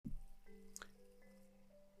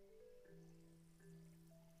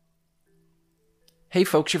Hey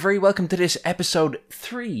folks, you're very welcome to this episode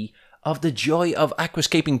 3 of the Joy of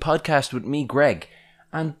Aquascaping podcast with me, Greg.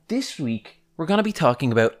 And this week, we're going to be talking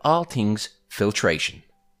about all things filtration.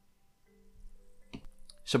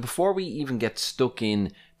 So before we even get stuck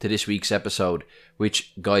in to this week's episode,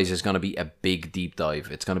 which, guys, is going to be a big deep dive.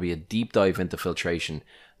 It's going to be a deep dive into filtration,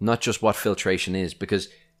 not just what filtration is, because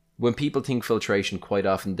when people think filtration, quite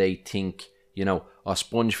often they think,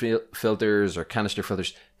 sponge filters or canister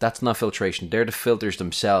filters. That's not filtration. They're the filters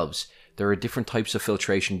themselves. There are different types of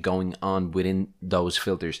filtration going on within those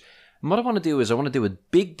filters. And what I want to do is I want to do a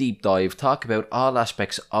big deep dive, talk about all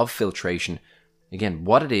aspects of filtration. Again,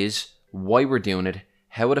 what it is, why we're doing it,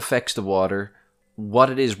 how it affects the water,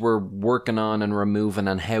 what it is we're working on and removing,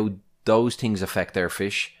 and how those things affect our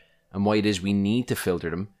fish, and why it is we need to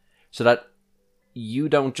filter them, so that you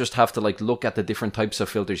don't just have to look at the different types of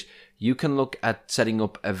filters. You can look at setting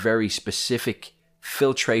up a very specific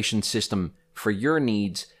filtration system for your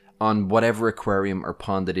needs on whatever aquarium or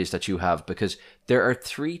pond it is that you have, because there are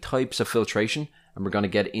 3 types of filtration, and we're going to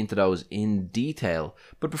get into those in detail.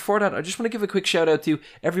 But before that, I just want to give a quick shout out to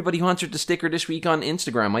everybody who answered the sticker this week on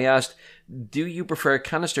Instagram. I asked, do you prefer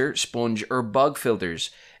canister, sponge, or bog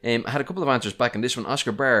filters? I had a couple of answers back in this one.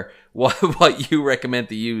 Oscar Barr, what you recommend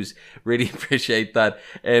to use. Really appreciate that.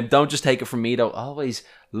 Don't just take it from me though. Always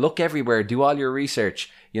look everywhere. Do all your research.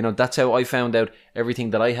 That's how I found out everything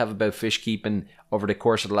that I have about fish keeping over the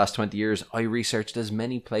course of the last 20 years. I researched as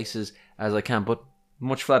many places as I can, but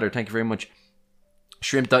much flattered. Thank you very much.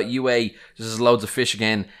 Shrimp.ua, this is loads of fish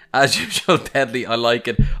again. As usual, deadly. I like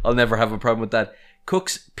it. I'll never have a problem with that.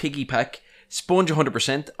 Cook's Piggy Pack, sponge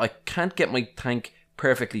 100%. I can't get my tank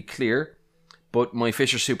perfectly clear, but my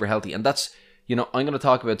fish are super healthy. And that's, I'm going to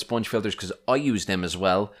talk about sponge filters because I use them as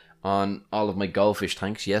well on all of my goldfish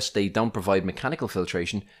tanks. Yes, they don't provide mechanical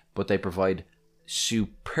filtration, but they provide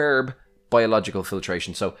superb biological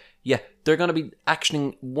filtration. So yeah, they're going to be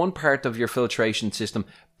actioning one part of your filtration system,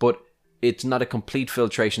 but it's not a complete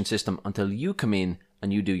filtration system until you come in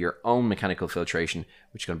and you do your own mechanical filtration,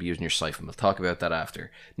 which you're going to be using your siphon. We'll talk about that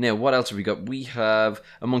after. Now, what else have we got? We have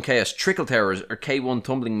Among Chaos, Trickle Towers, or K1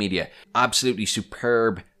 Tumbling Media. Absolutely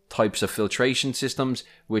superb types of filtration systems,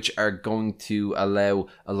 which are going to allow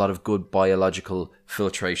a lot of good biological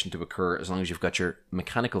filtration to occur as long as you've got your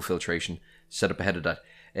mechanical filtration set up ahead of that.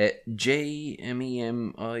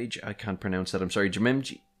 JMEMI, I can't pronounce that, I'm sorry,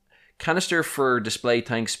 JMEMG. Canister for display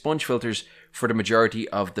tanks, sponge filters for the majority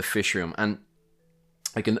of the fish room. And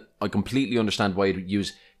I completely understand why you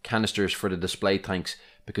use canisters for the display tanks,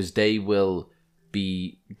 because they will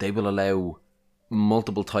allow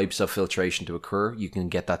multiple types of filtration to occur. You can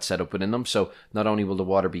get that set up within them. So not only will the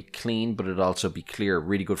water be clean, but it'll also be clear.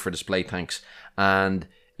 Really good for display tanks. And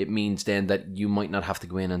it means then that you might not have to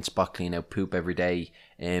go in and spot clean out poop every day.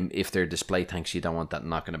 If they're display tanks, you don't want that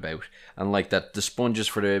knocking about. And like that, the sponges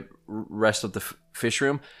for the rest of the fish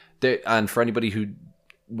room, and for anybody who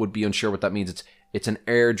would be unsure what that means, it's an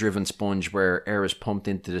air-driven sponge where air is pumped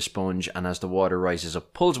into the sponge, and as the water rises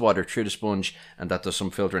up, pulls water through the sponge, and that does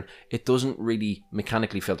some filtering. It doesn't really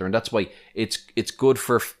mechanically filter, and that's why it's good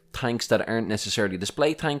for tanks that aren't necessarily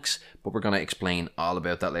display tanks, but we're going to explain all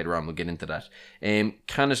about that later on. We'll get into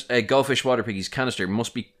that. Goldfish water piggies canister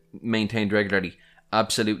must be maintained regularly.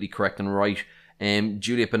 Absolutely correct and right.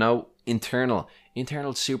 Julia Pinot,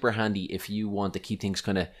 internal super handy if you want to keep things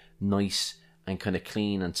kind of nice and kind of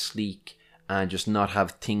clean and sleek, and just not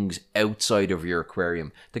have things outside of your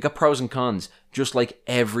aquarium. They got pros and cons, just like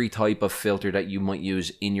every type of filter that you might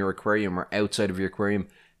use in your aquarium or outside of your aquarium.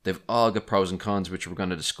 They've all got pros and cons, which we're going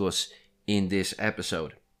to discuss in this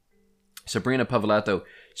episode. Sabrina Pavolato,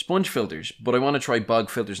 sponge filters, but I want to try bog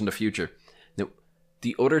filters in the future. Now,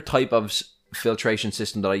 the other type of filtration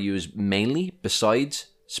system that I use mainly, besides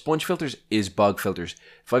sponge filters, is bog filters.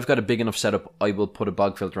 If I've got a big enough setup, I will put a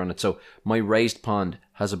bog filter on it. So my raised pond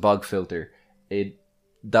has a bog filter.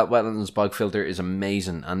 That wetlands bog filter is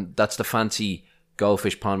amazing, and that's the fancy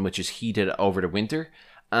goldfish pond, which is heated over the winter.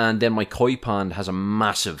 And then my koi pond has a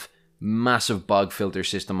massive bog filter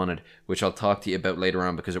system on it, which I'll talk to you about later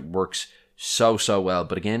on, because it works so well.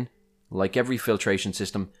 But again, like every filtration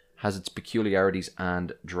system, has its peculiarities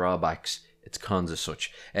and drawbacks. Its cons as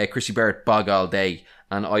such. Chrissy Barrett, bog all day.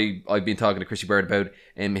 And I've been talking to Chrissy Barrett about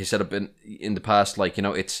his setup in the past.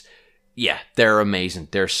 They're amazing.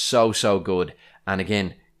 They're so good. And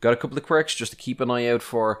again, got a couple of quirks just to keep an eye out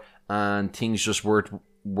for, and things just worth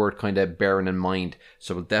kind of bearing in mind.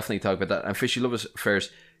 So we'll definitely talk about that. And Fishy Love Affairs,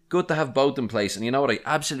 good to have both in place. And you know what? I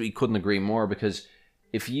absolutely couldn't agree more, because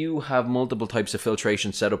if you have multiple types of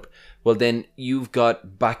filtration set up, well, then you've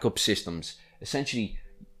got backup systems. Essentially,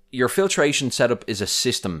 your filtration setup is a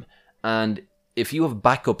system, and if you have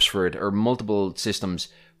backups for it or multiple systems,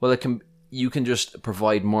 well, you can just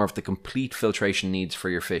provide more of the complete filtration needs for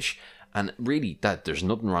your fish. And really, there's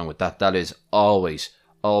nothing wrong with that. That is always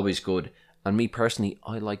good. And me personally,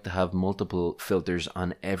 I like to have multiple filters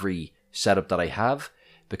on every setup that I have,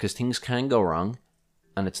 because things can go wrong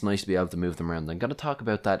and it's nice to be able to move them around. I'm going to talk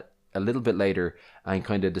about that a little bit later and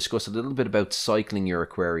kind of discuss a little bit about cycling your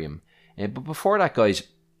aquarium. But before that, guys,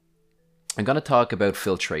 I'm going to talk about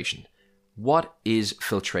filtration. What is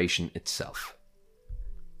filtration itself?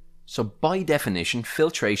 So by definition,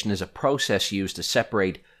 filtration is a process used to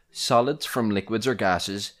separate solids from liquids or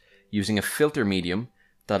gases using a filter medium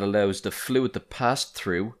that allows the fluid to pass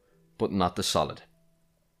through but not the solid.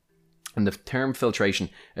 And the term filtration,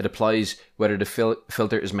 it applies whether the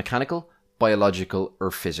filter is mechanical, biological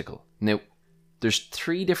or physical. Now, there's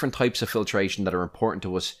 3 different types of filtration that are important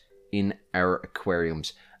to us in our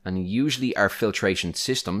aquariums, and usually our filtration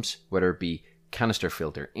systems, whether it be canister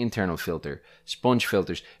filter, internal filter, sponge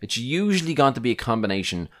filters, it's usually going to be a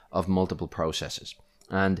combination of multiple processes.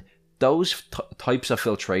 And those types of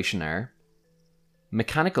filtration are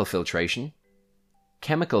mechanical filtration,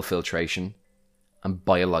 chemical filtration, and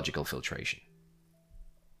biological filtration.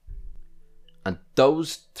 And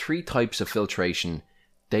those 3 types of filtration,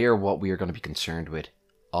 they are what we are going to be concerned with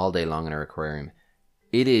all day long in our aquarium.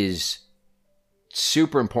 It is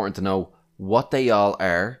super important to know what they all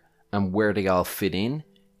are and where they all fit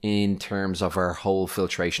in terms of our whole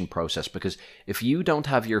filtration process. Because if you don't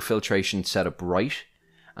have your filtration set up right,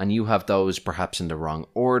 and you have those perhaps in the wrong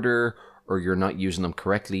order, or you're not using them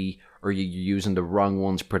correctly, or you're using the wrong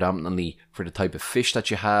ones predominantly for the type of fish that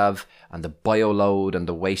you have, and the bioload and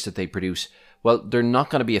the waste that they produce, well, they're not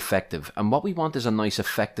going to be effective. And what we want is a nice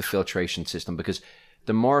effective filtration system, because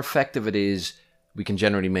the more effective it is, we can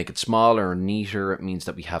generally make it smaller and neater. It means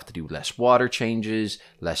that we have to do less water changes,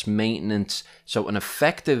 less maintenance. So an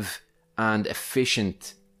effective and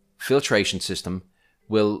efficient filtration system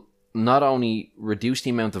will not only reduce the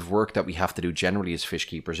amount of work that we have to do generally as fish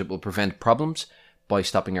keepers, it will prevent problems by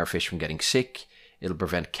stopping our fish from getting sick. It'll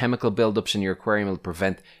prevent chemical buildups in your aquarium. It'll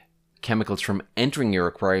prevent chemicals from entering your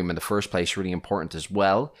aquarium in the first place, really important as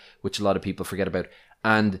well, which a lot of people forget about.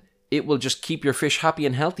 And it will just keep your fish happy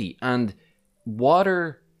and healthy. And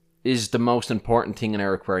water is the most important thing in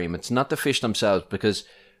our aquarium. It's not the fish themselves, because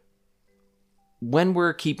when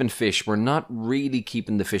we're keeping fish, we're not really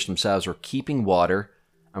keeping the fish themselves. We're keeping water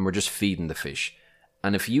and we're just feeding the fish.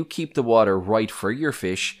 And if you keep the water right for your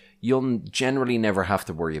fish, you'll generally never have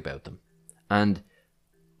to worry about them. And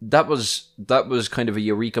that was kind of a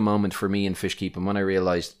eureka moment for me in fish keeping, when I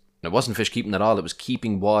realized it wasn't fish keeping at all, it was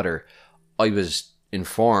keeping water. I was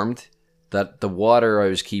informed that the water I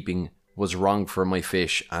was keeping was wrong for my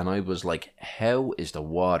fish, and I was like, how is the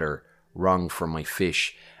water wrong for my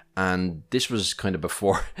fish? And this was kind of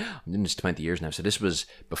before, I'm doing this 20 years now, so this was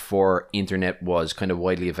before internet was kind of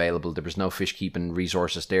widely available. There was no fish keeping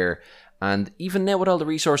resources there. And even now with all the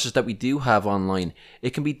resources that we do have online, it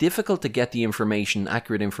can be difficult to get the information,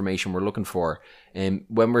 accurate information we're looking for. And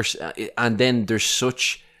then there's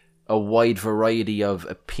such a wide variety of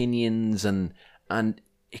opinions, and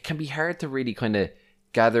it can be hard to really kind of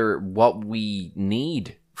gather what we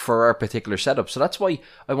need for our particular setup. So that's why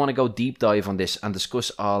I want to go deep dive on this and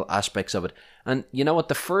discuss all aspects of it. And you know what?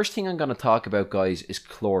 The first thing I'm going to talk about, guys, is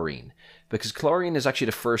chlorine. Because chlorine is actually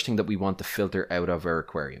the first thing that we want to filter out of our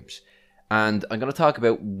aquariums. And I'm going to talk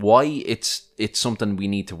about why it's something we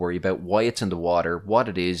need to worry about, why it's in the water, what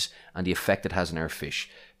it is, and the effect it has on our fish.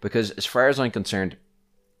 Because as far as I'm concerned,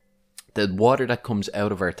 the water that comes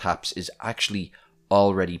out of our taps is actually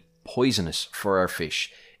already poisonous for our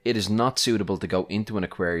fish. It is not suitable to go into an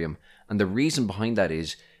aquarium. And the reason behind that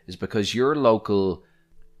is because your local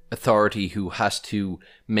authority, who has to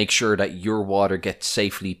make sure that your water gets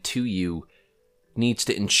safely to you, needs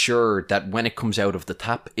to ensure that when it comes out of the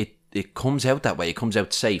tap, it comes out that way, it comes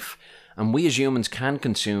out safe. And we as humans can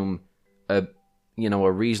consume a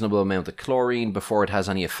reasonable amount of chlorine before it has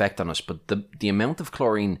any effect on us. But the amount of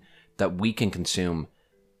chlorine that we can consume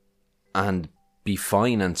and be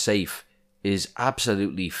fine and safe is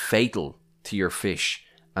absolutely fatal to your fish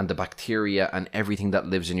and the bacteria and everything that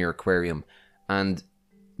lives in your aquarium. And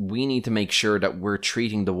we need to make sure that we're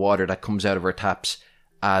treating the water that comes out of our taps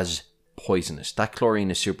as poisonous. That chlorine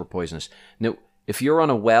is super poisonous. Now, if you're on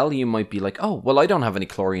a well, you might be like, oh, well, I don't have any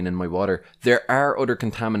chlorine in my water. There are other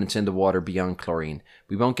contaminants in the water beyond chlorine.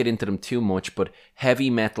 We won't get into them too much, but heavy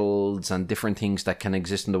metals and different things that can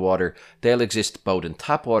exist in the water, they'll exist both in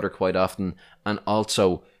tap water quite often, and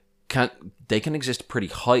also they can exist pretty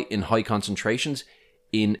high in high concentrations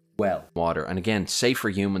in well water. And again, safe for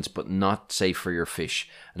humans, but not safe for your fish.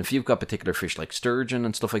 And if you've got particular fish like sturgeon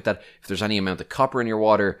and stuff like that, if there's any amount of copper in your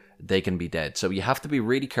water, they can be dead. So you have to be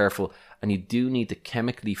really careful, and you do need to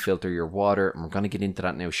chemically filter your water. And we're going to get into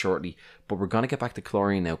that now shortly, but we're going to get back to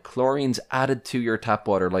chlorine now. Chlorine's added to your tap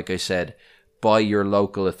water, like I said, by your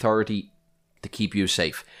local authority to keep you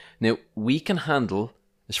safe. Now, we can handle,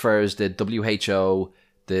 as far as the WHO,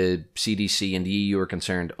 the CDC and the EU are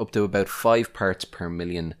concerned, up to about 5 parts per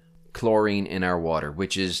million chlorine in our water,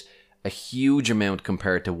 which is a huge amount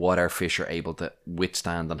compared to what our fish are able to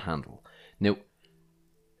withstand and handle. Now,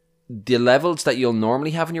 the levels that you'll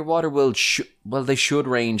normally have in your water they should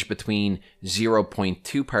range between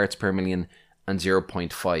 0.2 parts per million and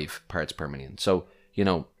 0.5 parts per million. So, you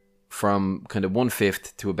know, from kind of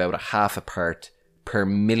 1/5 to about 1/2 part per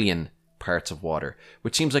million parts of water,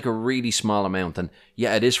 which seems like a really small amount. And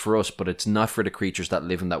yeah, it is for us, but it's not for the creatures that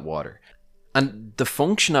live in that water. And the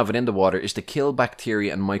function of it in the water is to kill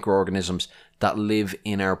bacteria and microorganisms that live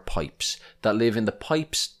in our pipes, that live in the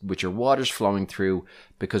pipes which your water's flowing through,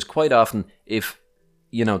 because quite often, if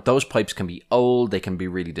you know, those pipes can be old, they can be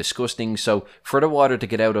really disgusting. So for the water to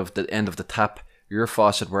get out of the end of the tap, your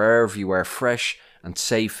faucet, wherever you are, fresh and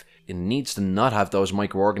safe, it needs to not have those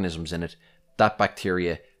microorganisms in it, that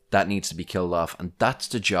bacteria, that needs to be killed off. And that's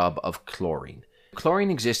the job of chlorine.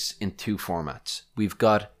 Chlorine exists in 2 formats. We've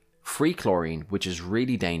got free chlorine, which is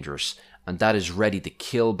really dangerous, and that is ready to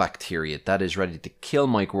kill bacteria, that is ready to kill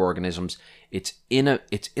microorganisms. It's in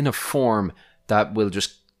a form that will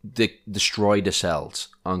just destroy the cells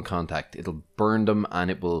on contact. It'll burn them, and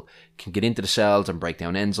can get into the cells and break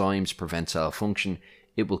down enzymes, prevent cell function.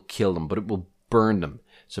 It will kill them, but it will burn them.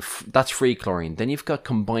 So that's free chlorine. Then you've got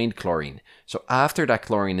combined chlorine. So after that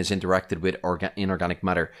chlorine is interacted with inorganic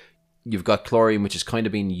matter, you've got chlorine which is kind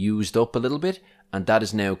of being used up a little bit, and that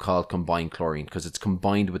is now called combined chlorine because it's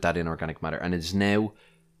combined with that inorganic matter, and it's now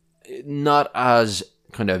not as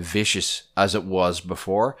kind of vicious as it was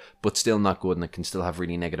before, but still not good, and it can still have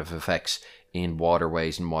really negative effects in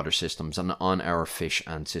waterways and water systems and on our fish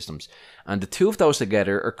and systems. And the 2 of those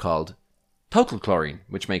together are called total chlorine,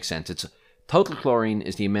 which makes sense. Total chlorine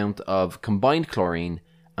is the amount of combined chlorine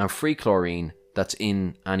and free chlorine that's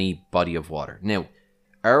in any body of water. Now,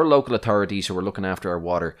 our local authorities who are looking after our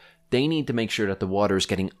water, they need to make sure that the water is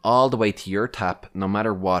getting all the way to your tap, no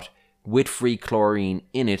matter what, with free chlorine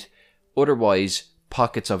in it. Otherwise,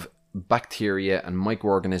 pockets of bacteria and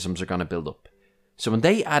microorganisms are going to build up. So when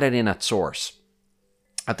they add it in at source,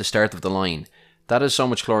 at the start of the line, that is so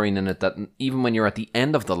much chlorine in it that even when you're at the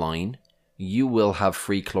end of the line, you will have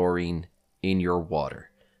free chlorine in your water.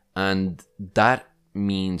 And that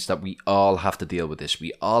means that we all have to deal with this.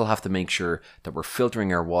 We all have to make sure that we're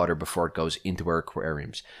filtering our water before it goes into our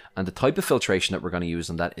aquariums. And the type of filtration that we're going to use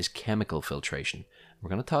on that is chemical filtration. We're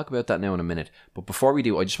going to talk about that now in a minute. But before we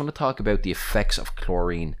do, I just want to talk about the effects of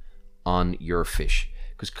chlorine on your fish.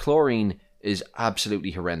 Because chlorine is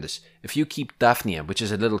absolutely horrendous. If you keep Daphnia, which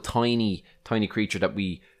is a little tiny creature that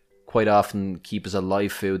we quite often keep as a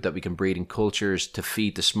live food that we can breed in cultures to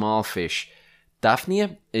feed the small fish,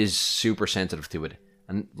 Daphnia is super sensitive to it.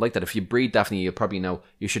 And like that, if you breed Daphnia, you'll probably know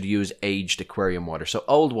you should use aged aquarium water. So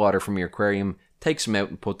old water from your aquarium, take some out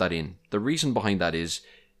and put that in. The reason behind that is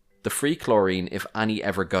the free chlorine, if any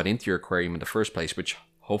ever got into your aquarium in the first place, which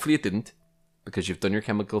hopefully it didn't, because you've done your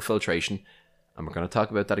chemical filtration, and we're going to talk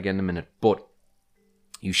about that again in a minute, but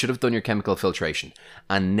you should have done your chemical filtration.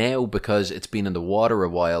 And now, because it's been in the water a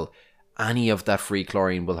while, any of that free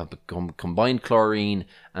chlorine will have become combined chlorine,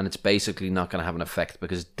 and it's basically not going to have an effect,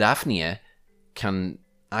 because Daphnia can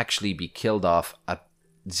actually be killed off at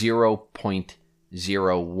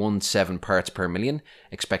 0.017 parts per million.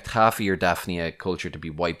 Expect half of your Daphnia culture to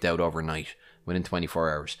be wiped out overnight within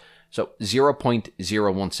 24 hours. So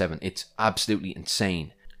 0.017, it's absolutely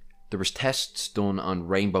insane. There was tests done on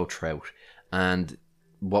rainbow trout, and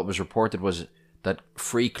what was reported was that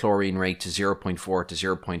free chlorine rates 0.4 to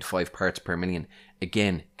 0.5 parts per million,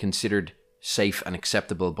 again considered safe and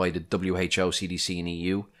acceptable by the WHO, CDC and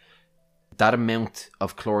EU. That amount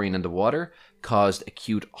of chlorine in the water caused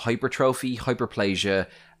acute hypertrophy, hyperplasia,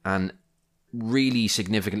 and really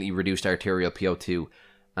significantly reduced arterial PO2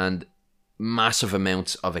 and massive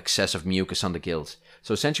amounts of excessive mucus on the gills.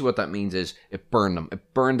 So essentially what that means is it burned them.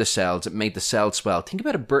 It burned the cells. It made the cells swell. Think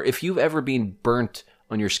about it. If you've ever been burnt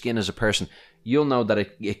on your skin as a person, you'll know that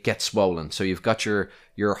it gets swollen. So you've got your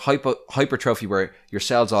hypertrophy where your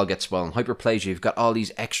cells all get swollen. Hyperplasia, you've got all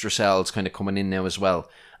these extra cells kind of coming in now as well.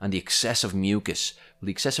 And the excessive mucus. Well,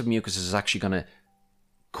 the excessive mucus is actually going to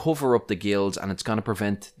cover up the gills, and it's going to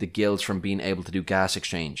prevent the gills from being able to do gas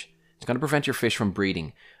exchange. It's going to prevent your fish from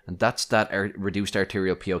breeding. And that's that reduced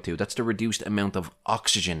arterial PO2. That's the reduced amount of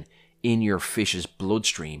oxygen in your fish's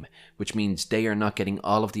bloodstream, which means they are not getting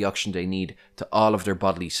all of the oxygen they need to all of their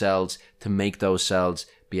bodily cells to make those cells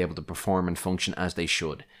be able to perform and function as they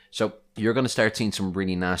should. So you're going to start seeing some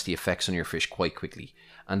really nasty effects on your fish quite quickly.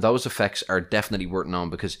 And those effects are definitely worth knowing,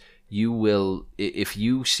 because you will, if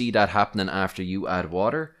you see that happening after you add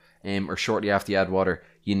water, or shortly after you add water,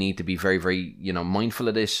 you need to be very, very, mindful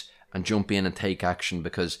of this and jump in and take action,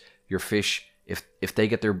 because your fish, if they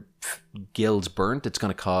get their gills burnt, it's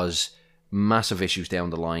going to cause massive issues down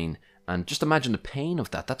the line. And just imagine the pain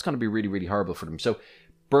of that. That's going to be really, really horrible for them. So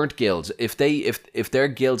burnt gills, if their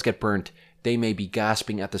gills get burnt, they may be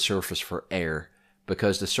gasping at the surface for air,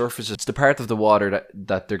 because the surface is the part of the water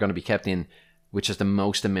that they're going to be kept in which has the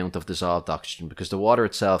most amount of dissolved oxygen, because the water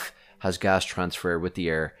itself has gas transfer with the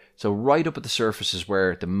air. So right up at the surface is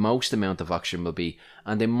where the most amount of oxygen will be,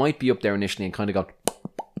 and they might be up there initially and kind of go,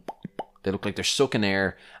 they look like they're sucking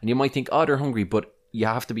air, and you might think, oh, they're hungry, but you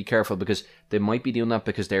have to be careful, because they might be doing that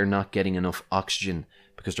because they're not getting enough oxygen,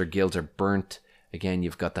 because their gills are burnt. Again,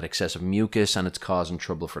 you've got that excessive mucus, and it's causing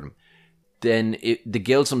trouble for them. Then the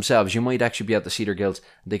gills themselves, you might actually be able to see their gills.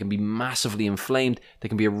 They can be massively inflamed. They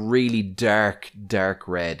can be a really dark, dark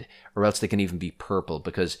red, or else they can even be purple,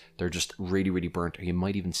 because they're just really, really burnt. Or you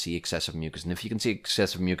might even see excessive mucus. And if you can see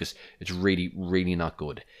excessive mucus, it's really, really not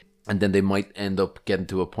good. And then they might end up getting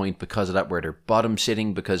to a point because of that where they're bottom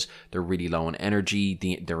sitting, because they're really low in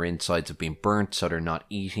energy. Their insides have been burnt, so they're not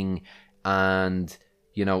eating. And,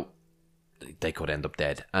 they could end up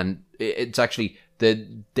dead. And it's actually,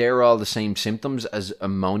 they're all the same symptoms as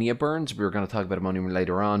ammonia burns. We're going to talk about ammonia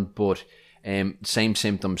later on, but same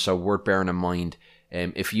symptoms, so worth bearing in mind.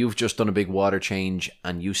 If you've just done a big water change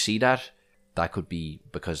and you see that could be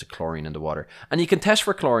because of chlorine in the water. And you can test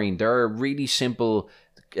for chlorine. There are really simple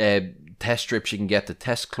test strips you can get to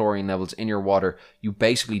test chlorine levels in your water. You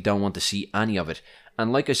basically don't want to see any of it.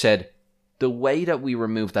 And like I said, the way that we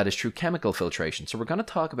remove that is through chemical filtration. So we're going to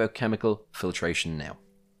talk about chemical filtration now.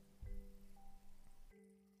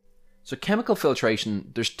 So chemical filtration,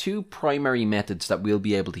 there's two primary methods that we'll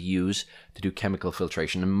be able to use to do chemical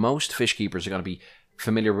filtration. And most fish keepers are going to be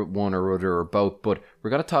familiar with one or other or both, but we're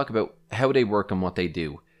going to talk about how they work and what they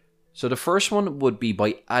do. So the first one would be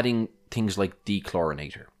by adding things like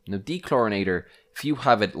dechlorinator. Now dechlorinator, if you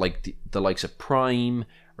have it like the likes of Prime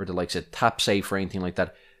or the likes of Tap Safe or anything like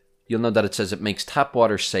that, you'll know that it says it makes tap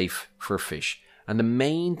water safe for fish. And the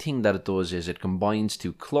main thing that it does is it combines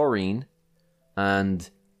to chlorine and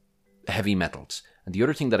heavy metals. And the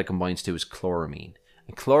other thing that it combines to is chloramine.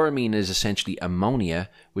 And chloramine is essentially ammonia,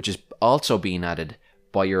 which is also being added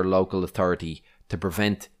by your local authority to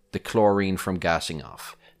prevent the chlorine from gassing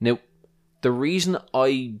off. Now, the reason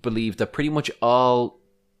I believe that pretty much all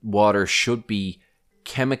water should be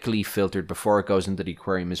chemically filtered before it goes into the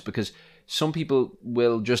aquarium is because some people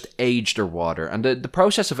will just age their water. And the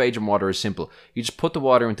process of aging water is simple. You just put the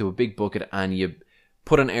water into a big bucket and you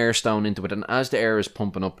put an air stone into it. And as the air is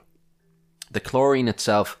pumping up, the chlorine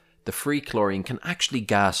itself, the free chlorine, can actually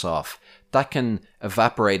gas off. That can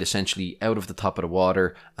evaporate essentially out of the top of the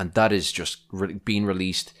water, and that is just being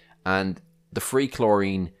released. And the free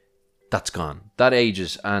chlorine, that's gone. That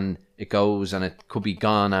ages and it goes, and it could be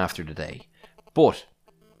gone after the day. But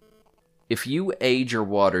if you age your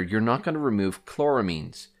water, you're not going to remove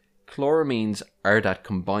chloramines. Chloramines are that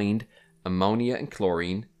combined ammonia and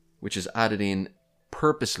chlorine, which is added in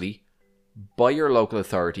purposely by your local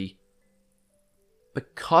authority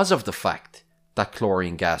because of the fact that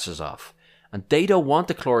chlorine gases off. And they don't want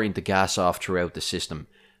the chlorine to gas off throughout the system.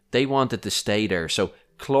 They want it to stay there. So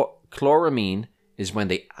chloramine is when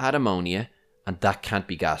they add ammonia, and that can't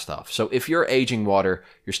be gassed off. So if you're aging water,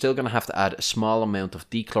 you're still going to have to add a small amount of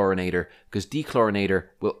dechlorinator, because dechlorinator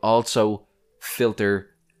will also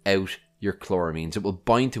filter out your chloramines. It will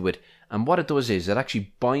bind to it, and what it does is it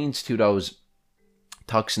actually binds to those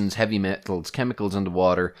toxins, heavy metals, chemicals in the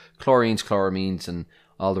water, chlorines, chloramines, and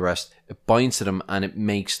all the rest. It binds to them, and it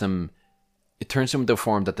makes them, it turns them into a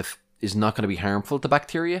form that is not going to be harmful to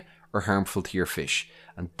bacteria or harmful to your fish.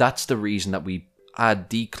 And that's the reason that we add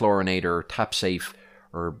dechlorinator or Tap Safe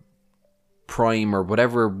or Prime or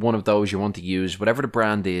whatever one of those you want to use, whatever the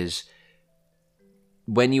brand is.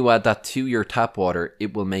 When you add that to your tap water,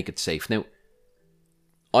 it will make it safe. Now,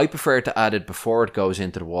 I prefer to add it before it goes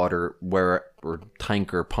into the water, or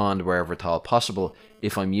tank or pond, wherever at all possible,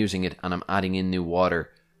 if I'm using it and I'm adding in new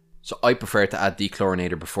water. So I prefer to add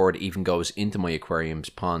dechlorinator before it even goes into my aquariums,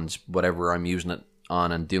 ponds, whatever I'm using it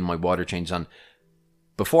on and doing my water changes on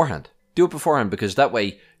beforehand. Do it beforehand, because that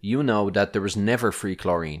way you know that there was never free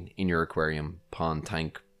chlorine in your aquarium, pond,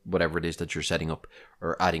 tank, whatever it is that you're setting up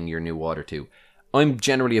or adding your new water to. I'm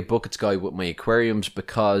generally a buckets guy with my aquariums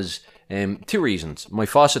because two reasons. My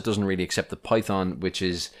faucet doesn't really accept the Python, which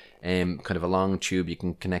is kind of a long tube you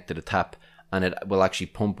can connect to the tap, and it will actually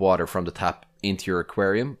pump water from the tap into your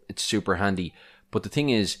aquarium. It's super handy. But the thing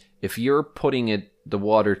is, if you're putting the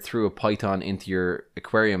water through a Python into your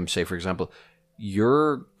aquarium, say for example,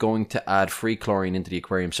 you're going to add free chlorine into the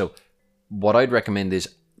aquarium. So what I'd recommend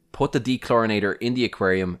is put the dechlorinator in the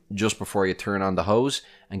aquarium just before you turn on the hose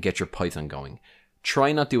and get your Python going.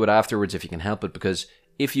 Try not to do it afterwards if you can help it, because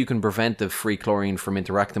if you can prevent the free chlorine from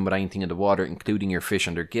interacting with anything in the water, including your fish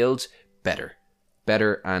and their gills, better.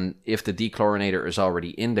 And if the dechlorinator is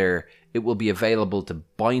already in there, it will be available to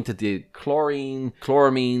bind to the chlorine,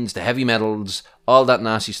 chloramines, the heavy metals, all that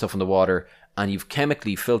nasty stuff in the water, and you've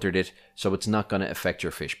chemically filtered it, so it's not going to affect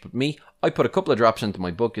your fish. But me, I put a couple of drops into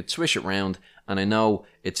my bucket, swish it round, and I know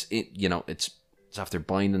it's after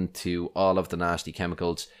binding to all of the nasty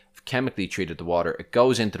chemicals. I've chemically treated the water. It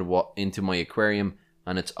goes into my aquarium,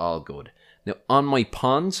 and it's all good. Now, on my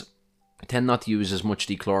ponds, I tend not to use as much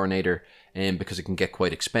dechlorinator because it can get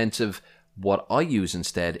quite expensive. What I use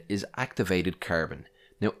instead is activated carbon.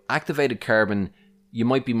 Now, activated carbon, you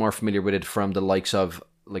might be more familiar with it from the likes of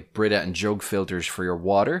like Brita and jug filters for your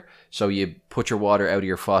water. So you put your water out of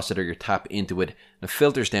your faucet or your tap into it, and it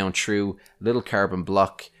filters down through a little carbon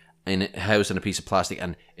block housed in a piece of plastic,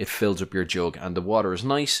 and it fills up your jug, and the water is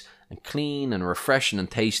nice and clean and refreshing and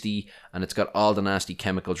tasty, and it's got all the nasty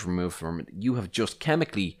chemicals removed from it. You have just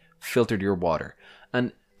chemically filtered your water.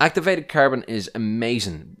 And activated carbon is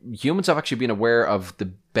amazing. Humans have actually been aware of the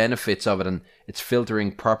benefits of it and its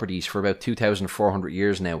filtering properties for about 2,400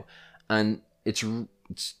 years now. And it's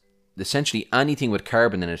essentially anything with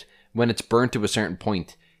carbon in it, when it's burnt to a certain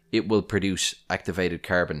point, it will produce activated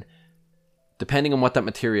carbon. Depending on what that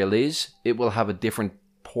material is, it will have a different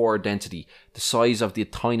pore density. The size of the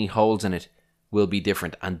tiny holes in it will be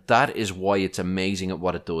different, and that is why it's amazing at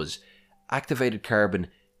what it does. Activated carbon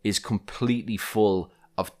is completely full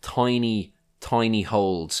of tiny, tiny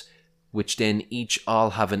holes, which then each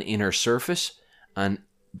all have an inner surface, and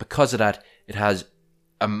because of that, it has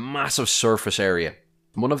a massive surface area.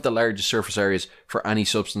 One of the largest surface areas for any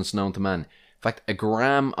substance known to man. In fact, a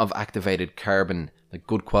gram of activated carbon, like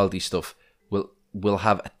good quality stuff, will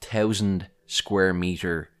have 1,000 square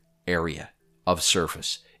meter area of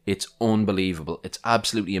surface. It's unbelievable. It's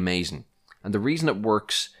absolutely amazing. And the reason it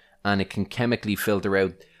works and it can chemically filter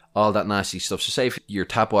out all that nasty stuff. So say if your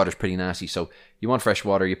tap water is pretty nasty, so you want fresh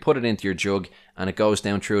water, you put it into your jug and it goes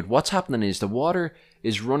down through it. What's happening is the water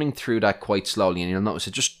is running through that quite slowly, and you'll notice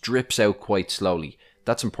it just drips out quite slowly.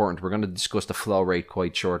 That's important. We're going to discuss the flow rate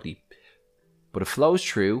quite shortly. But it flows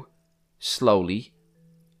through slowly,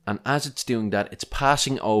 and as it's doing that, it's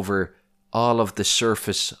passing over all of the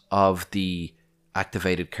surface of the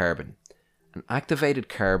activated carbon. And activated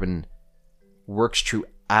carbon works through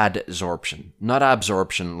adsorption, not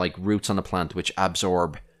absorption like roots on a plant, which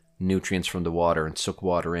absorb nutrients from the water and suck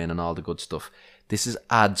water in and all the good stuff. This is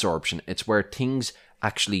adsorption. It's where things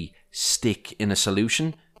actually stick in a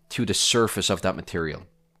solution to the surface of that material.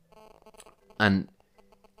 And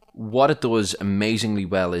what it does amazingly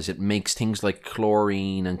well is it makes things like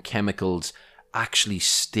chlorine and chemicals actually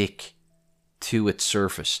stick to its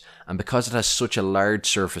surface. And because it has such a large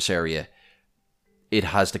surface area, it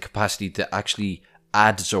has the capacity to actually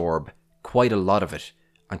adsorb quite a lot of it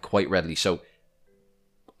and quite readily. So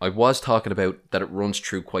I was talking about that it runs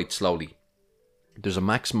through quite slowly. There's a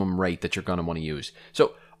maximum rate that you're going to want to use.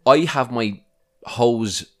 So I have my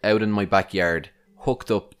hose out in my backyard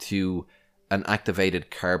hooked up to an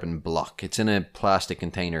activated carbon block. It's in a plastic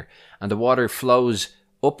container, and the water flows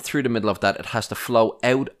up through the middle of that. It has to flow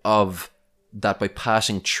out of that by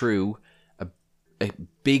passing through a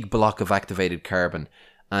big block of activated carbon,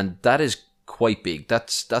 and that is quite big.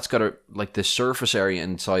 That's got a, like, the surface area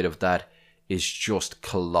inside of that is just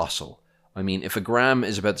colossal. I mean, if a gram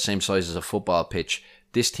is about the same size as a football pitch,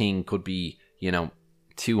 this thing could be,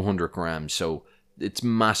 200 grams. So it's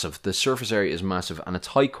massive. The surface area is massive, and it's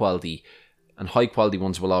high quality. And high quality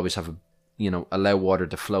ones will always have allow water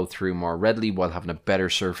to flow through more readily while having a better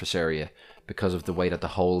surface area because of the way that the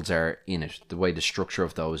holes are in it, the way the structure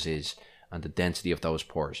of those is, and the density of those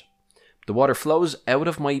pores. The water flows out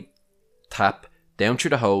of my tap, down through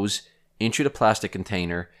the hose, into the plastic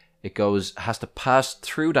container. It has to pass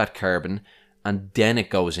through that carbon, and then it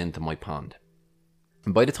goes into my pond.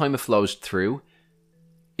 And by the time it flows through,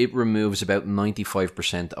 it removes about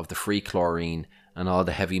 95% of the free chlorine and all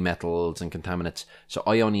the heavy metals and contaminants. So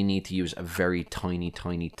I only need to use a very tiny,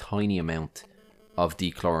 tiny, tiny amount of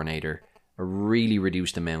dechlorinator, a really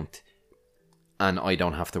reduced amount. and I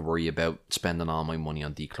don't have to worry about spending all my money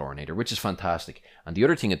on dechlorinator, which is fantastic. And the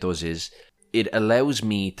other thing it does is it allows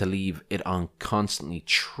me to leave it on constantly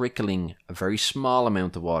trickling a very small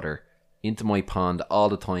amount of water into my pond all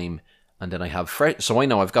the time, and then I have fresh, so I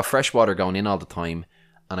know I've got fresh water going in all the time,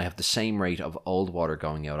 and I have the same rate of old water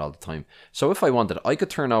going out all the time. So if I wanted, I could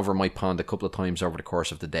turn over my pond a couple of times over the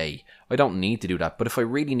course of the day. I don't need to do that, but if I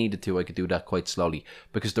really needed to, I could do that quite slowly,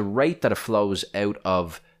 because the rate that it flows out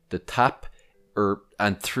of the tap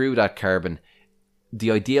and through that carbon,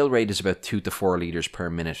 the ideal rate is about 2 to 4 litres per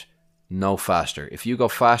minute, no faster. If you go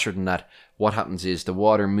faster than that, what happens is the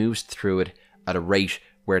water moves through it at a rate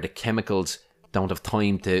where the chemicals don't have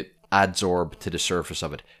time to adsorb to the surface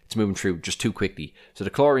of it. It's moving through just too quickly. So the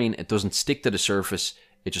chlorine, it doesn't stick to the surface,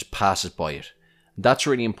 it just passes by it. That's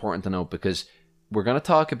really important to note, because we're going to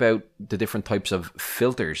talk about the different types of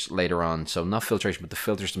filters later on. So not filtration, but the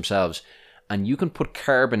filters themselves. And you can put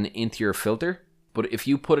carbon into your filter, but if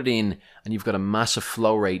you put it in and you've got a massive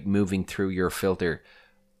flow rate moving through your filter,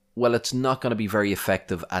 well, it's not going to be very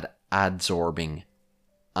effective at adsorbing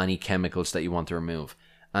any chemicals that you want to remove.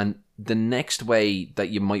 And the next way that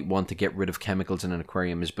you might want to get rid of chemicals in an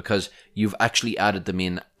aquarium is because you've actually added them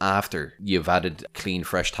in after you've added clean,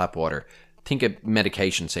 fresh tap water. Think of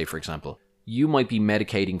medication, say, for example. You might be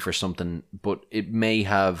medicating for something, but it may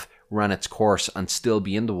have ran its course and still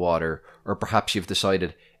be in the water, or perhaps you've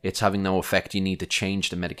decided it's having no effect, you need to change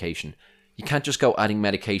the medication. You can't just go adding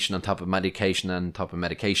medication on top of medication on top of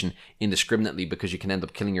medication indiscriminately, because you can end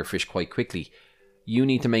up killing your fish quite quickly. You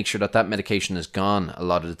need to make sure that that medication is gone a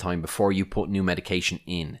lot of the time before you put new medication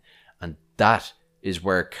in. And that is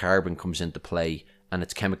where carbon comes into play, and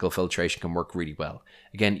its chemical filtration can work really well.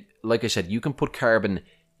 Again, like I said, you can put carbon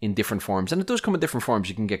in different forms, and it does come in different forms.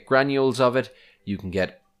 You can get granules of it, you can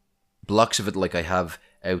get blocks of it like I have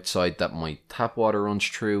outside that my tap water runs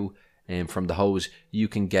through from the hose. You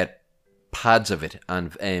can get pads of it,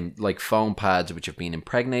 and like foam pads which have been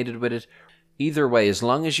impregnated with it. Either way, as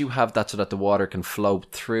long as you have that so that the water can flow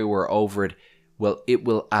through or over it, well, it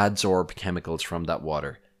will adsorb chemicals from that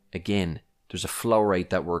water. Again, there's a flow rate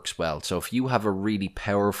that works well. So if you have a really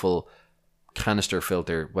powerful canister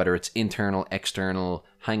filter, whether it's internal, external,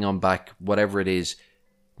 hang on back, whatever it is,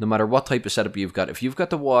 no matter what type of setup you've got, if you've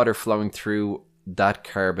got the water flowing through that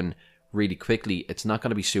carbon really quickly, it's not going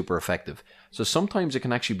to be super effective. So sometimes it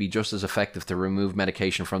can actually be just as effective to remove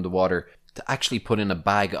medication from the water to actually put in a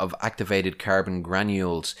bag of activated carbon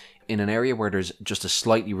granules in an area where there's just a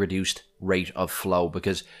slightly reduced rate of flow,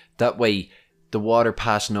 because that way the water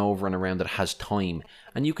passing over and around it has time,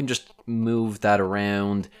 and you can just move that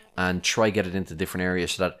around and try get it into different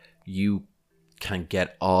areas so that you can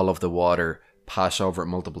get all of the water pass over it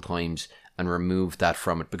multiple times and remove that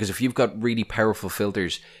from it. Because if you've got really powerful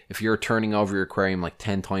filters, if you're turning over your aquarium like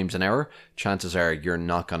 10 times an hour, chances are you're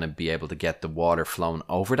not going to be able to get the water flowing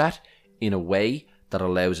over that in a way that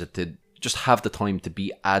allows it to just have the time to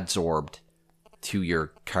be adsorbed to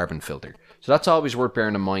your carbon filter. So that's always worth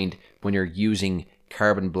bearing in mind when you're using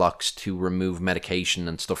carbon blocks to remove medication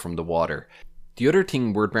and stuff from the water. The other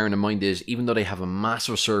thing worth bearing in mind is, even though they have a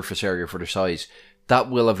massive surface area for their size, that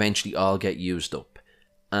will eventually all get used up.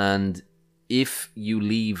 And if you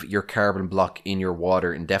leave your carbon block in your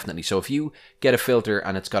water indefinitely, so if you get a filter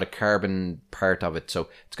and it's got a carbon part of it, so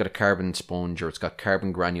it's got a carbon sponge or it's got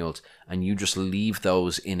carbon granules, and you just leave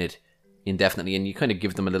those in it indefinitely, and you kind of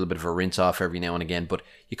give them a little bit of a rinse off every now and again, but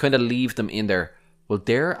you kind of leave them in there, well,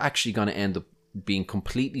 they're actually going to end up being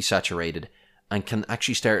completely saturated and can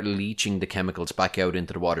actually start leaching the chemicals back out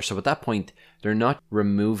into the water. So at that point, they're not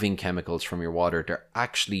removing chemicals from your water, they're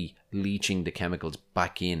actually leaching the chemicals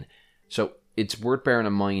back in. So it's worth bearing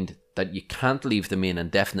in mind that you can't leave them in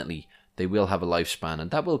indefinitely. They will have a lifespan,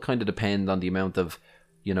 and that will kind of depend on the amount of,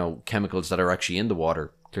 chemicals that are actually in the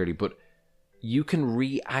water, clearly. But you can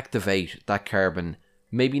reactivate that carbon,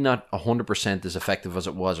 maybe not 100% as effective as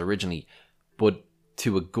it was originally, but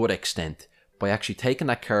to a good extent, by actually taking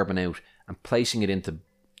that carbon out and placing it into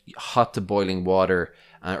hot to boiling water,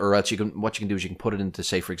 or else what you can do is you can put it into,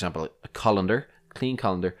 say, for example, a colander, clean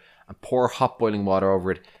colander, and pour hot boiling water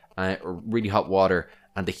over it, or really hot water,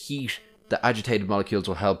 and the heat, the agitated molecules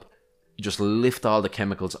will help just lift all the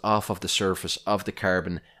chemicals off of the surface of the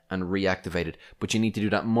carbon and reactivate it. But you need to do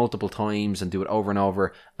that multiple times and do it over and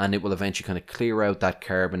over, and it will eventually kind of clear out that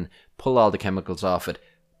carbon, pull all the chemicals off it.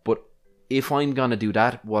 But if I'm going to do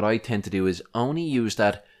that, what I tend to do is only use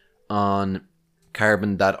that on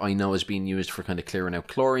carbon that I know is being used for kind of clearing out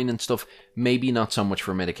chlorine and stuff. Maybe not so much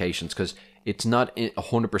for medications, because it's not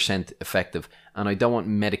 100% effective, and I don't want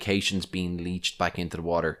medications being leached back into the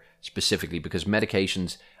water specifically, because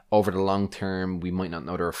medications over the long term, we might not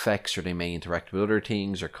know their effects, or they may interact with other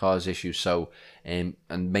things or cause issues. So, and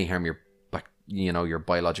may harm your, your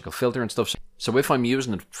biological filter and stuff. So if I'm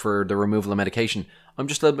using it for the removal of medication, I'm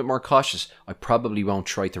just a little bit more cautious. I probably won't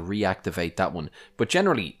try to reactivate that one. But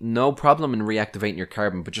generally, no problem in reactivating your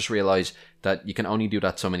carbon, but just realize that you can only do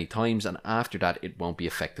that so many times, and after that, it won't be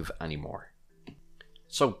effective anymore.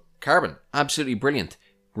 So carbon, absolutely brilliant.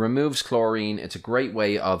 Removes chlorine. It's a great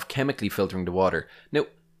way of chemically filtering the water. Now,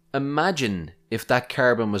 imagine if that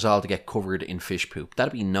carbon was all to get covered in fish poop.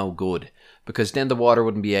 That'd be no good, because then the water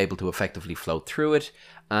wouldn't be able to effectively flow through it,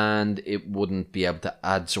 and it wouldn't be able to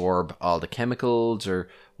absorb all the chemicals or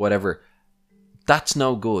whatever. That's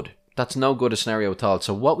no good. That's no good a scenario at all.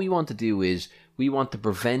 So what we want to do is we want to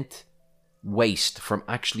prevent waste from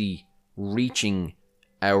actually reaching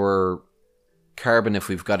our carbon if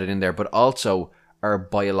we've got it in there, but also our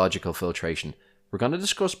biological filtration. We're going to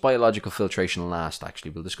discuss biological filtration last,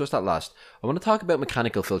 actually. We'll discuss that last. I want to talk about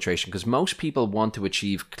mechanical filtration, because most people want to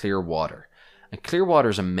achieve clear water. And clear water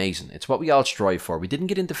is amazing. It's what we all strive for. We didn't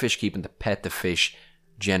get into fish keeping to pet the fish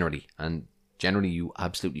generally. And generally you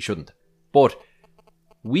absolutely shouldn't. But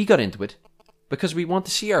we got into it because we want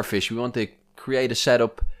to see our fish. We want to create a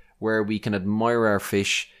setup where we can admire our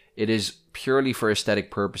fish. It is purely for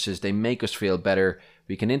aesthetic purposes. They make us feel better.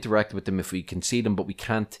 We can interact with them if we can see them, but we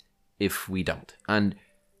can't if we don't. And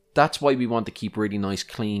that's why we want to keep really nice,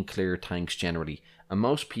 clean, clear tanks generally. And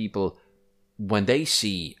most people, when they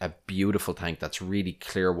see a beautiful tank that's really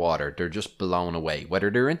clear water, they're just blown away, whether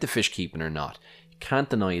they're into fish keeping or not. You can't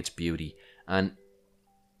deny its beauty. And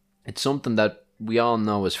it's something that we all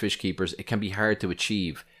know as fish keepers, it can be hard to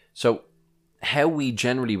achieve. So how we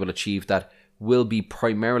generally will achieve that will be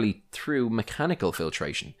primarily through mechanical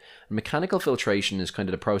filtration. And mechanical filtration is kind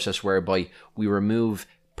of the process whereby we remove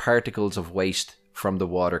particles of waste from the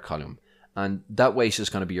water column, and that waste is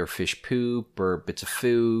going to be your fish poop or bits of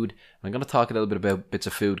food. I'm going to talk a little bit about bits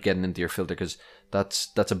of food getting into your filter, because that's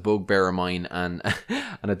a bugbear of mine, and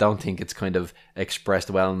and I don't think it's kind of expressed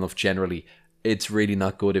well enough generally. It's really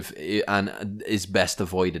not good and is best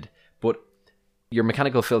avoided. But your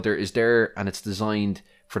mechanical filter is there, and it's designed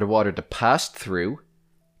for the water to pass through,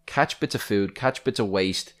 catch bits of food, catch bits of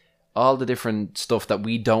waste, all the different stuff that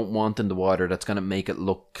we don't want in the water that's going to make it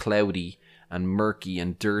look cloudy and murky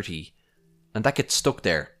and dirty. And that gets stuck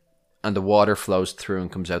there, and the water flows through and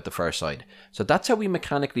comes out the far side. So that's how we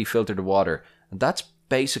mechanically filter the water, and that's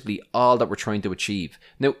basically all that we're trying to achieve.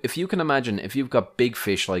 Now, if you can imagine, if you've got big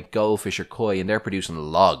fish like goldfish or koi, and they're producing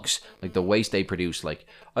logs, like the waste they produce, like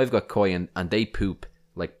I've got koi and they poop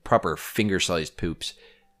like proper finger-sized poops,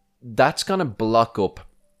 that's going to block up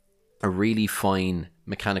a really fine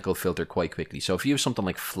mechanical filter quite quickly. So if you have something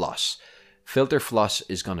like floss, filter floss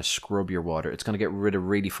is going to scrub your water. It's going to get rid of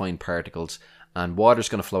really fine particles, and water's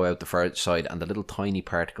going to flow out the far side, and the little tiny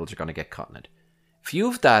particles are going to get caught in it. If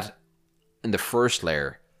you have that in the first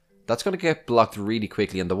layer, that's going to get blocked really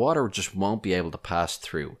quickly, and the water just won't be able to pass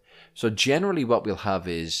through. So generally what we'll have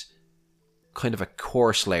is kind of a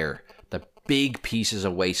coarse layer that big pieces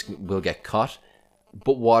of waste will get caught,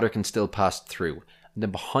 but water can still pass through. And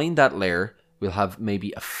then behind that layer, we'll have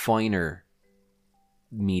maybe a finer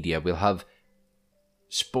media. We'll have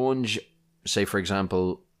sponge, say for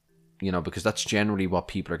example, because that's generally what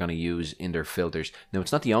people are going to use in their filters. Now,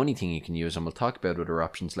 it's not the only thing you can use, and we'll talk about other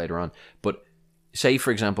options later on. But say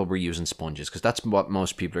for example, we're using sponges, because that's what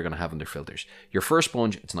most people are going to have in their filters. Your first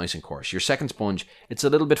sponge, it's nice and coarse. Your second sponge, it's a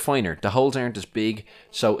little bit finer. The holes aren't as big,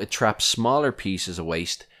 so it traps smaller pieces of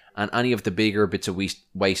waste. And any of the bigger bits of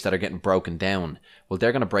waste that are getting broken down, well,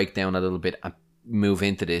 they're going to break down a little bit and move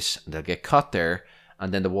into this, and they'll get caught there,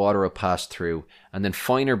 and then the water will pass through, and then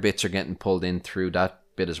finer bits are getting pulled in through that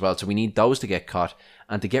bit as well. So we need those to get caught,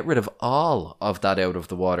 and to get rid of all of that out of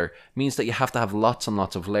the water means that you have to have lots and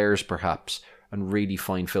lots of layers perhaps, and really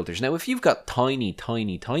fine filters. Now, if you've got tiny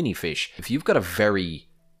fish, if you've got a very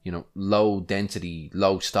low density,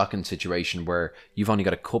 low stocking situation where you've only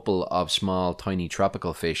got a couple of small, tiny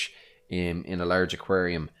tropical fish in a large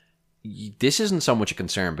aquarium, this isn't so much a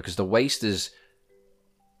concern, because the waste is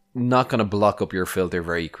not going to block up your filter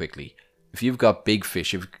very quickly. If you've got big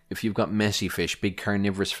fish, if you've got messy fish, big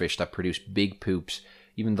carnivorous fish that produce big poops,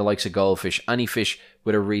 even the likes of goldfish, any fish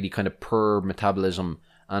with a really kind of poor metabolism,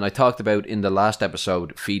 and I talked about in the last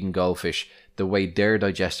episode, feeding goldfish, the way their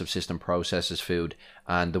digestive system processes food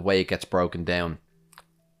and the way it gets broken down.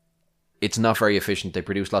 It's not very efficient. They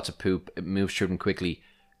produce lots of poop. It moves through them quickly.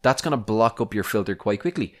 That's going to block up your filter quite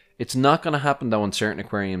quickly. It's not going to happen though in certain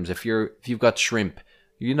aquariums. If you've got shrimp,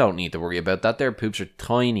 you don't need to worry about that. Their poops are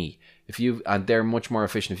tiny. And they're much more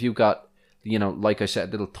efficient. If you've got you know, like I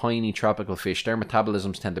said, little tiny tropical fish, their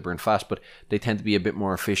metabolisms tend to burn fast, but they tend to be a bit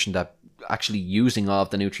more efficient at actually using all of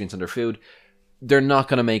the nutrients in their food. They're not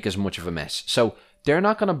going to make as much of a mess. So they're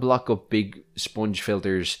not going to block up big sponge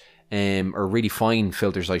filters, or really fine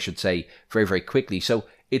filters, I should say, very, very quickly. So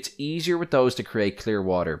it's easier with those to create clear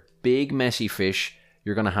water. Big, messy fish,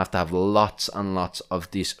 you're going to have lots and lots of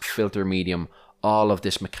this filter medium, all of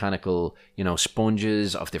this mechanical, you know,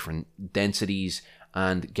 sponges of different densities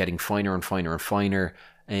and getting finer and finer and finer.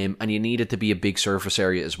 And you need it to be a big surface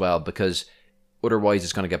area as well, because otherwise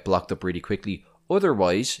it's going to get blocked up really quickly.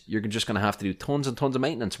 Otherwise, you're just going to have to do tons and tons of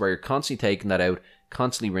maintenance where you're constantly taking that out,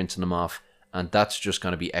 constantly rinsing them off, and that's just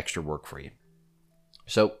going to be extra work for you.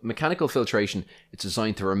 So mechanical filtration, it's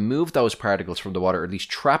designed to remove those particles from the water, or at least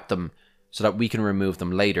trap them so that we can remove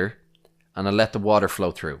them later, and then let the water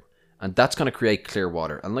flow through. And that's going to create clear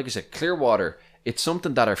water. And like I said, clear water, it's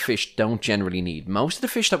something that our fish don't generally need. Most of the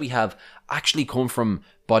fish that we have actually come from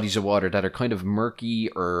bodies of water that are kind of murky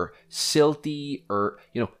or silty, or,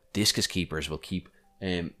 you know, discus keepers will keep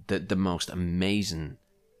the most amazing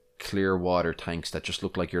clear water tanks that just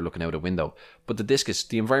look like you're looking out a window. But the discus,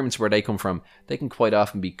 the environments where they come from, they can quite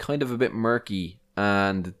often be kind of a bit murky,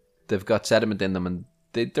 and they've got sediment in them, and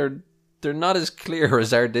they're not as clear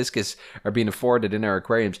as our discus are being afforded in our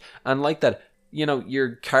aquariums. And like that, you know,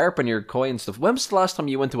 your carp and your koi and stuff, when was the last time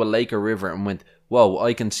you went to a lake or river and went, whoa,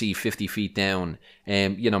 I can see 50 feet down?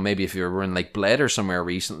 You know, maybe if you were in Lake Bled or somewhere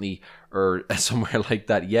recently, or somewhere like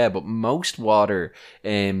that, yeah. But most water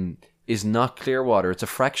is not clear water. It's a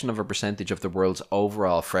fraction of a percentage of the world's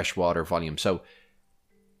overall freshwater volume. So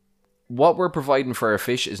what we're providing for our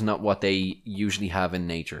fish is not what they usually have in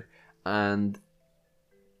nature. And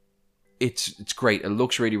it's great. It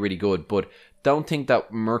looks really, really good, but don't think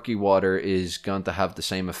that murky water is going to have the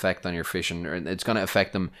same effect on your fish, and it's going to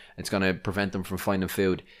affect them. It's going to prevent them from finding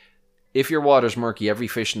food. If your water's murky, every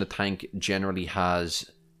fish in the tank generally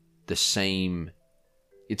has the same.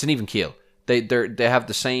 It's an even keel. They have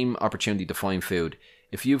the same opportunity to find food.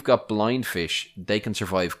 If you've got blind fish, they can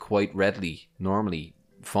survive quite readily, normally,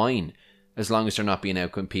 fine, as long as they're not being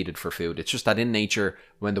outcompeted for food. It's just that in nature,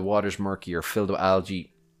 when the water's murky or filled with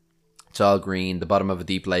algae, it's all green, the bottom of a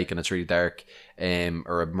deep lake and it's really dark,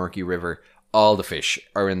 or a murky river, all the fish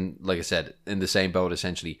are in, like I said, in the same boat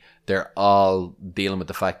essentially. They're all dealing with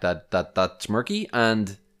the fact that that's murky,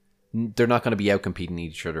 and they're not going to be outcompeting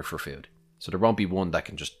each other for food. So there won't be one that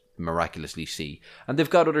can just miraculously see. And they've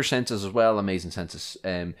got other senses as well, amazing senses,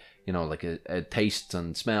 you know, like tastes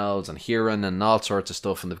and smells and hearing and all sorts of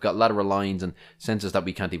stuff. And they've got lateral lines and senses that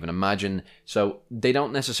we can't even imagine. So they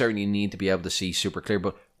don't necessarily need to be able to see super clear,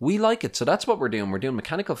 but we like it. So that's what we're doing. We're doing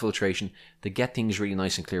mechanical filtration to get things really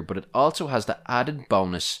nice and clear, but it also has the added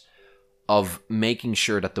bonus of making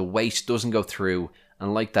sure that the waste doesn't go through.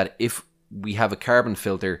 And like that, if we have a carbon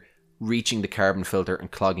filter, reaching the carbon filter and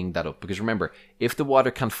clogging that up. Because remember, if the water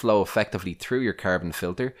can flow effectively through your carbon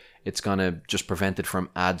filter, it's going to just prevent it from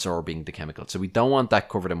adsorbing the chemical. So we don't want that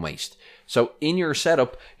covered in waste. So in your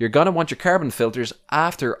setup, you're going to want your carbon filters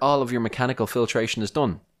after all of your mechanical filtration is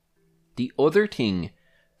done. The other thing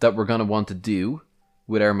that we're going to want to do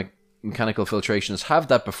with our mechanical filtration is have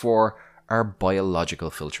that before our biological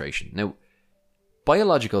filtration. Now,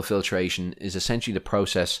 biological filtration is essentially the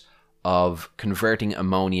process of converting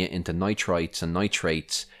ammonia into nitrites and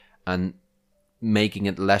nitrates and making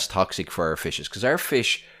it less toxic for our fishes, because our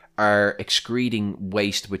fish are excreting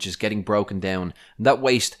waste which is getting broken down, and that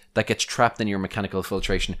waste that gets trapped in your mechanical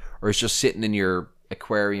filtration or is just sitting in your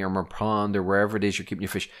aquarium or pond or wherever it is you're keeping your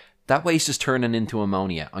fish, that waste is turning into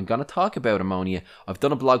ammonia. I'm going to talk about ammonia. I've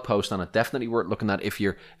done a blog post on it. Definitely worth looking at if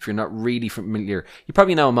you're not really familiar. You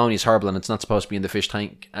probably know ammonia is horrible and it's not supposed to be in the fish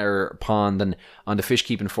tank or pond, and on the fish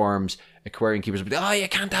keeping farms, aquarium keepers will be, oh, you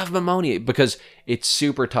can't have ammonia because it's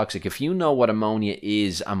super toxic. If you know what ammonia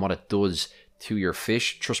is and what it does to your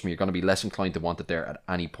fish, trust me, you're going to be less inclined to want it there at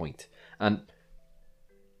any point. And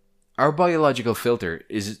our biological filter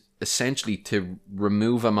is essentially to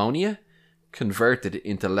remove ammonia, convert it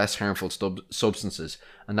into less harmful substances,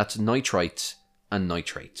 and that's nitrites and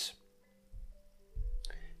nitrates.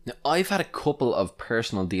 Now, I've had a couple of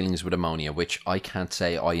personal dealings with ammonia, which I can't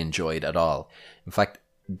say I enjoyed at all. In fact,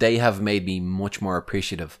 they have made me much more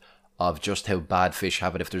appreciative of just how bad fish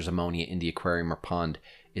have it if there's ammonia in the aquarium or pond.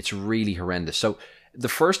 It's really horrendous. So the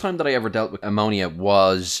first time that I ever dealt with ammonia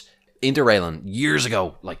was interrailing years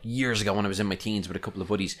ago when I was in my teens with a couple of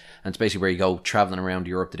buddies, and it's basically where you go traveling around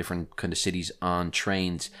Europe to different kind of cities on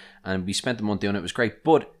trains, and we spent the month doing it. It was great,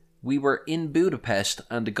 but we were in Budapest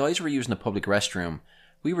and the guys were using a public restroom.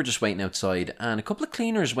 We were just waiting outside and a couple of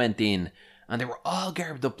cleaners went in and they were all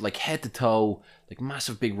garbed up like head to toe, like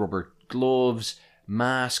massive big rubber gloves,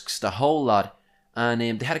 masks, the whole lot. And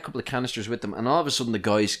they had a couple of canisters with them. And all of a sudden the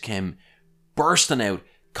guys came bursting out,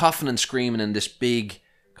 coughing and screaming, and this big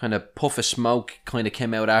kind of puff of smoke kind of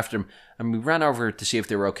came out after them. And we ran over to see if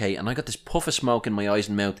they were okay. And I got this puff of smoke in my eyes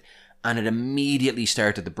and mouth, and it immediately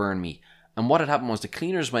started to burn me. And what had happened was the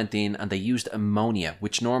cleaners went in and they used ammonia,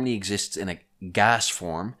 which normally exists in a gas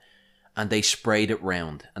form, and they sprayed it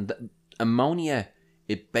round. And the ammonia,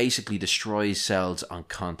 it basically destroys cells on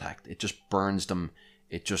contact. It just burns them.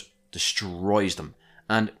 It just destroys them.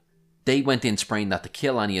 And they went in spraying that to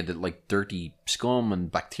kill any of the like dirty scum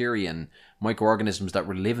and bacteria and microorganisms that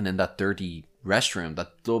were living in that dirty restroom,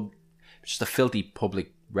 just a filthy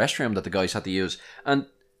public restroom that the guys had to use. And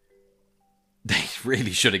they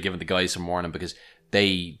really should have given the guys some warning, because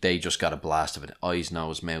they just got a blast of it. Eyes,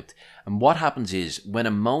 nose, mouth. And what happens is, when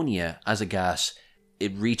ammonia as a gas,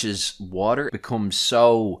 it reaches water, it becomes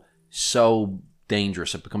so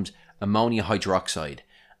dangerous. It becomes ammonia hydroxide.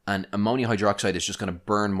 And ammonia hydroxide is just going to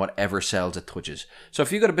burn whatever cells it touches. So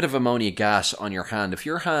if you got a bit of ammonia gas on your hand, if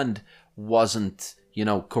your hand wasn't,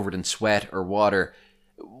 covered in sweat or water,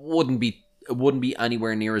 it wouldn't be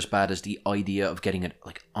anywhere near as bad as the idea of getting it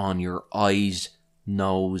like on your eyes,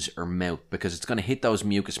 nose, or mouth, because it's going to hit those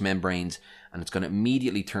mucous membranes and it's going to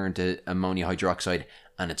immediately turn to ammonia hydroxide,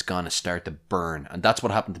 and it's going to start to burn. And that's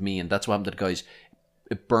what happened to me, and that's what happened to the guys.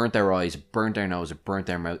 It burnt their eyes, it burnt their nose, it burnt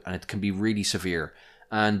their mouth, and it can be really severe.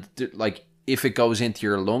 And like, if it goes into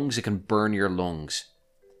your lungs, it can burn your lungs.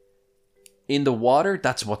 In the water,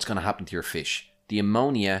 that's what's going to happen to your fish. The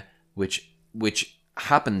ammonia, which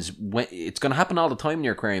happens when it's going to happen all the time in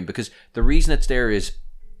your aquarium, because the reason it's there is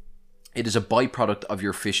it is a byproduct of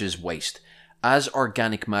your fish's waste. As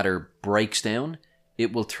organic matter breaks down,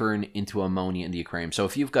 it will turn into ammonia in the aquarium. So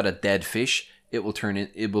if you've got a dead fish, it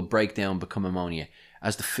will break down, become ammonia.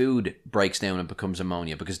 As the food breaks down, it becomes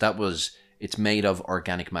ammonia, because it's made of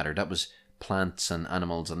organic matter. That was plants and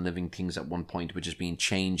animals and living things at one point, which is being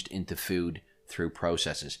changed into food through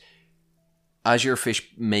processes. As your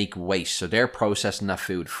fish make waste, so they're processing that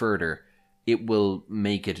food further, it will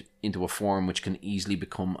make it into a form which can easily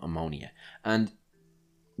become ammonia. And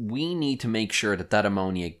we need to make sure that that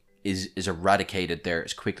ammonia is eradicated there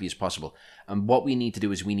as quickly as possible. And what we need to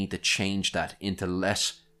do is we need to change that into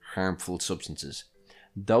less harmful substances.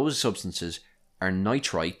 Those substances are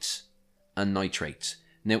nitrites and nitrates.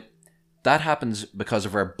 Now, that happens because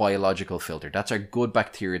of our biological filter. That's our good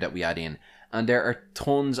bacteria that we add in. And there are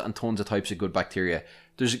tons and tons of types of good bacteria.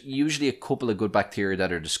 There's usually a couple of good bacteria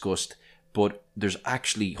that are discussed, but there's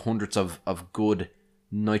actually hundreds of good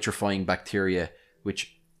nitrifying bacteria,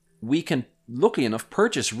 which we can, luckily enough,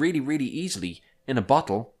 purchase really, really easily in a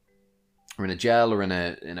bottle, or in a gel, or in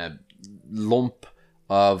a lump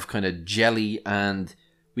of kind of jelly, and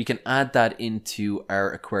we can add that into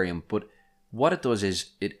our aquarium. But what it does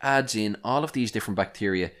is it adds in all of these different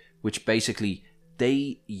bacteria, which basically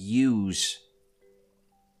they use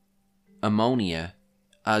ammonia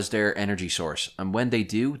as their energy source. And when they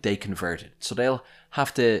do, they convert it. So they'll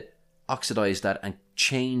have to oxidize that and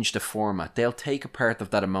change the format. They'll take a part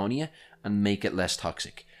of that ammonia and make it less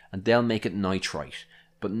toxic. And they'll make it nitrite.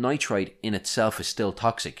 But nitrite in itself is still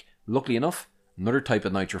toxic. Luckily enough, another type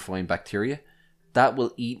of nitrifying bacteria that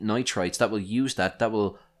will eat nitrites, that will use that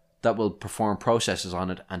will perform processes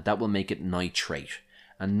on it, and that will make it nitrate.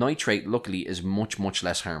 And nitrate, luckily, is much, much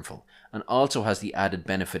less harmful, and also has the added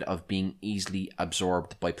benefit of being easily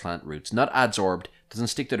absorbed by plant roots. Not adsorbed, doesn't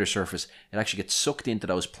stick to their surface, it actually gets sucked into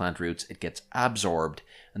those plant roots, it gets absorbed,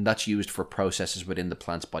 and that's used for processes within the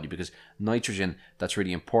plant's body, because nitrogen, that's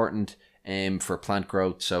really important for plant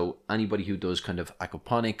growth. So anybody who does kind of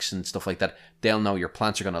aquaponics and stuff like that, they'll know your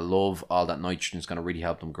plants are going to love all that nitrogen. Is going to really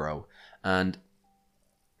help them grow. And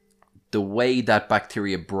the way that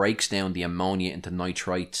bacteria breaks down the ammonia into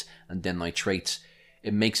nitrites and then nitrates,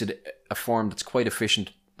 it makes it a form that's quite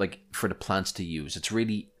efficient, like for the plants to use. It's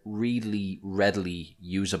really, really readily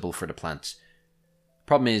usable for the plants.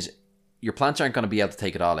 Problem is, your plants aren't going to be able to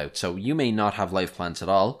take it all out. So you may not have live plants at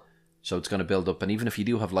all, so it's going to build up. And even if you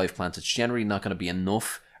do have live plants, it's generally not going to be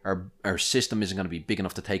enough. Our system isn't going to be big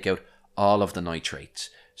enough to take out all of the nitrates.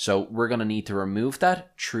 So we're going to need to remove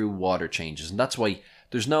that through water changes. And that's why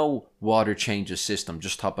there's no water changes system.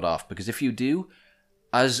 Just top it off. Because if you do,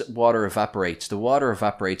 as water evaporates, the water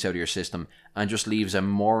evaporates out of your system and just leaves a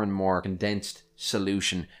more and more condensed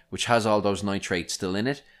solution, which has all those nitrates still in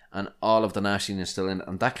it and all of the nastiness still in it.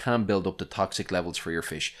 And that can build up the toxic levels for your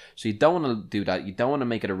fish. So you don't want to do that. You don't want to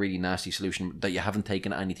make it a really nasty solution that you haven't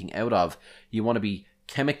taken anything out of. You want to be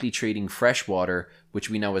chemically treating fresh water, which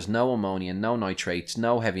we know has no ammonia, no nitrates,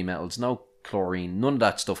 no heavy metals, no chlorine, none of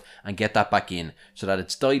that stuff, and get that back in so that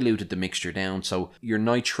it's diluted the mixture down so your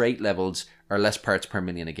nitrate levels are less parts per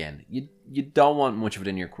million again. You don't want much of it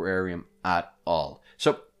in your aquarium at all.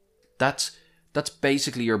 So that's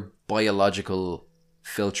basically your biological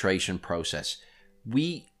filtration process.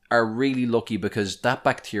 We are really lucky because that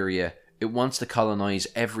bacteria, it wants to colonize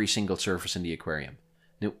every single surface in the aquarium.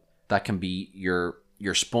 Now, that can be your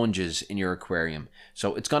sponges in your aquarium.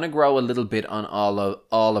 So it's going to grow a little bit on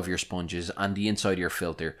all of your sponges and the inside of your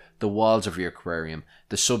filter, the walls of your aquarium,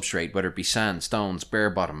 the substrate, whether it be sand, stones, bare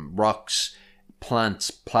bottom, rocks, plants,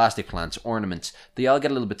 plastic plants, ornaments. They all get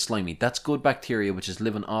a little bit slimy. That's good bacteria which is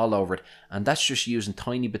living all over it, and that's just using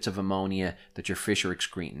tiny bits of ammonia that your fish are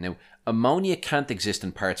excreting. Now, ammonia can't exist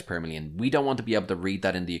in parts per million. We don't want to be able to read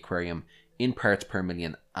that in the aquarium in parts per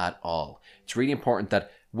million at all. It's really important that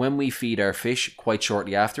when we feed our fish, quite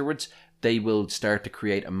shortly afterwards, they will start to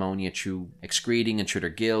create ammonia through excreting and through their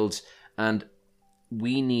gills, and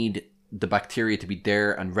we need the bacteria to be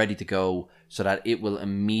there and ready to go so that it will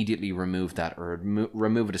immediately remove that, or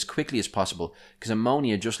remove it as quickly as possible, because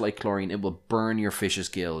ammonia, just like chlorine, it will burn your fish's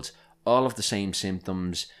gills. All of the same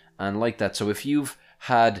symptoms and like that. So if you've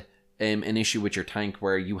had an issue with your tank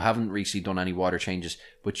where you haven't recently done any water changes,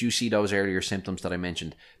 but you see those earlier symptoms that I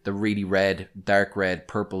mentioned, the really red, dark red,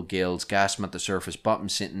 purple gills, gas at the surface, bottom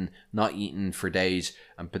sitting, not eaten for days,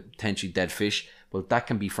 and potentially dead fish, well, that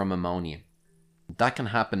can be from ammonia. That can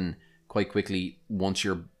happen quite quickly once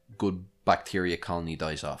your good bacteria colony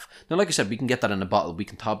dies off. Now, like I said, we can get that in a bottle. We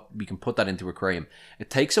can put that into aquarium. It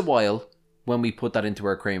takes a while when we put that into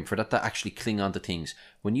our aquarium for that to actually cling onto things.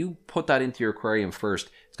 When you put that into your aquarium first,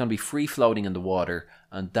 it's going to be free floating in the water,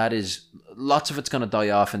 and that is, lots of it's going to die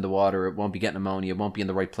off in the water. It won't be getting ammonia, it won't be in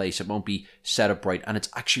the right place, it won't be set up right, and it's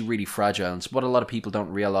actually really fragile. And so what a lot of people don't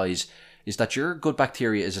realize is that your good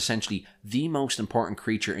bacteria is essentially the most important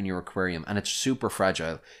creature in your aquarium, and it's super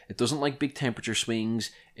fragile. It doesn't like big temperature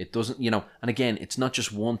swings. It doesn't, and again, it's not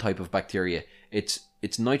just one type of bacteria. It's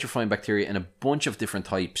nitrifying bacteria in a bunch of different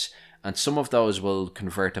types, and some of those will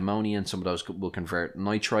convert ammonia and some of those will convert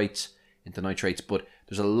nitrites into nitrates, but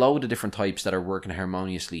there's a load of different types that are working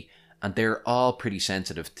harmoniously, and they're all pretty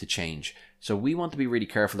sensitive to change. So we want to be really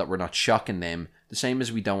careful that we're not shocking them, the same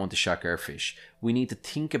as we don't want to shock our fish. We need to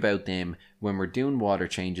think about them when we're doing water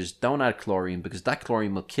changes. Don't add chlorine, because that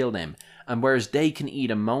chlorine will kill them. And whereas they can eat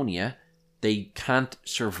ammonia, they can't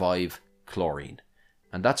survive chlorine.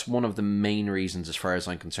 And that's one of the main reasons, as far as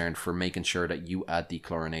I'm concerned, for making sure that you add the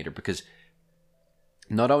chlorinator, because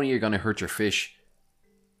not only are you going to hurt your fish,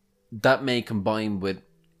 that may combine with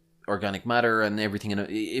organic matter and everything. And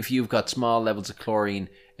if you've got small levels of chlorine,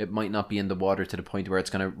 it might not be in the water to the point where it's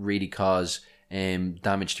going to really cause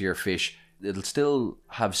damage to your fish. It'll still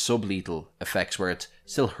have sublethal effects where it's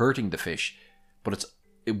still hurting the fish, but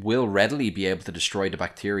it will readily be able to destroy the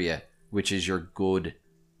bacteria, which is your good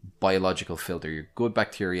biological filter, your good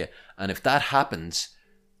bacteria. And if that happens,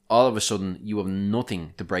 all of a sudden you have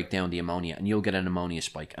nothing to break down the ammonia, and you'll get an ammonia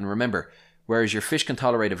spike. And remember, whereas your fish can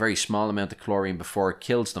tolerate a very small amount of chlorine before it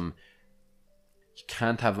kills them, you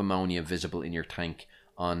can't have ammonia visible in your tank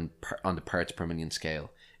on the parts per million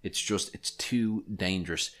scale. It's too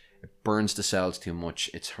dangerous. It burns the cells too much.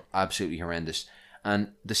 It's absolutely horrendous.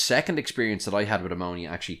 And the second experience that I had with ammonia,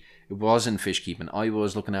 actually, it was in fish keeping. I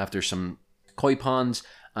was looking after some koi ponds,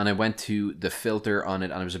 and I went to the filter on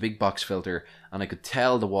it, and it was a big box filter, and I could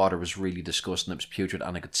tell the water was really disgusting. It was putrid,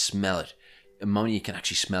 and I could smell it. Ammonia, can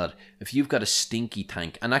actually smell it. If you've got a stinky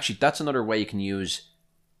tank, and actually that's another way you can use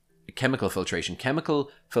chemical filtration.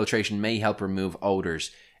 Chemical filtration may help remove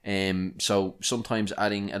odors. So sometimes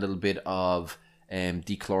adding a little bit of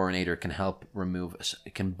dechlorinator can help remove,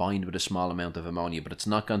 it can bind with a small amount of ammonia, but it's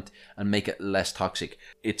not going to, and make it less toxic.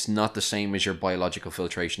 It's not the same as your biological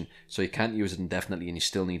filtration, so you can't use it indefinitely, and you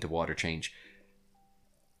still need the water change.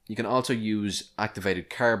 You can also use activated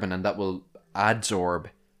carbon, and that will adsorb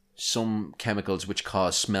some chemicals which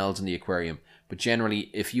cause smells in the aquarium. But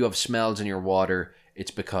generally, if you have smells in your water,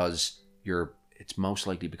 it's most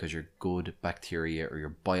likely because your good bacteria or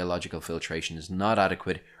your biological filtration is not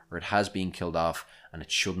adequate, or it has been killed off, and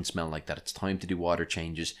it shouldn't smell like that. It's time to do water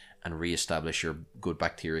changes and re-establish your good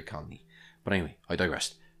bacteria colony. But anyway, I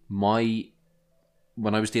digressed. When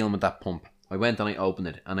I was dealing with that pump, I went and I opened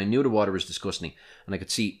it, and I knew the water was disgusting, and I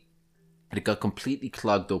could see it got completely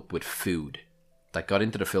clogged up with food that got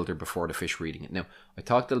into the filter before the fish were eating it. Now, I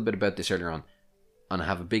talked a little bit about this earlier on, and I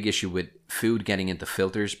have a big issue with food getting into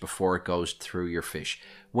filters before it goes through your fish.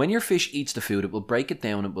 When your fish eats the food, it will break it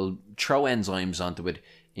down, it will throw enzymes onto it,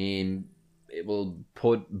 it will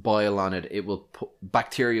put bile on it, it will put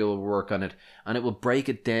bacteria will work on it, and it will break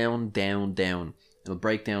it down. It'll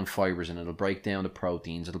break down fibers and it'll break down the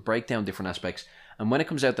proteins. It'll break down different aspects. And when it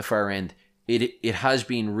comes out the far end, it has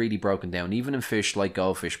been really broken down. Even in fish like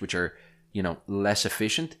goldfish, which are, less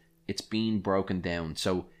efficient, it's been broken down.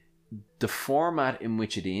 So the format in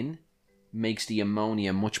which it's in makes the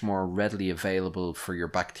ammonia much more readily available for your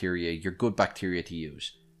bacteria, your good bacteria to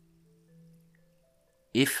use.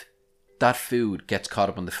 If that food gets caught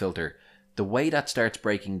up on the filter, the way that starts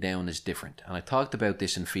breaking down is different. And I talked about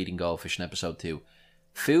this in Feeding Goldfish in episode 2.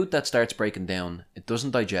 Food that starts breaking down, it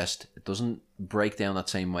doesn't digest, it doesn't break down that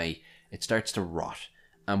same way, it starts to rot.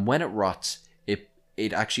 And when it rots,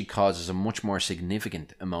 it actually causes a much more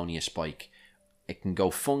significant ammonia spike. It can go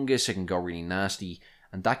fungus, it can go really nasty,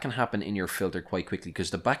 and that can happen in your filter quite quickly because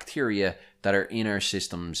the bacteria that are in our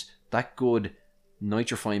systems, that good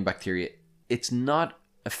nitrifying bacteria, it's not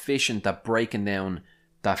efficient at breaking down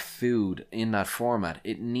that food in that format.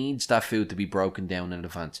 It needs that food to be broken down in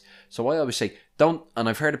advance. So I always say, don't, and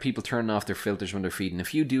I've heard of people turning off their filters when they're feeding.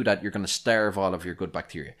 If you do that, you're going to starve all of your good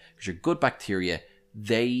bacteria. Because your good bacteria,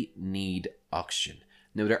 they need oxygen.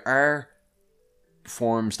 Now, there are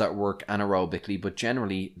forms that work anaerobically, but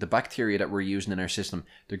generally, the bacteria that we're using in our system,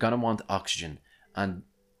 they're going to want oxygen. And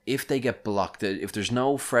if they get blocked, if there's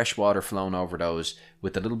no fresh water flowing over those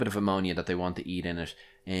with a little bit of ammonia that they want to eat in it,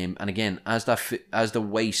 and again, as the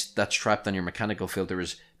waste that's trapped on your mechanical filter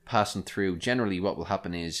is passing through, generally what will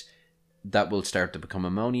happen is that will start to become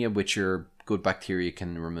ammonia, which your good bacteria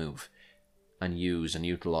can remove and use and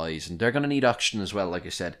utilize. And they're going to need oxygen as well, like I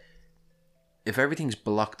said. If everything's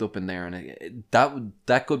blocked up in there, and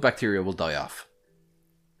that good bacteria will die off.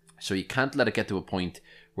 So you can't let it get to a point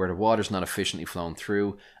where the water's not efficiently flowing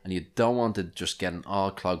through, and you don't want it just getting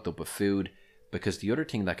all clogged up with food, because the other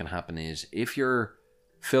thing that can happen is if your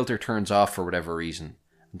filter turns off for whatever reason,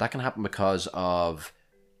 that can happen because of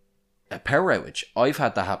a power outage. I've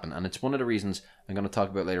had that happen, and it's one of the reasons I'm going to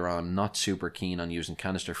talk about later on. I'm not super keen on using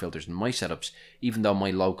canister filters in my setups, even though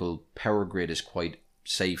my local power grid is quite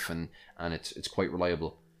safe and it's quite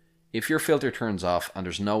reliable. If your filter turns off and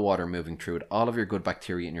there's no water moving through it, all of your good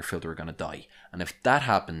bacteria in your filter are going to die. And if that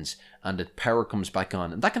happens and the power comes back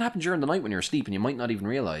on, and that can happen during the night when you're asleep and you might not even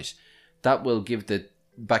realize, that will give the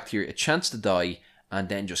bacteria a chance to die and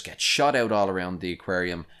then just get shot out all around the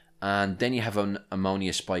aquarium. And then you have an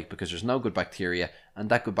ammonia spike because there's no good bacteria, and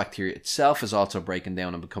that good bacteria itself is also breaking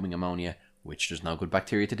down and becoming ammonia, which there's no good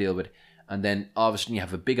bacteria to deal with. And then all of a sudden you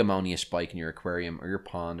have a big ammonia spike in your aquarium or your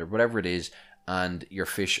pond or whatever it is, and your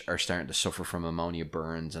fish are starting to suffer from ammonia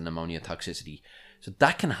burns and ammonia toxicity. So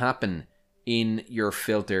that can happen in your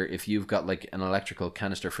filter if you've got like an electrical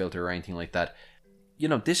canister filter or anything like that.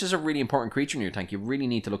 This is a really important creature in your tank. You really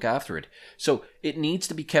need to look after it. So it needs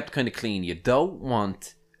to be kept kind of clean. You don't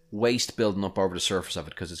want waste building up over the surface of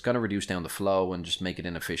it because it's going to reduce down the flow and just make it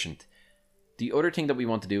inefficient. The other thing that we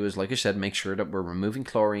want to do is, like I said, make sure that we're removing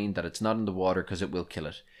chlorine, that it's not in the water because it will kill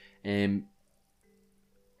it.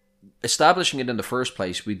 Establishing it in the first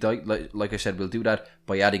place, like I said, we'll do that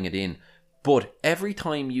by adding it in. But every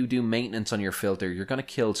time you do maintenance on your filter, you're going to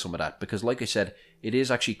kill some of that because, like I said, it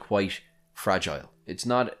is actually quite fragile. It's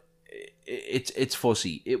not, it's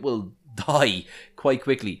fussy. It will die quite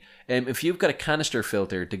quickly. If you've got a canister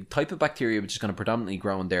filter, the type of bacteria which is going to predominantly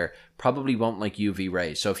grow in there probably won't like UV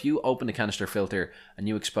rays. So if you open the canister filter and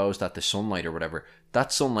you expose that to sunlight or whatever,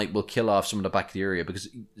 that sunlight will kill off some of the bacteria because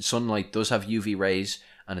sunlight does have UV rays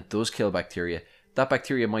and it does kill bacteria. That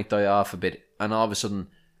bacteria might die off a bit, and all of a sudden,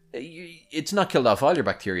 it's not killed off all your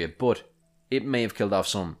bacteria, but it may have killed off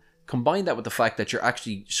some. Combine that with the fact that you're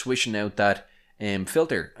actually swishing out that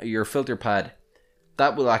filter, your filter pad,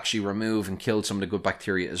 that will actually remove and kill some of the good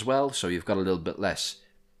bacteria as well, so you've got a little bit less.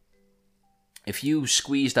 If you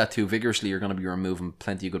squeeze that too vigorously, you're going to be removing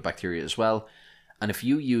plenty of good bacteria as well. And if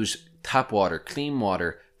you use tap water, clean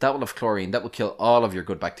water, that will have chlorine, that will kill all of your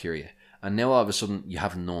good bacteria. And now all of a sudden, you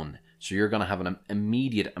have none. So you're going to have an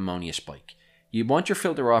immediate ammonia spike. You want your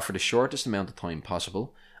filter off for the shortest amount of time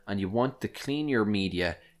possible, and you want to clean your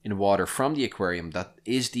media in water from the aquarium that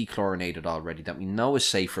is dechlorinated already, that we know is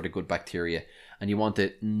safe for the good bacteria, and you want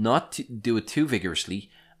to not to do it too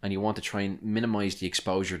vigorously, and you want to try and minimize the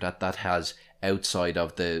exposure that has outside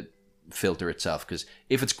of the filter itself, because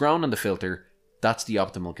if it's grown in the filter, that's the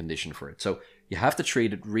optimal condition for it. So you have to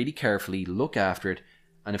treat it really carefully, look after it,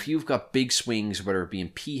 and if you've got big swings, whether it be in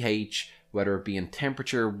pH, whether it be in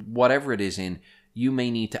temperature, whatever it is in, you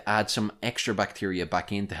may need to add some extra bacteria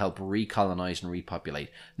back in to help recolonize and repopulate.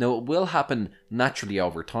 Now, it will happen naturally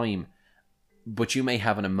over time, but you may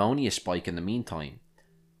have an ammonia spike in the meantime,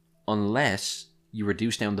 unless you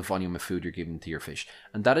reduce down the volume of food you're giving to your fish.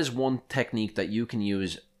 And that is one technique that you can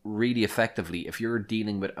use really effectively if you're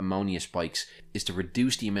dealing with ammonia spikes is to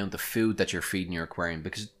reduce the amount of food that you're feeding your aquarium,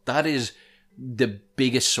 because that is the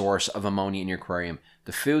biggest source of ammonia in your aquarium.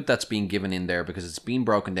 The food that's being given in there, because it's being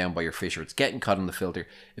broken down by your fish or it's getting caught in the filter.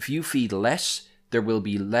 If you feed less, there will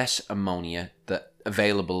be less ammonia that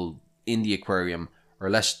available in the aquarium, or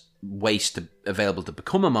less waste available to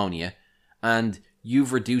become ammonia, and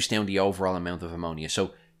you've reduced down the overall amount of ammonia.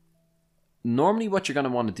 So normally what you're going to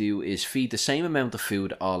want to do is feed the same amount of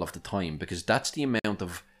food all of the time, because that's the amount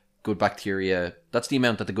of good bacteria, that's the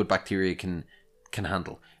amount that the good bacteria can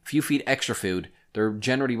handle. If you feed extra food, there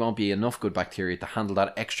generally won't be enough good bacteria to handle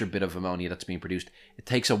that extra bit of ammonia that's being produced. It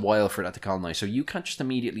takes a while for that to colonize. So you can't just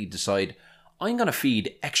immediately decide, I'm going to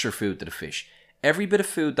feed extra food to the fish. Every bit of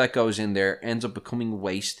food that goes in there ends up becoming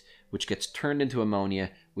waste, which gets turned into ammonia,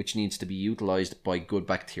 which needs to be utilized by good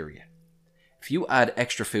bacteria. If you add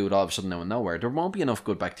extra food all of a sudden out of nowhere, there won't be enough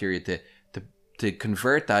good bacteria to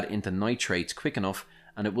convert that into nitrates quick enough,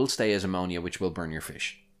 and it will stay as ammonia, which will burn your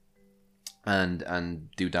fish and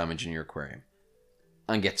do damage in your aquarium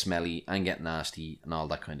and get smelly and get nasty and all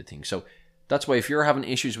that kind of thing. So that's why if you're having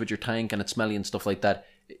issues with your tank and it's smelly and stuff like that,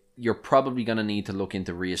 you're probably going to need to look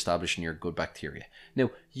into re-establishing your good bacteria.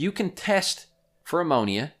 Now, you can test for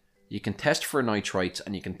ammonia, you can test for nitrites,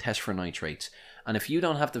 and you can test for nitrates. And if you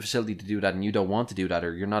don't have the facility to do that, and you don't want to do that,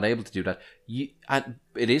 or you're not able to do that,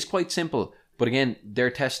 it is quite simple. But again,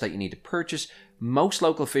 they're tests that you need to purchase. Most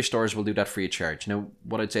local fish stores will do that free of charge. Now,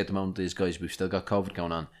 what I'd say at the moment is, guys, we've still got COVID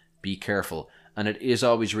going on. Be careful. And it is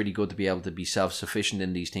always really good to be able to be self-sufficient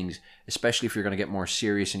in these things, especially if you're going to get more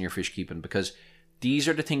serious in your fish keeping, because these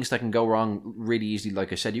are the things that can go wrong really easily.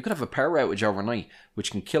 Like I said, you could have a power outage overnight,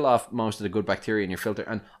 which can kill off most of the good bacteria in your filter,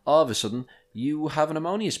 and all of a sudden, you have an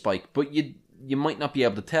ammonia spike, but you might not be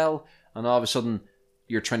able to tell, and all of a sudden,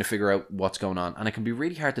 you're trying to figure out what's going on. And it can be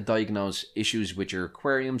really hard to diagnose issues with your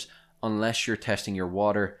aquariums unless you're testing your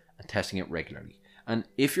water and testing it regularly. And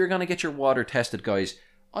if you're going to get your water tested, guys,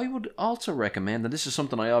 I would also recommend, and this is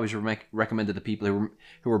something I always recommend to the people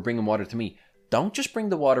who are bringing water to me, don't just bring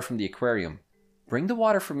the water from the aquarium. Bring the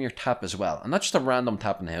water from your tap as well. And not just a random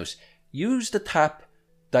tap in the house. Use the tap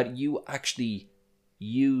that you actually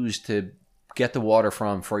use to get the water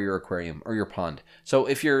from for your aquarium or your pond. So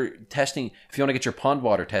if you want to get your pond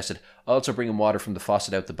water tested, also bring in water from the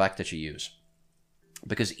faucet out the back that you use.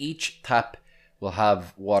 Because each tap will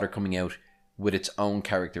have water coming out with its own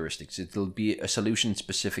characteristics. It'll be a solution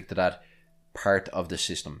specific to that part of the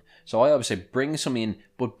system. So I always say bring some in,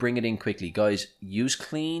 but bring it in quickly. Guys, use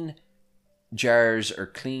clean jars or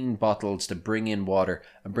clean bottles to bring in water,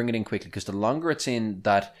 and bring it in quickly, because the longer it's in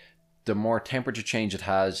that, the more temperature change it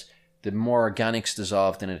has, the more organics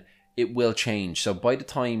dissolved in it, it will change. So by the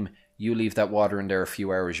time you leave that water in there a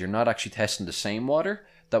few hours, you're not actually testing the same water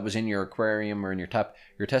that was in your aquarium or in your tap.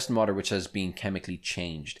 You're testing water which has been chemically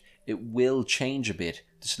changed. It will change a bit.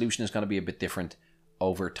 The solution is going to be a bit different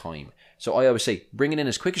over time. So I always say bring it in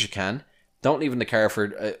as quick as you can. Don't leave it in the car for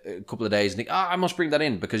a couple of days and think, I must bring that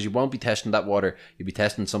in, because you won't be testing that water. You'll be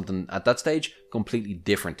testing something at that stage completely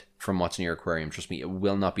different from what's in your aquarium. Trust me, it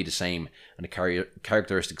will not be the same. And the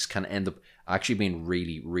characteristics can end up actually being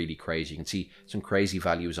really, really crazy. You can see some crazy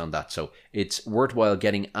values on that. So it's worthwhile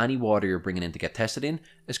getting any water you're bringing in to get tested in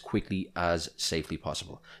as quickly as safely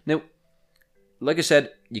possible. Now, like I said,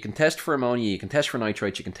 you can test for ammonia, you can test for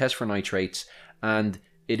nitrates, you can test for nitrates, and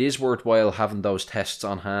it is worthwhile having those tests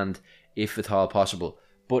on hand if at all possible.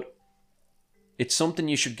 But it's something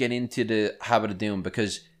you should get into the habit of doing,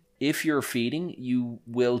 because if you're feeding, you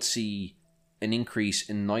will see an increase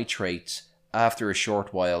in nitrates after a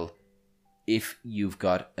short while if you've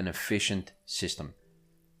got an efficient system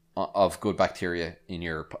of good bacteria in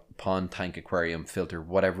your pond, tank, aquarium, filter,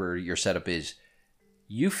 whatever your setup is.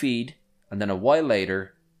 You feed, and then a while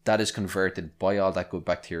later, that is converted by all that good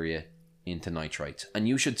bacteria into nitrites. And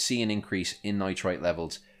you should see an increase in nitrite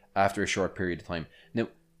levels after a short period of time. Now,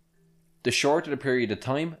 the shorter the period of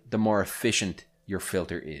time, the more efficient your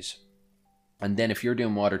filter is. And then if you're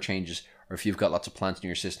doing water changes, or if you've got lots of plants in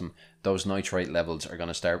your system, those nitrate levels are going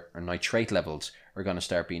to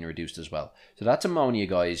start being reduced as well. So that's ammonia,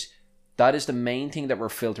 guys. That is the main thing that we're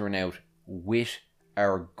filtering out with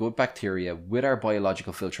our good bacteria, with our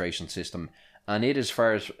biological filtration system. And it, as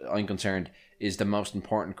far as I'm concerned, is the most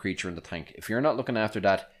important creature in the tank. If you're not looking after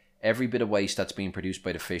that, every bit of waste that's being produced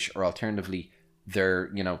by the fish, or alternatively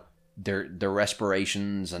their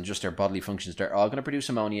respirations and just their bodily functions, they're all going to produce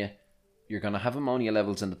ammonia. You're going to have ammonia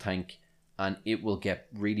levels in the tank, and it will get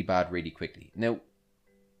really bad really quickly. Now,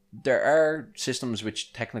 there are systems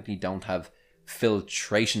which technically don't have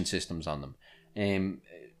filtration systems on them.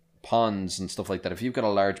 ponds and stuff like that, if you've got a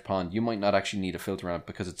large pond, you might not actually need a filter on it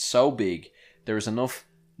because it's so big. There is enough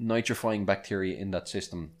nitrifying bacteria in that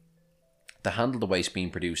system to handle the waste being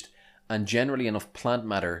produced, and generally enough plant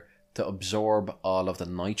matter to absorb all of the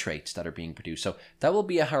nitrates that are being produced. So that will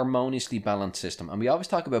be a harmoniously balanced system. And we always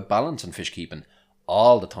talk about balance in fish keeping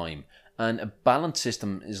all the time. And a balanced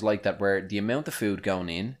system is like that, where the amount of food going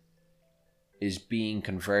in is being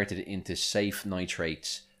converted into safe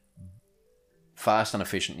nitrates fast and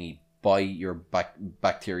efficiently by your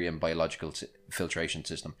bacteria and biological filtration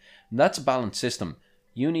system. And that's a balanced system.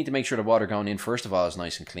 You need to make sure the water going in, first of all, is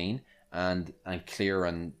nice and clean and clear,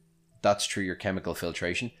 and that's through your chemical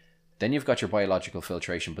filtration. Then you've got your biological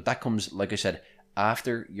filtration, but that comes, like I said,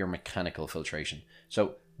 after your mechanical filtration.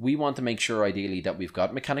 So we want to make sure, ideally, that we've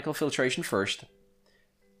got mechanical filtration first.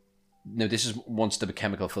 Now, this is once the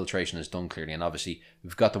chemical filtration is done, clearly, and obviously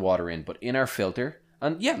we've got the water in, but in our filter,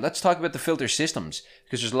 and yeah, let's talk about the filter systems,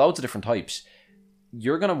 because there's loads of different types.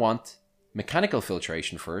 You're going to want mechanical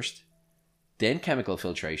filtration first, then chemical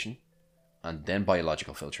filtration, and then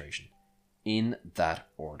biological filtration, in that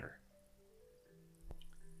order.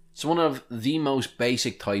 So one of the most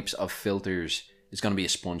basic types of filters is going to be a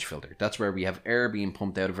sponge filter. That's where we have air being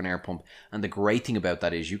pumped out of an air pump. And the great thing about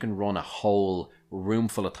that is you can run a whole room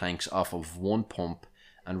full of tanks off of one pump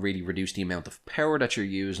and really reduce the amount of power that you're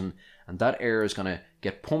using. And that air is going to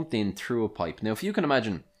get pumped in through a pipe. Now, if you can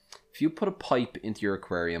imagine, if you put a pipe into your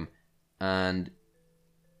aquarium and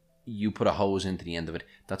you put a hose into the end of it,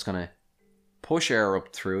 that's going to push air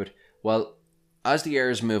up through it. Well, as the air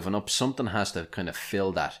is moving up, something has to kind of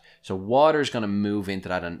fill that. So water is going to move into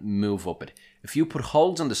that and move up it. If you put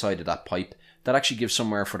holes on the side of that pipe, that actually gives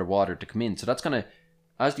somewhere for the water to come in. So that's going to,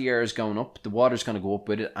 as the air is going up, the water is going to go up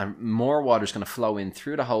with it, and more water is going to flow in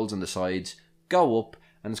through the holes on the sides, go up,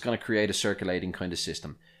 and it's going to create a circulating kind of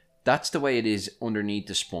system. That's the way it is underneath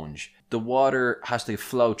the sponge. The water has to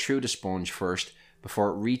flow through the sponge first before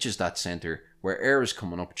it reaches that center where air is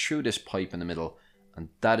coming up through this pipe in the middle. And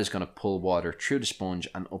that is going to pull water through the sponge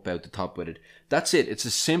and up out the top with it. That's it. It's the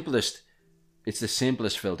simplest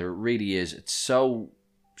filter. It really is. It's so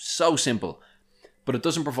simple. But it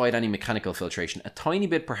doesn't provide any mechanical filtration. A tiny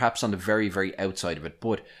bit perhaps on the very, very outside of it.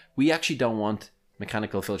 But we actually don't want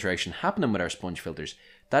mechanical filtration happening with our sponge filters.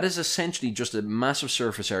 That is essentially just a massive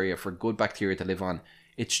surface area for good bacteria to live on.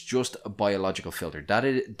 It's just a biological filter.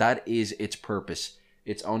 That is its purpose.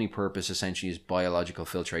 Its only purpose essentially is biological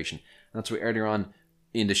filtration. And that's what earlier on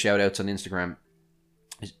in the shout outs on Instagram,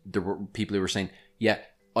 there were people who were saying, yeah,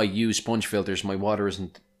 I use sponge filters, my water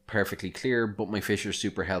isn't perfectly clear, but my fish are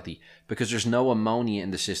super healthy. Because there's no ammonia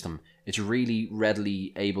in the system. It's really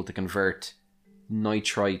readily able to convert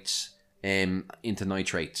nitrites into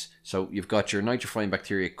nitrates. So you've got your nitrifying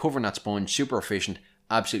bacteria covering that sponge, super efficient,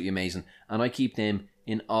 absolutely amazing. And I keep them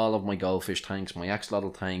in all of my goldfish tanks, my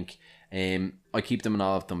axolotl tank. I keep them in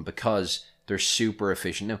all of them because they're super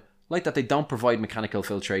efficient. Now, like that, they don't provide mechanical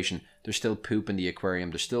filtration. There's still poop in the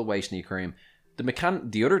aquarium. There's still waste in the aquarium.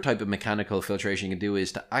 The other type of mechanical filtration you can do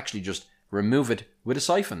is to actually just remove it with a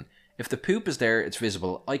siphon. If the poop is there, it's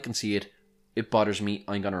visible, I can see it, it bothers me,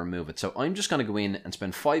 I'm going to remove it. So I'm just going to go in and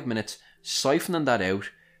spend 5 minutes siphoning that out,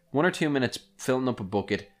 1 or 2 minutes filling up a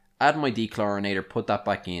bucket, add my dechlorinator, put that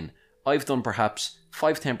back in. I've done perhaps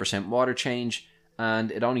 5-10% water change,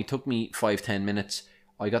 and it only took me 5-10 minutes.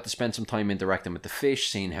 I got to spend some time interacting with the fish,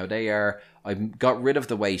 seeing how they are. I got rid of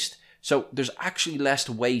the waste. So there's actually less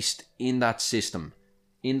waste in that system,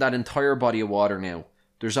 in that entire body of water now.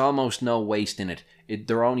 There's almost no waste in it.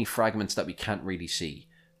 There are only fragments that we can't really see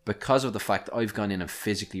because of the fact that I've gone in and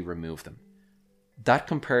physically removed them. That,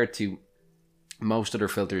 compared to most other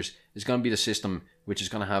filters, is going to be the system which is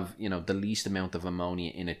going to have, the least amount of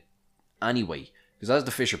ammonia in it anyway. Because as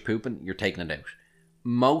the fish are pooping, you're taking it out.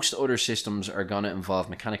 Most other systems are going to involve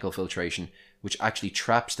mechanical filtration, which actually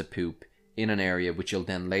traps the poop in an area which you'll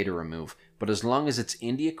then later remove. But as long as it's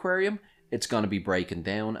in the aquarium, it's going to be breaking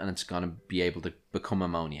down and it's going to be able to become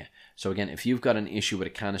ammonia. So again, if you've got an issue with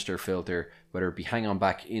a canister filter, whether it be hang-on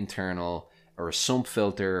back internal or a sump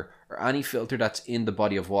filter or any filter that's in the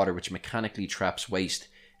body of water which mechanically traps waste,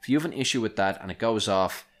 if you have an issue with that and it goes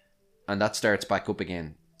off and that starts back up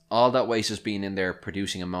again, all that waste has been in there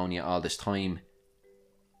producing ammonia all this time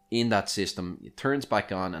in that system, it turns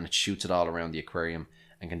back on and it shoots it all around the aquarium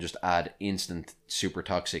and can just add instant, super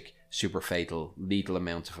toxic, super fatal, lethal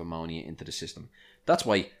amounts of ammonia into the system. That's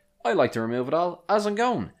why I like to remove it all as I'm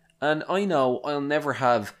going. And I know I'll never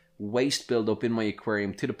have waste build up in my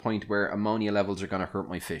aquarium to the point where ammonia levels are going to hurt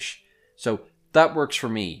my fish. So that works for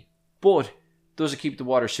me. But does it keep the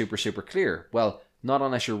water super, super clear? Well, not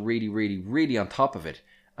unless you're really, really, really on top of it.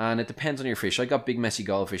 And it depends on your fish. I got big messy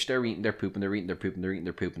goldfish. They're eating, they're pooping, they're eating, they're pooping, they're eating,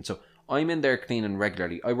 they're pooping. So I'm in there cleaning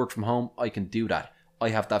regularly. I work from home. I can do that. I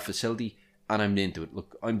have that facility and I'm into it.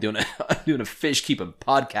 Look, I'm doing a fish keeping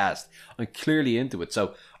podcast. I'm clearly into it.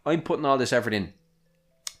 So I'm putting all this effort in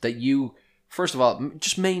that you, first of all,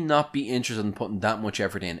 just may not be interested in putting that much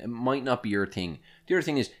effort in. It might not be your thing. The other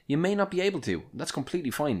thing is you may not be able to. That's completely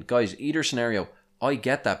fine. Guys, either scenario, I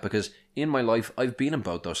get that, because in my life, I've been in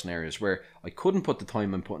both those scenarios where I couldn't put the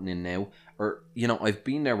time I'm putting in now, or, I've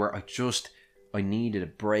been there where I needed a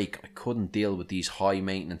break. I couldn't deal with these high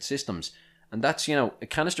maintenance systems. And that's, a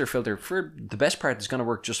canister filter, for the best part, is going to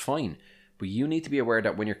work just fine. But you need to be aware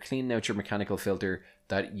that when you're cleaning out your mechanical filter,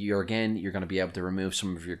 that you're going to be able to remove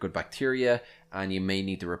some of your good bacteria, and you may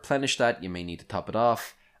need to replenish that. You may need to top it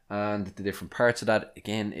off, and the different parts of that.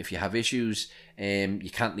 Again, if you have issues,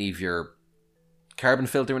 you can't leave your carbon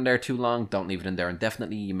filter in there too long. Don't leave it in there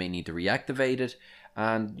indefinitely. You may need to reactivate it.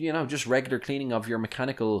 And, just regular cleaning of your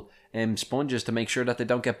mechanical sponges to make sure that they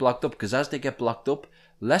don't get blocked up, because as they get blocked up,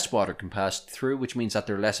 less water can pass through, which means that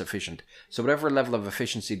they're less efficient. So whatever level of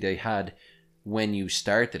efficiency they had when you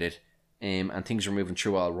started it, and things are moving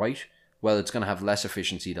through all right, well, it's going to have less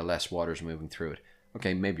efficiency the less water's moving through it.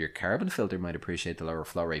 Okay, maybe your carbon filter might appreciate the lower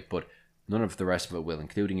flow rate, but none of the rest of it will,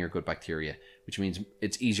 including your good bacteria, which means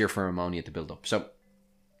it's easier for ammonia to build up. So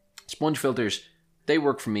sponge filters, they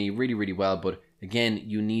work for me really, really well, but again,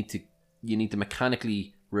 you need to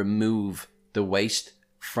mechanically remove the waste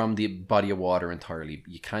from the body of water entirely.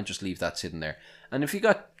 You can't just leave that sitting there. And if you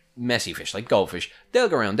got messy fish like goldfish, they'll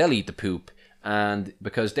go around, they'll eat the poop, and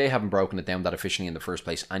because they haven't broken it down that efficiently in the first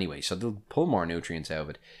place anyway, so they'll pull more nutrients out of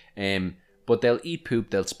it. But they'll eat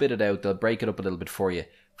poop, they'll spit it out, they'll break it up a little bit for you.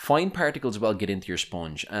 Fine particles will get into your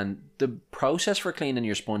sponge, and the process for cleaning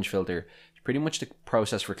your sponge filter is pretty much the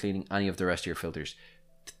process for cleaning any of the rest of your filters.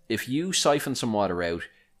 If you siphon some water out,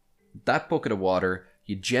 that bucket of water,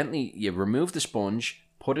 you remove the sponge,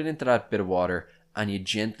 put it into that bit of water, and you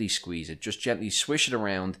gently squeeze it. Just gently swish it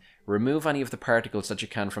around, remove any of the particles that you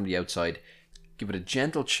can from the outside, give it a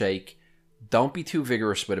gentle shake. Don't be too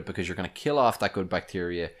vigorous with it, because you're going to kill off that good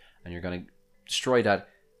bacteria and you're going to destroy that.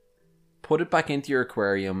 Put it back into your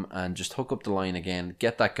aquarium and just hook up the line again,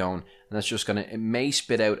 get that going, and that's just it may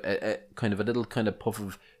spit out a little puff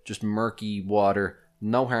of just murky water.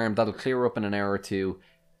 No harm, that'll clear up in an hour or two.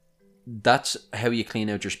 That's how you clean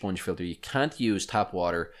out your sponge filter. You can't use tap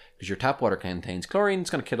water, because your tap water contains chlorine. It's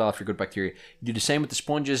going to kill off your good bacteria. You do the same with the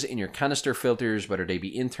sponges in your canister filters, whether they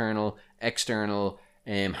be internal, external,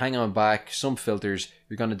 hang on back, some filters.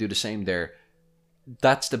 You're going to do the same there.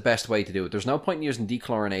 That's the best way to do it. There's no point in using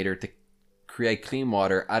dechlorinator to create clean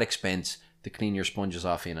water at expense to clean your sponges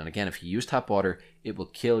off in. And again, if you use tap water, it will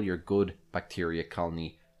kill your good bacteria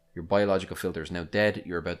colony. Your biological filter is now dead.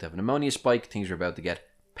 You're about to have an ammonia spike. Things are about to get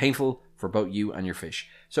painful for both you and your fish.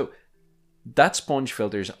 So that sponge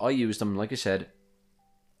filters, I use them, like I said,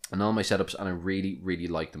 in all my setups, and I really, really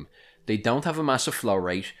like them. They don't have a massive flow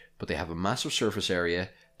rate, but they have a massive surface area.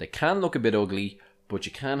 They can look a bit ugly, but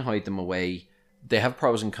you can hide them away. They have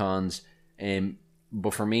pros and cons,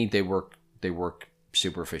 but for me, they work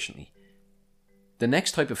super efficiently. The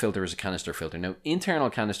next type of filter is a canister filter. Now, internal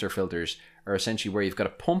canister filters are essentially where you've got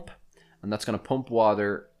a pump, and that's going to pump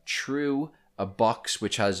water through a box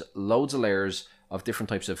which has loads of layers of different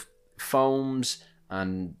types of foams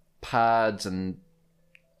and pads and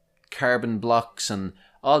carbon blocks and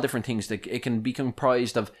all different things. That it can be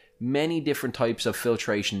comprised of many different types of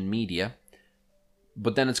filtration media,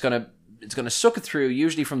 but then it's going to suck it through,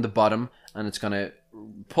 usually from the bottom, and it's going to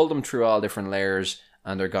pull them through all different layers,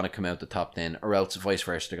 and they're going to come out the top then, or else vice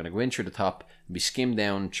versa. They're going to go in through the top and be skimmed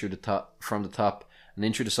down through the top, from the top, and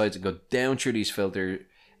in through the sides, and go down through these filter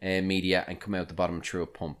media and come out the bottom through a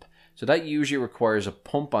pump. So that usually requires a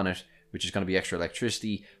pump on it, which is going to be extra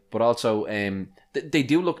electricity, but also they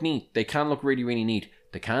do look neat. They can look really, really neat.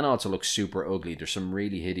 They can also look super ugly. There's some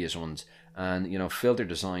really hideous ones, and filter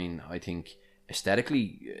design, I think,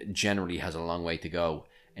 aesthetically generally has a long way to go.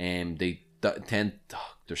 There's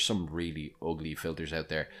some really ugly filters out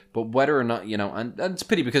there, but whether or not, and it's a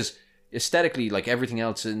pity, because aesthetically, like everything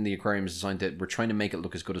else in the aquarium is designed we're trying to make it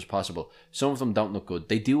look as good as possible. Some of them don't look good.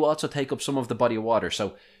 They do also take up some of the body of water.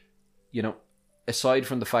 So, aside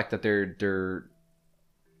from the fact that they're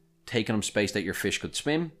taking up space that your fish could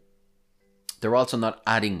swim, they're also not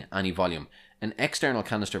adding any volume. An external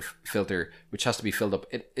canister filter, which has to be filled up,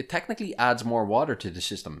 it technically adds more water to the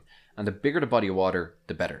system. And the bigger the body of water,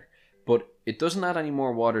 the better. But it doesn't add any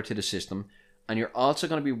more water to the system. And you're also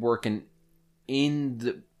going to be working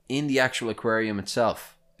in the actual aquarium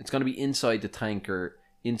itself. It's going to be inside the tank or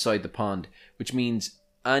inside the pond, which means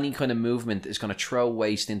any kind of movement is going to throw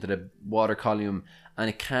waste into the water column, and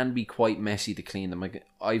it can be quite messy to clean them. Like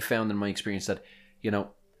I found in my experience that,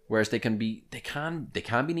 whereas they can be neat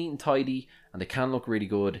and tidy, and they can look really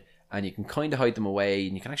good, and you can kind of hide them away,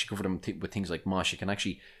 and you can actually cover them with things like moss. You can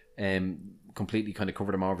actually completely kind of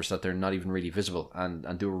cover them over so that they're not even really visible,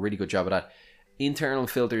 and do a really good job of that. Internal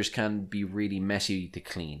filters can be really messy to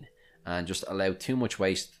clean and just allow too much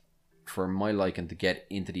waste for my liking to get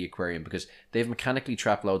into the aquarium, because they've mechanically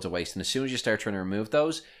trapped loads of waste, and as soon as you start trying to remove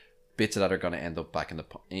those, bits of that are going to end up back in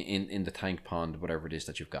the tank, pond, whatever it is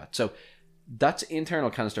that you've got. So that's internal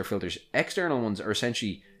canister filters. External ones are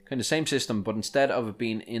essentially kind of the same system, but instead of it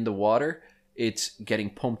being in the water, it's getting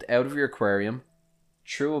pumped out of your aquarium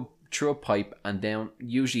through a pipe and down,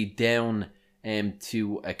 usually down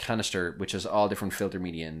to a canister which has all different filter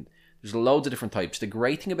media, and there's loads of different types. The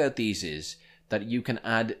great thing about these is that you can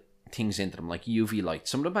add things into them like UV lights.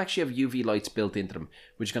 Some of them actually have UV lights built into them,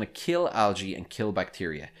 which is going to kill algae and kill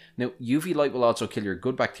bacteria. Now, UV light will also kill your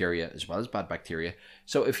good bacteria as well as bad bacteria.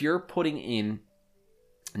 So if you're putting in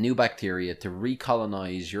new bacteria to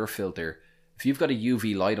recolonize your filter, if you've got a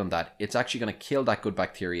UV light on that, it's actually going to kill that good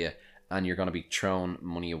bacteria, and you're going to be throwing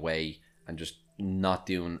money away and just not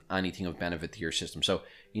doing anything of benefit to your system. So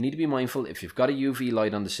you need to be mindful. If you've got a UV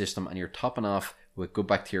light on the system and you're topping off with good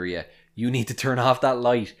bacteria, you need to turn off that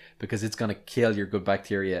light, because it's going to kill your good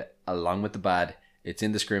bacteria along with the bad. It's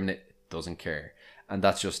indiscriminate, it doesn't care, and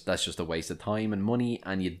that's just a waste of time and money,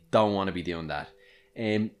 and you don't want to be doing that.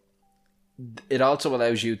 It also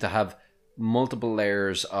allows you to have multiple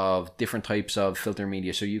layers of different types of filter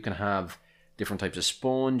media. So you can have different types of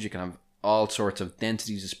sponge, you can have all sorts of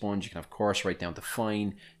densities of sponge, you can have coarse right down to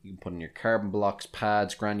fine, you can put in your carbon blocks,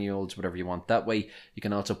 pads, granules, whatever you want that way. You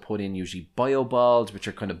can also put in usually bio balls, which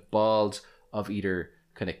are kind of balls of either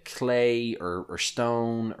kind of clay or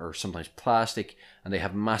stone or sometimes plastic, and they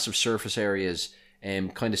have massive surface areas,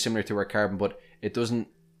 kind of similar to our carbon, but it doesn't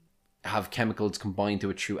have chemicals combined to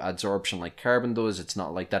it through adsorption like carbon does. It's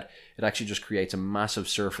not like that. It actually just creates a massive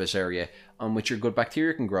surface area on which your good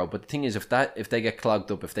bacteria can grow. But the thing is, if they get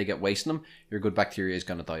clogged up, if they get waste in them, your good bacteria is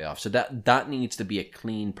going to die off. So that needs to be a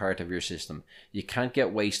clean part of your system. You can't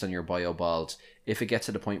get waste on your bio balls. If it gets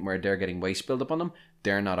to the point where they're getting waste build up on them,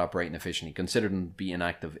 they're not operating efficiently. Consider them to be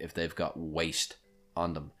inactive if they've got waste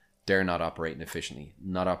on them. They're not operating efficiently,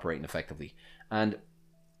 not operating effectively. And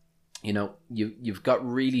you've got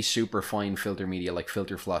really super fine filter media like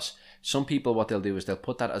filter floss. Some people, what they'll do is they'll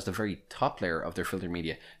put that as the very top layer of their filter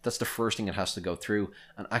media. That's the first thing it has to go through,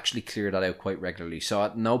 and actually clear that out quite regularly. So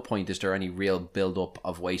at no point is there any real build up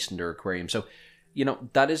of waste in their aquarium. So,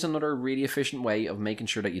 that is another really efficient way of making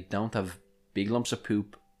sure that you don't have big lumps of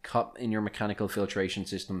poop caught in your mechanical filtration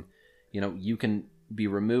system. You can be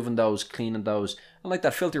removing those, cleaning those. And like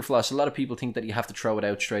that filter floss, a lot of people think that you have to throw it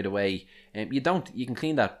out straight away. You don't. You can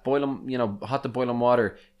clean that. Boil them, hot to boiling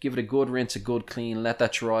water. Give it a good rinse, a good clean. Let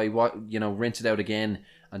that dry. Rinse it out again,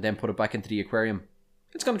 and then put it back into the aquarium.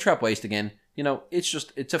 It's going to trap waste again.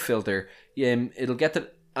 It's a filter. It'll get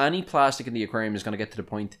to any plastic in the aquarium is going to get to the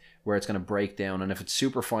point where it's going to break down. And if it's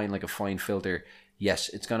super fine, like a fine filter, yes,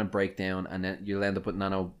 it's going to break down, and then you'll end up with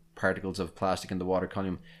nanoparticles of plastic in the water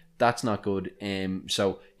column. That's not good.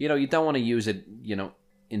 So you don't want to use it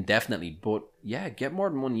indefinitely, but yeah, get more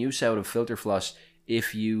than one use out of filter floss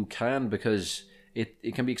if you can, because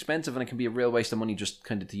it can be expensive, and it can be a real waste of money just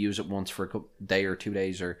kind of to use it once for a day or 2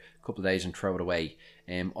 days or a couple of days and throw it away.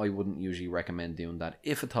 I wouldn't usually recommend doing that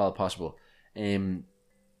if at all possible.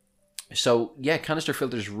 So yeah, canister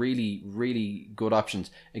filters, really, really good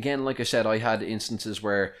options. Again, like I said, I had instances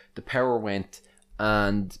where the power went,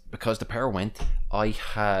 and because the power went, I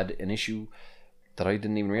had an issue that I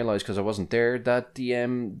didn't even realize because I wasn't there, that the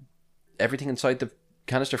everything inside the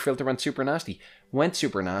canister filter went super nasty.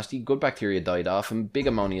 Good bacteria died off, and big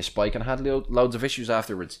ammonia spike, and I had loads of issues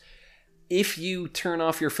afterwards. If you turn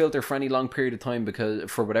off your filter for any long period of time, because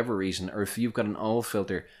for whatever reason, or if you've got an old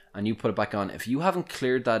filter and you put it back on, if you haven't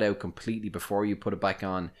cleared that out completely before you put it back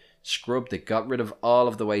on, scrubbed it, got rid of all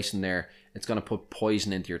of the waste in there, it's going to put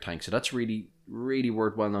poison into your tank. So that's really, really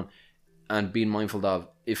worthwhile known and being mindful of.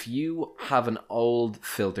 If you have an old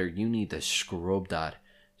filter, you need to scrub that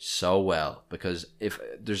so well, because if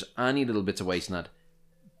there's any little bits of waste in that,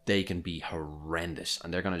 they can be horrendous,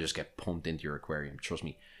 and they're going to just get pumped into your aquarium. Trust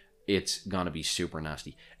me, it's going to be super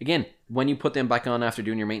nasty. Again, when you put them back on after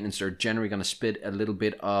doing your maintenance, they're generally going to spit a little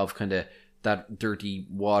bit of kind of that dirty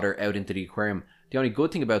water out into the aquarium. The only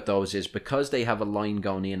good thing about those is because they have a line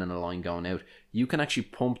going in and a line going out, you can actually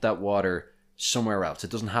pump that water somewhere else.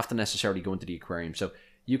 It doesn't have to necessarily go into the aquarium. So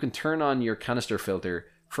you can turn on your canister filter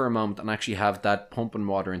for a moment and actually have that pumping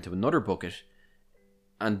water into another bucket,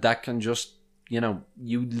 and that can just, you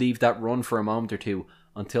leave that run for a moment or two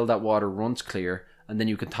until that water runs clear, and then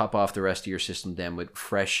you can top off the rest of your system then with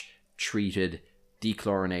fresh, treated,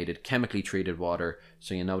 dechlorinated, chemically treated water,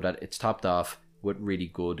 so you know that it's topped off with really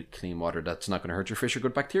good, clean water that's not going to hurt your fish or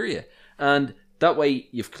good bacteria. And that way,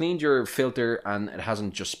 you've cleaned your filter and it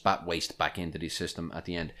hasn't just spat waste back into the system at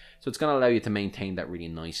the end. So it's going to allow you to maintain that really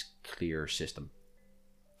nice, clear system.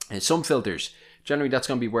 And some filters, generally that's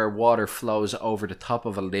going to be where water flows over the top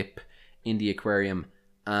of a lip in the aquarium,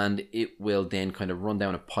 and it will then kind of run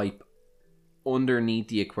down a pipe underneath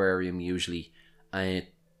the aquarium usually, and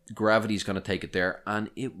gravity is going to take it there, and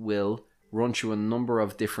it will run through a number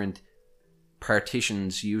of different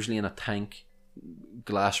partitions, usually in a tank,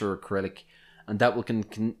 glass or acrylic, and that'll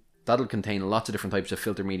contain lots of different types of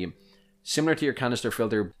filter medium. Similar to your canister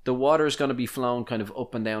filter, the water is going to be flowing kind of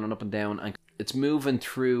up and down and up and down, and it's moving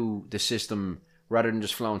through the system rather than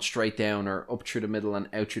just flowing straight down or up through the middle and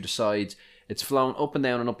out through the sides. It's flowing up and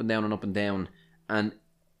down and up and down and up and down, and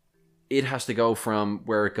it has to go from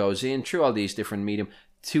where it goes in through all these different medium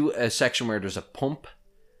to a section where there's a pump,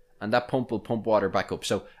 and that pump will pump water back up.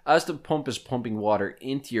 So as the pump is pumping water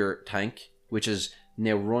into your tank, which is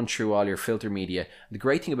now run through all your filter media, the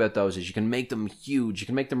great thing about those is you can make them huge, you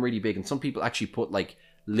can make them really big, and some people actually put like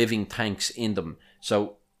living tanks in them.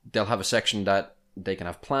 So they'll have a section that they can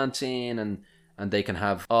have plants in, and they can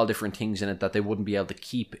have all different things in it that they wouldn't be able to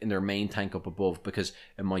keep in their main tank up above, because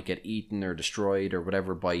it might get eaten or destroyed or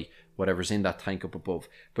whatever by whatever's in that tank up above.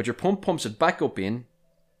 But your pump pumps it back up in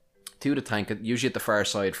to the tank, usually at the far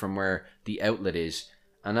side from where the outlet is,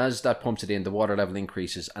 and as that pumps it in, the water level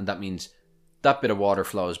increases, and that means that bit of water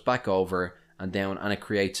flows back over and down, and it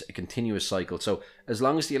creates a continuous cycle. So as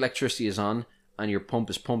long as the electricity is on and your pump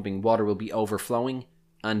is pumping, water will be overflowing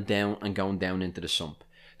and down and going down into the sump.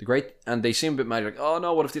 And they seem a bit mad, like, oh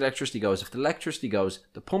no, what if the electricity goes? If the electricity goes,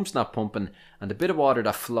 the pump's not pumping, and the bit of water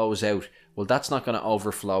that flows out, well, that's not going to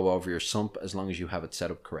overflow over your sump as long as you have it set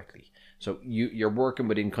up correctly. So you're working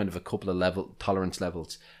within kind of a couple of tolerance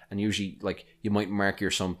levels, and usually, like, you might mark your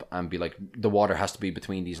sump and be like, the water has to be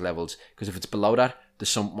between these levels, because if it's below that, the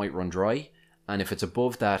sump might run dry, and if it's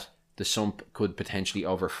above that, the sump could potentially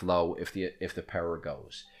overflow if the power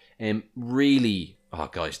goes. Really, oh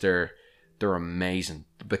guys, they're amazing,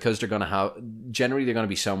 because they're going to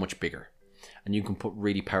be so much bigger, and you can put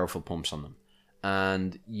really powerful pumps on them,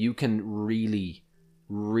 and you can really,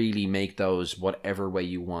 really make those whatever way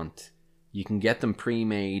you want. You can get them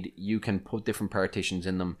pre-made, you can put different partitions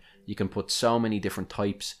in them, you can put so many different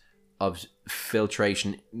types of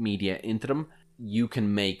filtration media into them. You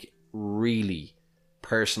can make really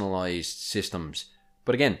personalized systems,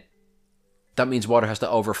 but again, that means water has to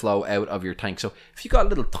overflow out of your tank. So if you got a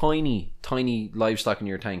little tiny livestock in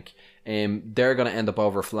your tank, they're going to end up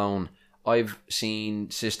overflowing. I've seen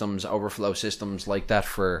overflow systems like that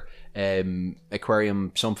for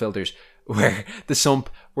aquarium sump filters, where the sump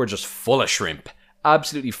were just full of shrimp.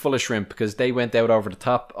 Absolutely full of shrimp, because they went out over the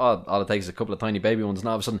top. All it takes is a couple of tiny baby ones, and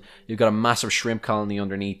all of a sudden you've got a massive shrimp colony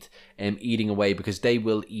underneath, eating away, because they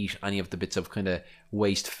will eat any of the bits of kind of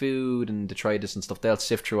waste food and detritus and stuff. They'll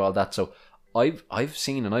sift through all that. So I've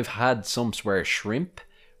seen and I've had sumps where shrimp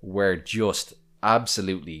were just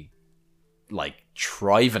absolutely like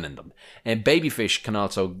thriving in them. And baby fish can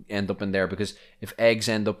also end up in there, because if eggs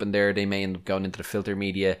end up in there, they may end up going into the filter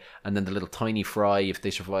media, and then the little tiny fry, if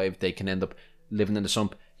they survive, they can end up living in the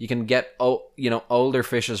sump. You can get older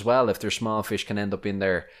fish as well. If they're small fish, can end up in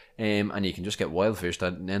there, and you can just get wild fish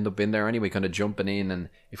that end up in there anyway, kind of jumping in, and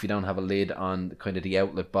if you don't have a lid on kind of the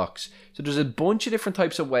outlet box. So there's a bunch of different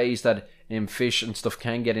types of ways that fish and stuff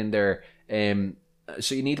can get in there,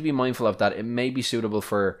 so you need to be mindful of that. It may be suitable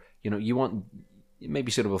for, it may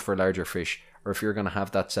be suitable for larger fish, or if you're going to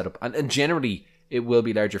have that set up, and generally it will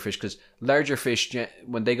be larger fish, because larger fish,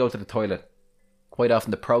 when they go to the toilet, quite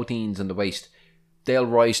often the proteins and the waste, they'll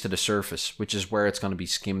rise to the surface, which is where it's going to be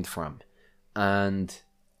skimmed from, and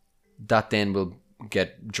that then will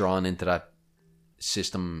get drawn into that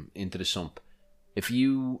system, into the sump. If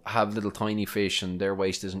you have little tiny fish and their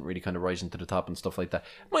waste isn't really kind of rising to the top and stuff like that,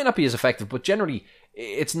 it might not be as effective, but generally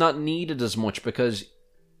it's not needed as much, because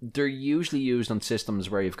they're usually used on systems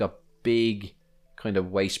where you've got big kind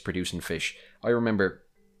of waste producing fish. I remember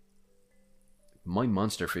my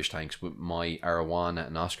monster fish tanks with my arowana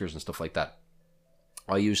and Oscars and stuff like that,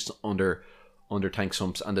 I used under tank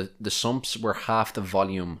sumps, and the sumps were half the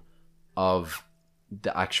volume of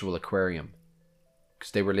the actual aquarium,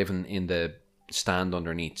 because they were living in the stand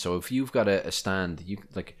underneath. So if you've got a stand,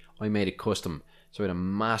 I made it custom, so I had a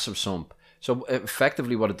massive sump. So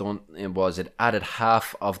effectively what it done was it added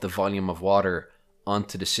half of the volume of water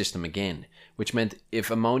onto the system again, which meant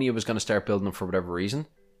if ammonia was going to start building up for whatever reason,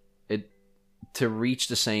 to reach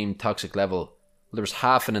the same toxic level, there was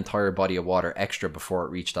half an entire body of water extra before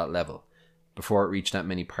it reached that level, before it reached that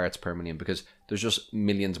many parts per million, because there's just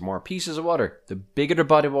millions more pieces of water. The bigger the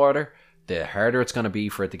body of water, the harder it's going to be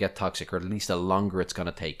for it to get toxic, or at least the longer it's going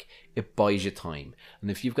to take. It buys you time.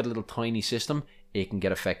 And if you've got a little tiny system, it can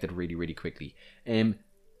get affected really, really quickly.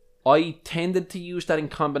 I tended to use that in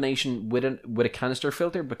combination with a canister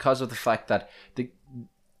filter because of the fact that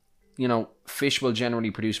fish will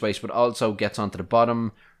generally produce waste, but also gets onto the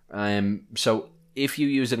bottom. So if you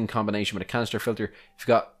use it in combination with a canister filter, if you've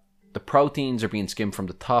got the proteins are being skimmed from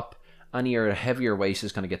the top, any heavier waste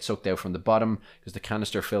is going to get sucked out from the bottom, because the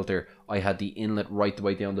canister filter, I had the inlet right the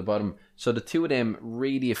way down the bottom. So the two of them,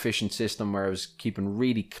 really efficient system where I was keeping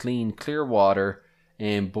really clean, clear water,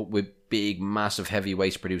 but with big, massive, heavy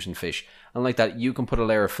waste producing fish. And like that, you can put a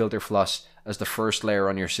layer of filter floss as the first layer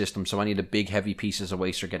on your system, so any of the big, heavy pieces of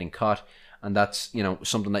waste are getting caught, and that's,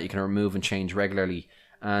 something that you can remove and change regularly.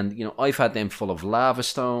 And, I've had them full of lava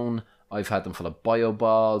stone, I've had them full of bio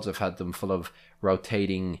balls, I've had them full of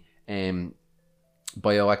rotating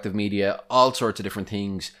bioactive media, all sorts of different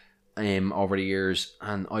things over the years,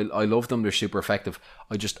 and I love them. They're super effective.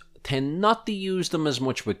 I just tend not to use them as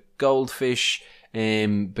much with goldfish,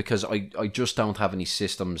 because I just don't have any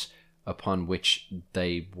systems upon which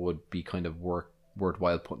they would be kind of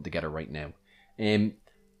worthwhile putting together right now.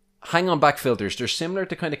 Hang on back filters, they're similar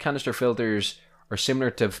to kind of canister filters, or similar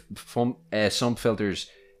to sump filters,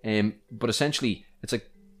 but essentially it's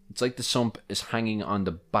like the sump is hanging on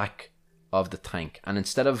the back of the tank, and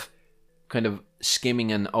instead of kind of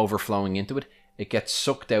skimming and overflowing into it, it gets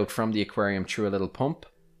sucked out from the aquarium through a little pump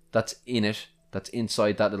that's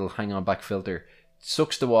inside that little hang on back filter,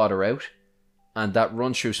 sucks the water out, and that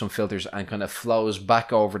runs through some filters and kind of flows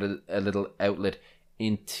back over a little outlet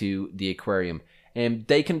into the aquarium.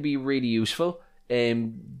 They can be really useful.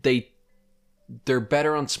 They're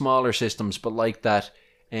better on smaller systems, but like that,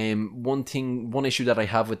 one issue that I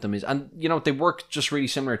have with them is, and they work just really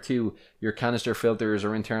similar to your canister filters,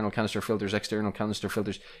 or internal canister filters, external canister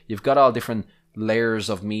filters. You've got all different layers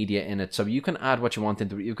of media in it, so you can add what you want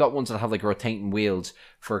into it. You've got ones that have like rotating wheels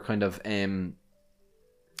for kind of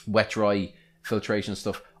wet dry filtration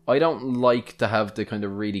stuff. I don't like to have the kind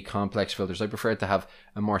of really complex filters. I prefer to have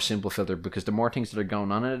a more simple filter, because the more things that are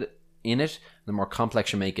going on in it, the more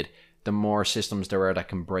complex you make it, the more systems there are that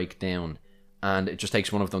can break down, and it just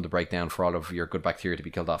takes one of them to break down for all of your good bacteria to be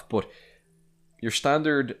killed off. But your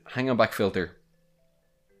standard hang on back filter,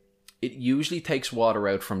 it usually takes water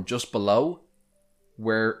out from just below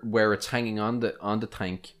where it's hanging on the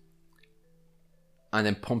tank, and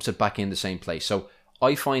then pumps it back in the same place. So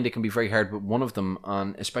I find it can be very hard with one of them,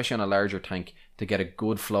 especially on a larger tank, to get a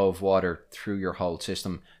good flow of water through your whole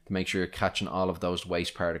system to make sure you're catching all of those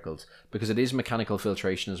waste particles, because it is mechanical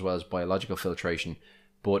filtration as well as biological filtration.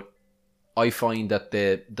 But I find that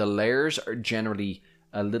the layers are generally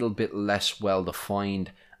a little bit less well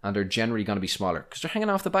defined, and they're generally going to be smaller because they're hanging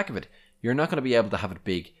off the back of it. You're not going to be able to have it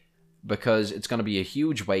big, because it's going to be a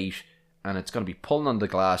huge weight and it's going to be pulling on the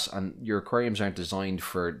glass, and your aquariums aren't designed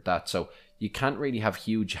for that. So you can't really have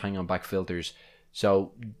huge hang on back filters.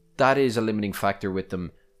 So that is a limiting factor with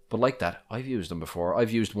them. But like that, I've used them before.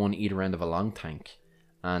 I've used one either end of a long tank,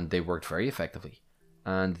 and they worked very effectively.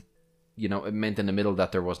 And it meant in the middle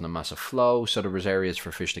that there wasn't a massive flow, so there was areas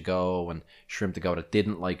for fish to go and shrimp to go that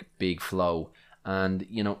didn't like big flow. And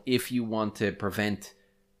if you want to prevent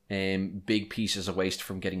big pieces of waste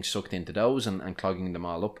from getting sucked into those and clogging them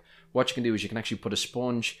all up, what you can do is you can actually put a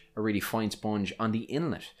sponge, a really fine sponge, on the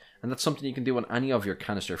inlet. And that's something you can do on any of your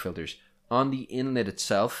canister filters. On the inlet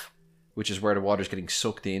itself, which is where the water is getting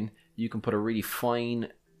sucked in, you can put a really fine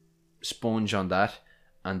sponge on that,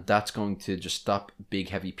 and that's going to just stop big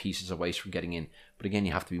heavy pieces of waste from getting in. But again,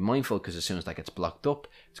 you have to be mindful, because as soon as that gets blocked up,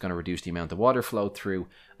 it's going to reduce the amount of water flow through.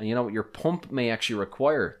 And your pump may actually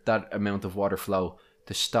require that amount of water flow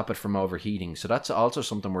to stop it from overheating. So that's also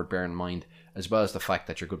something worth bearing in mind, as well as the fact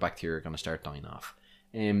that your good bacteria are going to start dying off.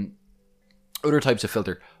 Other types of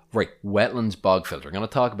filter, right? Wetlands bog filter. I'm going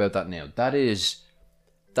to talk about that now. That is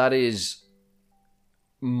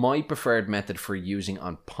my preferred method for using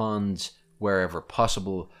on ponds wherever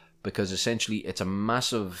possible, because essentially it's a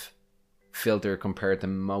massive filter compared to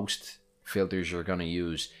most filters you're going to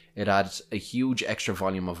use. It adds a huge extra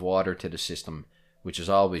volume of water to the system, which is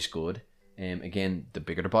always good. Again, the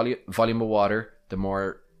bigger the volume of water, the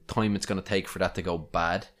more time it's going to take for that to go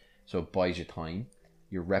bad. So it buys you time.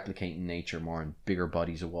 You're replicating nature more in bigger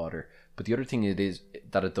bodies of water. But the other thing it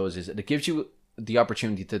does is it gives you the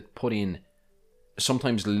opportunity to put in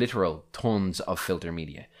sometimes literal tons of filter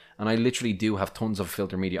media. And I literally do have tons of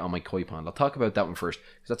filter media on my koi pond. I'll talk about that one first,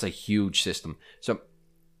 because that's a huge system. So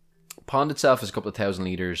pond itself is a couple of thousand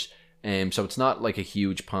liters, so it's not like a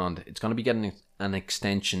huge pond. It's going to be getting an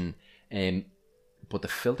extension, but the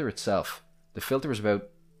filter itself, the filter is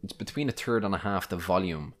it's between a third and a half the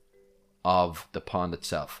volume of the pond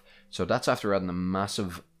itself. So that's after adding a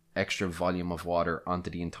massive extra volume of water onto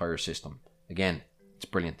the entire system. Again, it's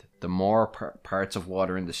brilliant. The more parts of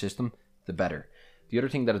water in the system, the better. The other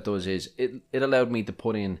thing that it does is it allowed me to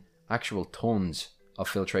put in actual tons of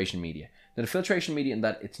filtration media. Now the filtration media in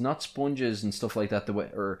that, it's not sponges and stuff like that,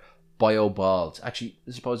 or bio balls. Actually,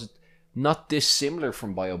 I suppose it's not dissimilar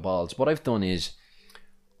from bio balls. What I've done is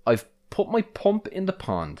I've put my pump in the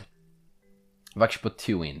pond. I've actually put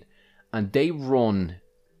 2 in, and they run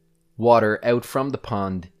water out from the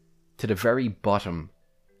pond to the very bottom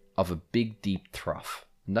of a big deep trough.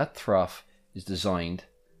 And that trough is designed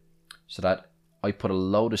so that I put a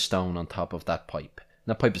load of stone on top of that pipe. And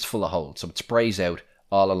that pipe is full of holes, so it sprays out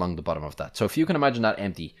all along the bottom of that. So if you can imagine that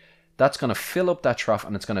empty, that's going to fill up that trough,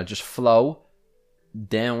 and it's going to just flow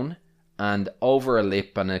down and over a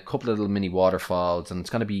lip and a couple of little mini waterfalls, and it's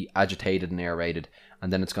going to be agitated and aerated,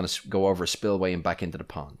 and then it's going to go over a spillway and back into the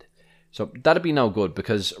pond. So that'd be no good,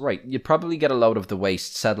 because, right, you'd probably get a load of the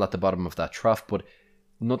waste settle at the bottom of that trough, but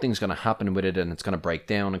nothing's going to happen with it, and it's going to break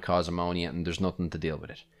down and cause ammonia, and there's nothing to deal with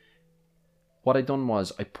it. What I done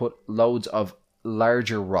was I put loads of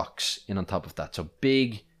larger rocks in on top of that. So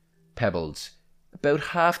big pebbles, about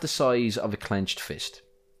half the size of a clenched fist.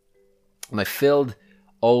 And I filled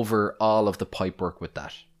over all of the pipework with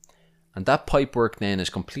that. And that pipework then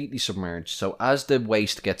is completely submerged. So as the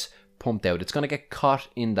waste gets pumped out, it's going to get caught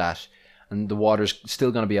in that, and the water's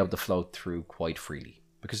still going to be able to flow through quite freely,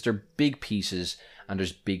 because they're big pieces and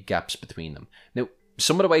there's big gaps between them. Now,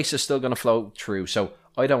 some of the waste is still going to flow through, so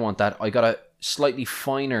I don't want that. I got a slightly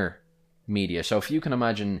finer media. So if you can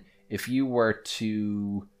imagine, if you were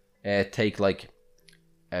to take like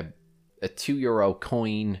a €2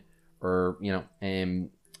 coin, or, you know,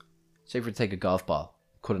 say if we take a golf ball,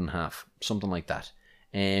 cut it in half, something like that.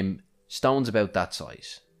 Stones about that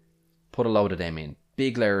size. Put a load of them in.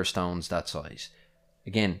 Big layer of stones that size.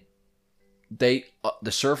 Again, the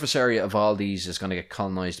surface area of all these is going to get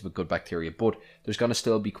colonized with good bacteria, but there's going to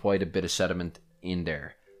still be quite a bit of sediment in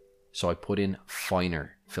there. So I put in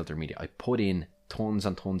finer filter media. I put in tons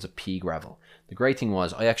and tons of pea gravel. The great thing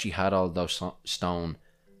was I actually had all that stone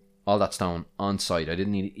on site. I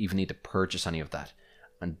didn't even need to purchase any of that.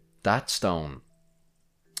 And that stone,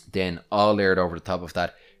 then all layered over the top of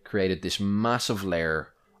that, created this massive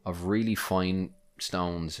layer of really fine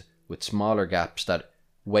stones with smaller gaps that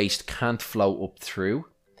waste can't flow up through,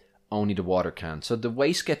 only the water can. So the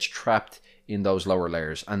waste gets trapped in those lower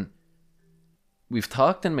layers. And we've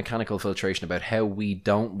talked in mechanical filtration about how we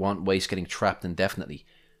don't want waste getting trapped indefinitely.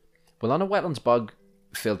 Well, on a wetlands bog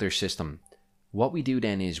filter system, what we do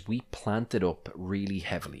then is we plant it up really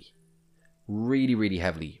heavily. Really, really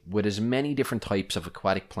heavily, with as many different types of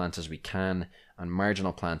aquatic plants as we can, and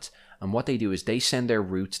marginal plants. And what they do is they send their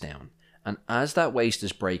roots down. And as that waste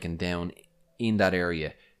is breaking down in that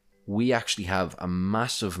area, we actually have a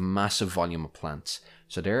massive, massive volume of plants.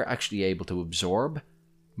 So they're actually able to absorb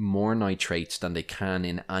more nitrates than they can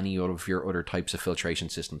in any of your other types of filtration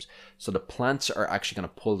systems. So the plants are actually going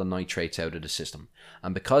to pull the nitrates out of the system.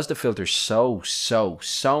 And because the filter's so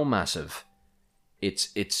massive,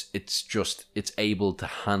 it's able to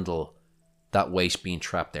handle that waste being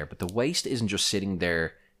trapped there. But the waste isn't just sitting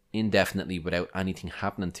there indefinitely without anything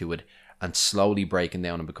happening to it and slowly breaking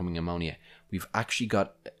down and becoming ammonia. We've got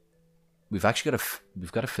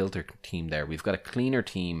a filter team there. We've got a cleaner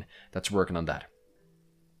team that's working on that.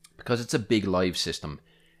 Because it's a big live system,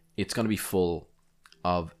 it's going to be full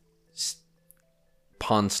of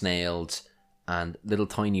pond snails and little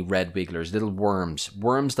tiny red wigglers, little worms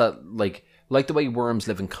that like the way worms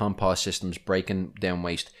live in compost systems breaking down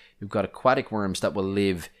waste. You've got aquatic worms that will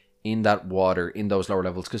live in that water in those lower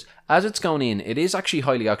levels, because as it's going in, it is actually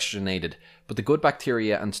highly oxygenated, but the good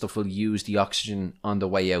bacteria and stuff will use the oxygen on the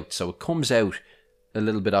way out, so it comes out a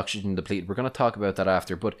little bit oxygen depleted. We're going to talk about that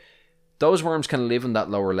after, but those worms can live in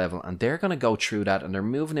that lower level, and they're going to go through that, and they're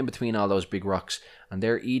moving in between all those big rocks, and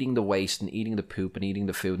they're eating the waste and eating the poop and eating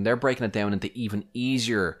the food, and they're breaking it down into even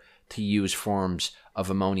easier to use forms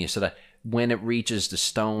of ammonia, so that when it reaches the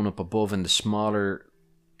stone up above and the smaller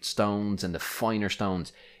stones and the finer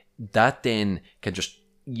stones, that then can just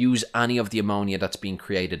use any of the ammonia that's being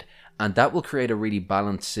created, and that will create a really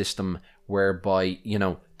balanced system whereby, you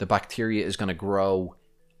know, the bacteria is going to grow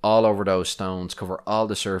all over those stones, cover all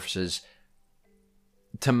the surfaces,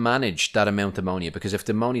 to manage that amount of ammonia, because if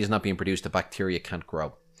the ammonia is not being produced, the bacteria can't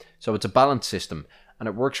grow. So it's a balanced system, and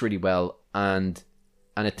it works really well, and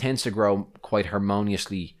it tends to grow quite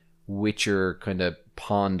harmoniously with your kind of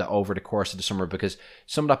pond over the course of the summer, because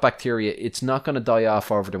some of that bacteria, it's not going to die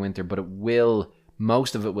off over the winter, but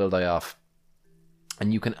most of it will die off.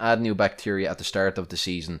 And you can add new bacteria at the start of the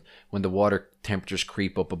season when the water temperatures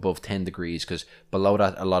creep up above 10 degrees, because below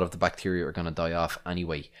that, a lot of the bacteria are going to die off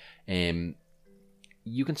anyway.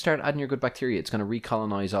 You can start adding your good bacteria. It's going to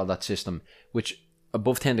recolonize all that system, which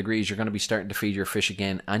above 10 degrees, you're going to be starting to feed your fish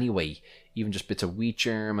again anyway, even just bits of wheat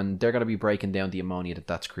germ, and they're going to be breaking down the ammonia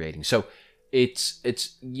that's creating. So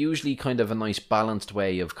it's usually kind of a nice balanced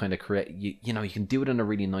way of kind of create, you know, you can do it in a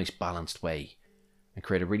really nice balanced way and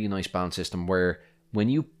create a really nice balanced system where when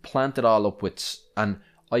you plant it all up with, and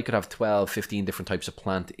I could have 12, 15 different types of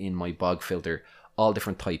plant in my bog filter, all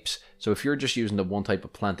different types. So if you're just using the one type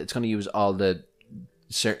of plant, it's going to use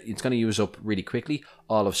it's going to use up really quickly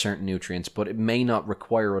all of certain nutrients, but it may not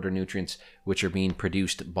require other nutrients which are being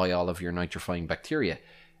produced by all of your nitrifying bacteria.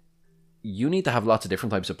 You need to have lots of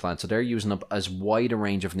different types of plants, so they're using up as wide a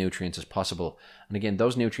range of nutrients as possible. And again,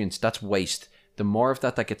 those nutrients, that's waste. The more of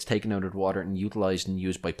that gets taken out of the water and utilized and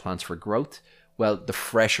used by plants for growth, well, the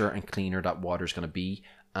fresher and cleaner that water is going to be,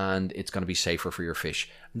 and it's going to be safer for your fish.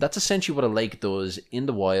 And that's essentially what a lake does in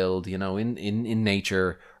the wild, you know, in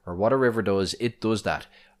nature, or what a river does. It does that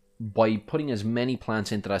by putting as many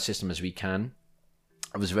plants into that system as we can,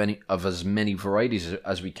 of as many varieties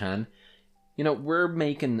as we can. You know, we're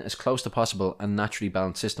making as close to possible a naturally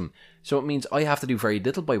balanced system. So it means I have to do very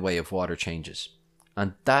little by way of water changes,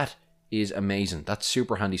 and that is amazing. That's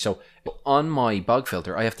super handy. So on my bog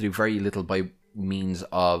filter, I have to do very little by means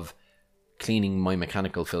of cleaning my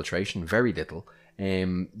mechanical filtration, very little.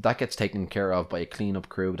 That gets taken care of by a cleanup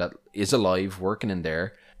crew that is alive, working in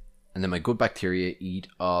there. And then my good bacteria eat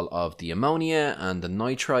all of the ammonia and the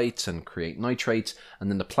nitrites and create nitrates, and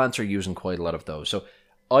then the plants are using quite a lot of those. So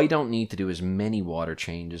I don't need to do as many water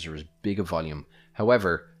changes or as big a volume.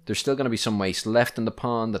 However, there's still going to be some waste left in the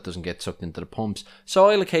pond that doesn't get sucked into the pumps. So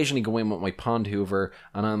I'll occasionally go in with my pond hoover,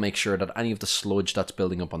 and I'll make sure that any of the sludge that's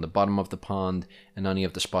building up on the bottom of the pond and any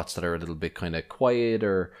of the spots that are a little bit kind of quiet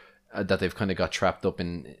or that they've kind of got trapped up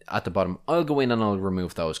in at the bottom, I'll go in and I'll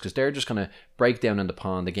remove those, because they're just going to break down in the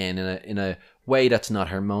pond again in a way that's not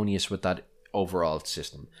harmonious with that overall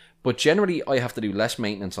system. But generally, I have to do less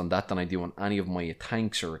maintenance on that than I do on any of my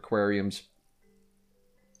tanks or aquariums.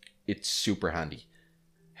 It's super handy.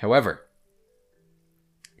 However,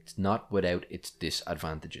 it's not without its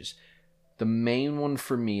disadvantages. The main one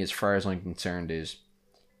for me, as far as I'm concerned, is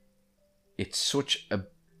it's such a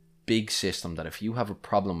big system that if you have a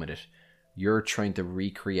problem with it, you're trying to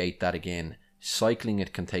recreate that again. Cycling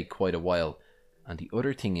it can take quite a while. And the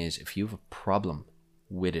other thing is, if you have a problem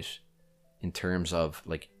with it in terms of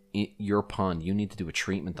like your pond, you need to do a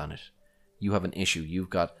treatment on it. You have an issue. You've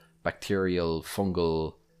got bacterial,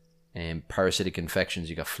 fungal, parasitic infections,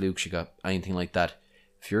 you got flukes, you got anything like that.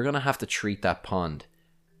 If you're going to have to treat that pond,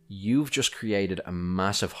 you've just created a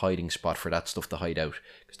massive hiding spot for that stuff to hide out,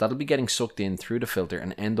 because that'll be getting sucked in through the filter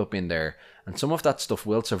and end up in there, and some of that stuff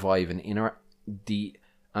will survive in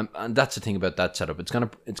and that's the thing about that setup. It's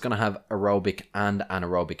gonna have aerobic and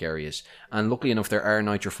anaerobic areas, and luckily enough there are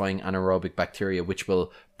nitrifying anaerobic bacteria which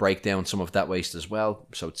will break down some of that waste as well,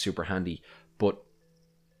 so it's super handy. But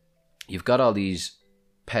you've got all these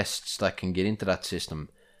pests that can get into that system,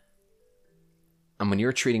 and when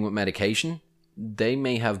you're treating with medication, they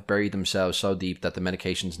may have buried themselves so deep that the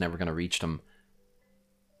medication's never going to reach them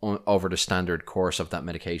over the standard course of that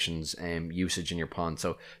medication's usage in your pond.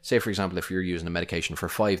 So say for example, if you're using a medication for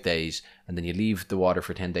 5 days and then you leave the water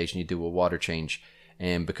for 10 days and you do a water change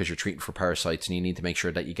because you're treating for parasites and you need to make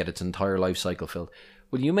sure that you get its entire life cycle filled,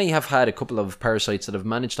 well, you may have had a couple of parasites that have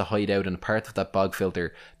managed to hide out in a part of that bog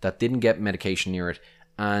filter that didn't get medication near it,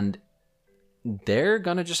 and they're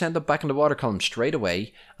going to just end up back in the water column straight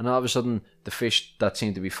away, and all of a sudden the fish that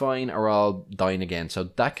seem to be fine are all dying again. So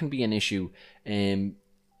that can be an issue.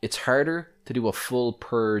 It's harder to do a full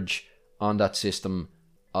purge on that system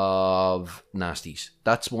of nasties.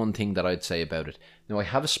 That's one thing that I'd say about it. Now, I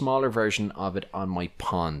have a smaller version of it on my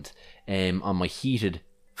pond, on my heated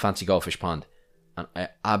fancy goldfish pond, and I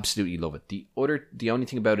absolutely love it. The only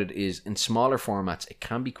thing about it is, in smaller formats, it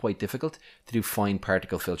can be quite difficult to do fine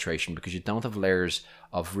particle filtration because you don't have layers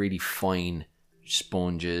of really fine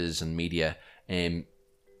sponges and media. It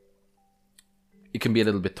can be a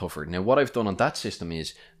little bit tougher. Now, what I've done on that system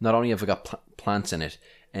is, not only have I got plants in it,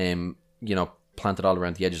 planted all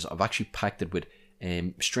around the edges, I've actually packed it with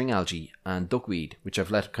string algae and duckweed, which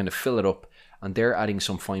I've let kind of fill it up, and they're adding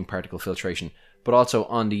some fine particle filtration. but also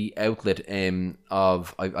on the outlet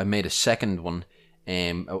I made a second one,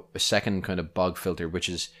 a second kind of bog filter, which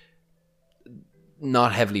is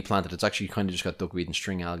not heavily planted. It's actually kind of just got duckweed and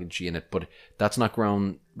string algae in it, but that's not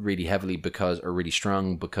grown really heavily or really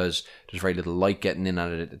strong, because there's very little light getting in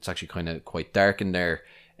at it. It's actually kind of quite dark in there.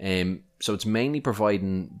 So it's mainly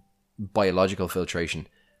providing biological filtration.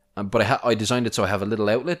 But I designed it so I have a little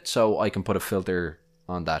outlet so I can put a filter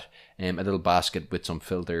on that. A little basket with some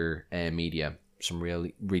filter media, some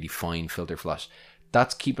really fine filter floss.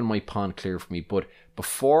 That's keeping my pond clear for me. But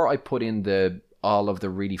before I put in all of the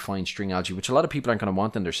really fine string algae, which a lot of people aren't going to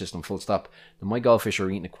want in their system, full stop. Now, my goldfish are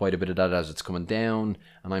eating quite a bit of that as it's coming down,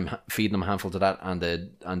 and I'm feeding them handfuls of that and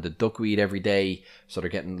the duckweed every day, so they're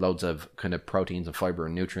getting loads of kind of proteins and fiber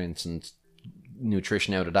and nutrients and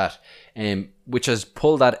nutrition out of that, which has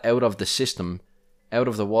pulled that out of the system, out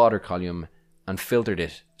of the water column, and filtered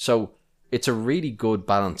it. So it's a really good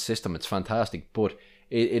balanced system. It's fantastic, but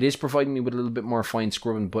it is providing me with a little bit more fine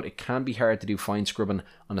scrubbing, but it can be hard to do fine scrubbing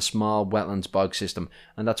on a small wetlands bog system.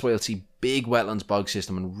 And that's why you'll see big wetlands bog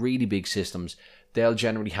system and really big systems. They'll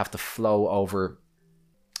generally have to flow over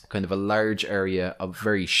kind of a large area of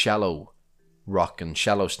very shallow rock and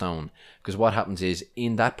shallow stone. Because what happens is,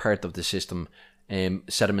 in that part of the system,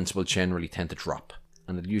 sediments will generally tend to drop.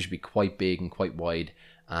 And they'll usually be quite big and quite wide.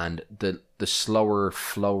 And the slower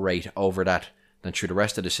flow rate over that than through the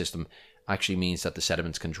rest of the system actually means that the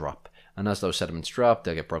sediments can drop, and as those sediments drop,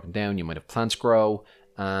 they'll get broken down. You might have plants grow,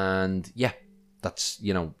 and yeah, that's,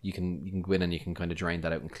 you can go in and you can kind of drain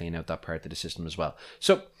that out and clean out that part of the system as well.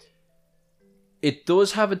 So it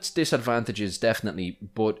does have its disadvantages, definitely,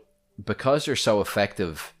 but because they're so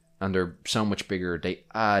effective and they're so much bigger, they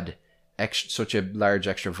add such a large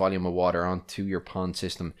extra volume of water onto your pond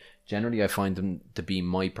system. Generally, I find them to be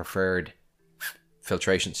my preferred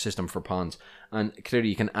filtration system for ponds. And clearly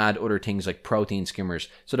you can add other things like protein skimmers.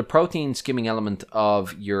 So the protein skimming element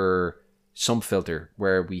of your sump filter,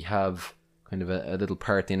 where we have kind of a little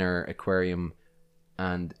part in our aquarium,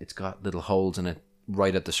 and it's got little holes in it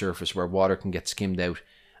right at the surface where water can get skimmed out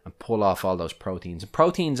and pull off all those proteins. And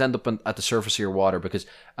proteins end up at the surface of your water because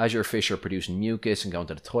as your fish are producing mucus and going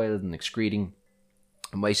to the toilet and excreting,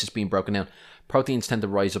 and waste is being broken down, proteins tend to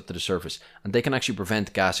rise up to the surface, and they can actually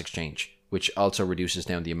prevent gas exchange, which also reduces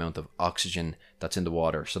down the amount of oxygen that's in the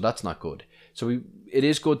water. So that's not good. So it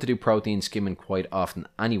is good to do protein skimming quite often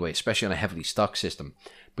anyway, especially on a heavily stocked system.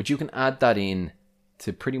 But you can add that in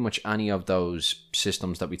to pretty much any of those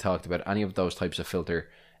systems that we talked about, any of those types of filter,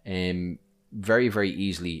 very, very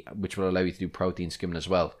easily, which will allow you to do protein skimming as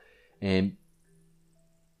well.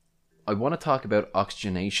 I want to talk about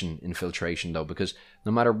oxygenation in filtration though, because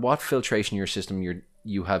no matter what filtration your system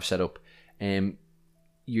you have set up,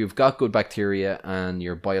 you've got good bacteria and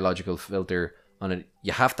your biological filter on it.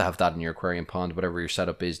 You have to have that in your aquarium pond, whatever your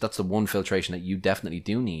setup is. That's the one filtration that you definitely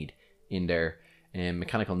do need in there.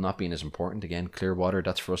 Mechanical not being as important. Again, clear water,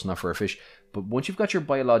 that's for us, not for our fish. But once you've got your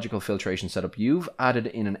biological filtration set up, you've added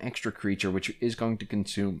in an extra creature which is going to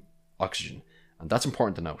consume oxygen. And that's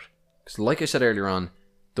important to note. Because like I said earlier on,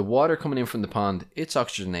 the water coming in from the pond, it's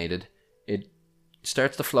oxygenated. It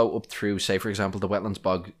starts to flow up through, say for example, the wetlands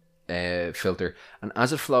bog filter, and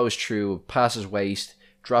as it flows through, passes waste,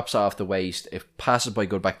 drops off the waste, it passes by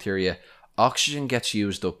good bacteria, oxygen gets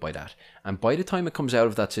used up by that, and by the time it comes out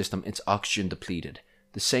of that system, it's oxygen depleted.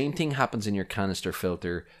 The same thing happens in your canister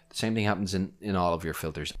filter, the same thing happens in all of your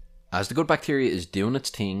filters. As the good bacteria is doing its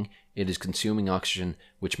thing, it is consuming oxygen,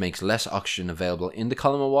 which makes less oxygen available in the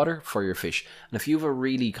column of water for your fish. And if you have a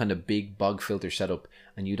really kind of big bog filter setup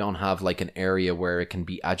and you don't have like an area where it can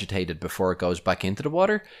be agitated before it goes back into the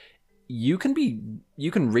water, you can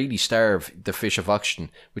really starve the fish of oxygen,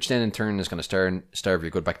 which then in turn is going to starve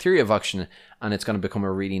your good bacteria of oxygen, and it's going to become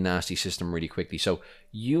a really nasty system really quickly. So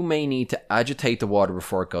you may need to agitate the water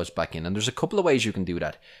before it goes back in, and there's a couple of ways you can do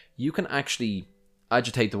that. You can actually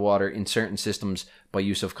agitate the water in certain systems by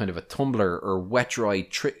use of kind of a tumbler or wet dry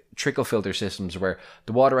trickle filter systems, where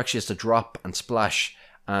the water actually has to drop and splash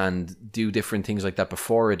and do different things like that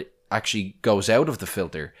before it actually goes out of the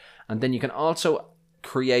filter. And then you can also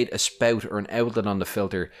create a spout or an outlet on the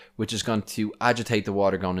filter which is going to agitate the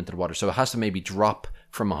water going into the water. So it has to maybe drop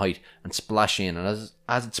from a height and splash in, and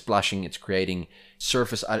as it's splashing, it's creating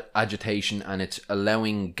surface agitation and it's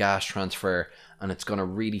allowing gas transfer, and it's going to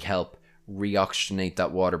really help reoxygenate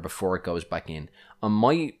that water before it goes back in. On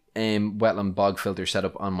my wetland bog filter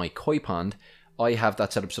setup on my koi pond, I have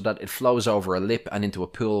that set up so that it flows over a lip and into a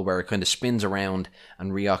pool where it kind of spins around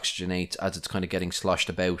and reoxygenates as it's kind of getting sloshed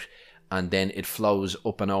about, and then it flows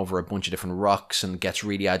up and over a bunch of different rocks and gets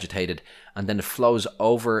really agitated, and then it flows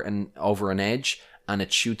over an edge and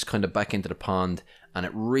it shoots kind of back into the pond, and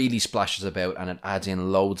it really splashes about, and it adds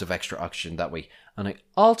in loads of extra oxygen that way. And I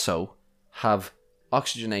also have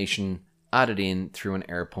oxygenation added in through an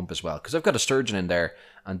air pump as well, because I've got a sturgeon in there,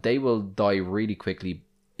 and they will die really quickly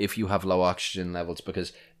if you have low oxygen levels,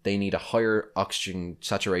 because they need a higher oxygen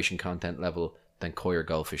saturation content level than koi or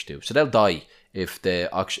goldfish do. So they'll die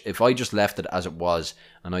if I just left it as it was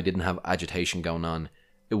and I didn't have agitation going on.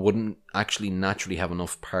 It wouldn't actually naturally have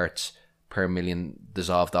enough parts per million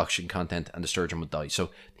dissolved oxygen content, and the sturgeon would die.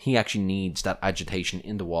 So he actually needs that agitation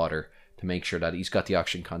in the water to make sure that he's got the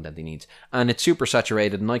oxygen content he needs. And it's super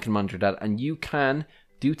saturated, and I can monitor that. And you can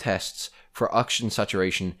do tests for oxygen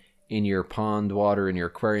saturation in your pond water, in your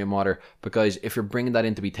aquarium water, because if you're bringing that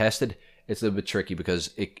in to be tested, it's a little bit tricky,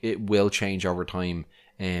 because it will change over time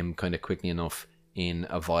kind of quickly enough in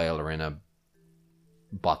a vial or in a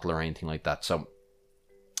bottle or anything like that. So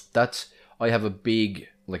I have a big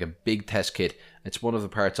test kit. It's one of the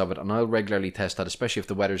parts of it, and I'll regularly test that, especially if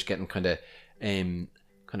the weather's getting kind of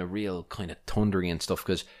real kind of thundery and stuff,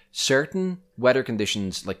 because certain weather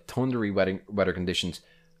conditions, like thundery weather conditions,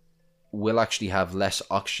 will actually have less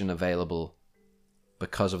oxygen available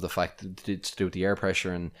because of the fact that it's to do with the air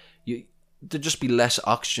pressure, and there'd just be less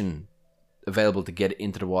oxygen available to get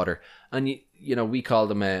into the water. And you know, we call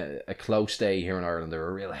them a close day here in Ireland. They're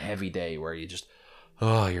a real heavy day where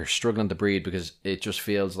you're struggling to breathe because it just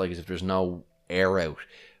feels like as if there's no air out.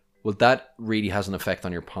 Well, that really has an effect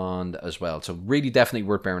on your pond as well. So really definitely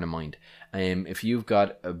worth bearing in mind. If you've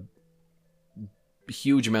got a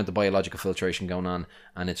huge amount of biological filtration going on,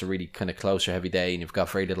 and it's a really kind of close or heavy day, and you've got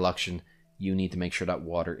very little oxygen, you need to make sure that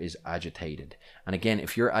water is agitated. And again,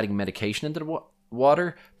 if you're adding medication into the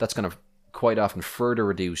water, that's going to quite often further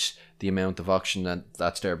reduce the amount of oxygen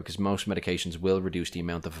that's there, because most medications will reduce the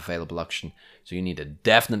amount of available oxygen. So you need to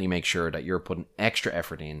definitely make sure that you're putting extra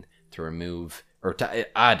effort in to remove or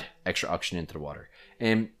to add extra oxygen into the water.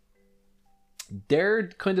 They're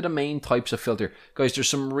kind of the main types of filter. Guys, there's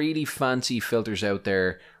some really fancy filters out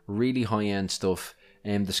there, really high-end stuff.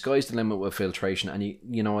 The sky's the limit with filtration, and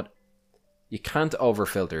you know what? You can't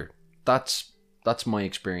over-filter. That's my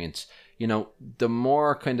experience. You know, the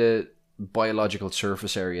more kind of biological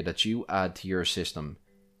surface area that you add to your system,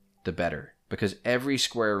 the better. Because every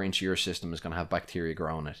square inch of your system is going to have bacteria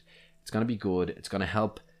growing it. It's going to be good. It's going to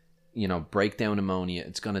help, you know, break down ammonia.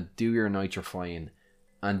 It's going to do your nitrifying.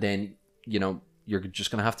 And then, you know, you're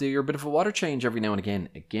just going to have to do your bit of a water change every now and again.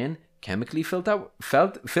 Again, chemically filter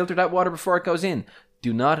that water before it goes in.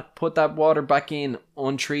 Do not put that water back in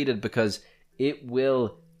untreated, because it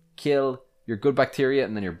will kill your good bacteria,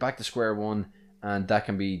 and then you're back to square one, and that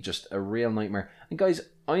can be just a real nightmare. And guys,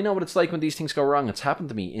 I know what it's like when these things go wrong. It's happened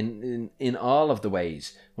to me in all of the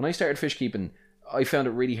ways. When I started fish keeping, I found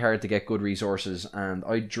it really hard to get good resources, and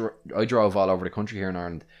I drove all over the country here in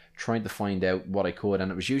Ireland trying to find out what I could,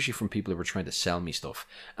 and it was usually from people who were trying to sell me stuff,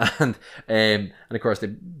 and of course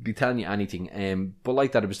they'd be telling you anything, but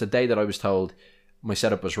like that, it was the day that I was told my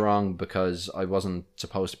setup was wrong because I wasn't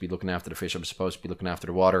supposed to be looking after the fish. I was supposed to be looking after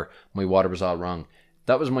the water. My water was all wrong.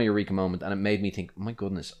 That was my eureka moment, and it made me think, oh my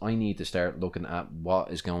goodness, I need to start looking at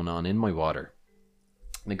what is going on in my water.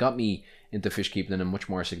 And it got me into fish keeping in a much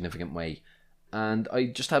more significant way, and I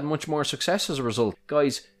just had much more success as a result.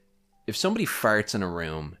 Guys, if somebody farts in a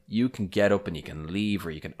room, you can get up and you can leave,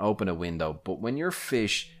 or you can open a window. But when your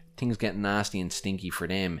fish, things get nasty and stinky for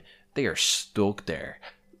them, they are stuck there.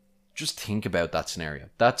 Just think about that scenario.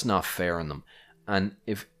 That's not fair on them. And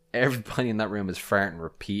if everybody in that room is farting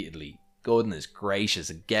repeatedly, goodness gracious,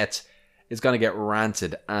 it's going to get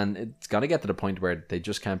rancid, and it's going to get to the point where they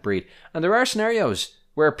just can't breathe. And there are scenarios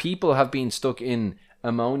where people have been stuck in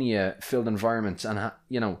ammonia-filled environments and,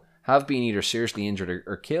 have been either seriously injured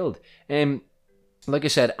or killed. Like I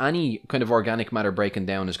said, any kind of organic matter breaking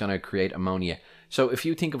down is going to create ammonia. So if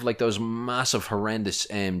you think of like those massive, horrendous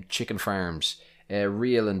chicken farms,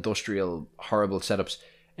 real industrial, horrible setups,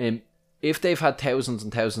 if they've had thousands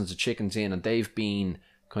and thousands of chickens in, and they've been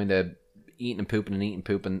kind of eating and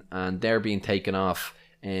pooping, and they're being taken off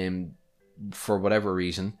for whatever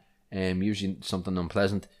reason, usually something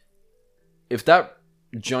unpleasant, if that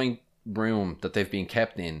giant room that they've been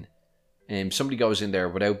kept in, somebody goes in there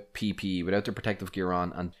without PPE, without their protective gear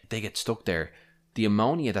on, and they get stuck there, the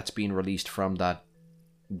ammonia that's being released from that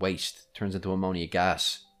waste turns into ammonia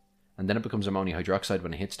gas, and then it becomes ammonia hydroxide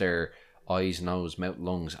when it hits their eyes, nose, mouth,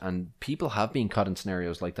 lungs. And people have been caught in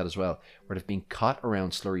scenarios like that as well, where they've been caught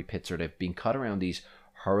around slurry pits, or they've been caught around these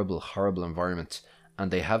horrible environments, and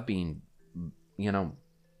they have been,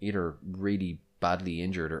 either really badly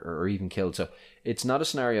injured or even killed. So it's not a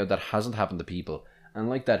scenario that hasn't happened to people. And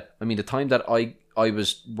like that, I mean, the time that I I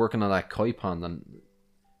was working on that koi pond and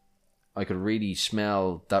I could really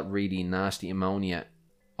smell that really nasty ammonia.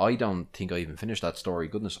 I don't think I even finished that story.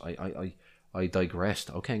 Goodness, I digressed.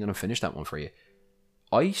 Okay, I'm going to finish that one for you.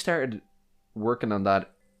 I started working on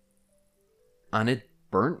that and it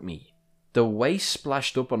burnt me. The waste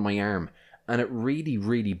splashed up on my arm and it really,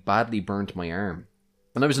 really badly burnt my arm.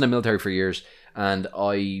 And I was in the military for years and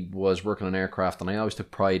I was working on aircraft and I always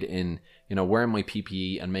took pride in, wearing my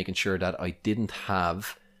PPE and making sure that I didn't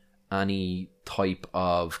have any type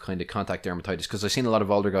of kind of contact dermatitis, because I've seen a lot of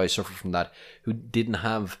older guys suffer from that who didn't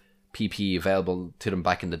have PPE available to them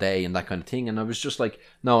back in the day and that kind of thing, and I was just like,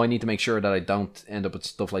 no, I need to make sure that I don't end up with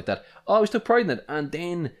stuff like that. I always took pride in it, and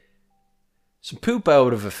then some poop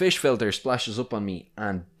out of a fish filter splashes up on me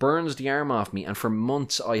and burns the arm off me, and for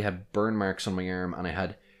months I had burn marks on my arm and I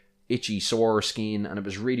had itchy sore skin and it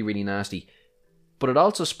was really, really nasty. But it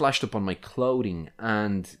also splashed up on my clothing,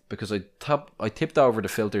 and because I tipped over the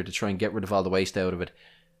filter to try and get rid of all the waste out of it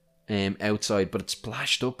outside, but it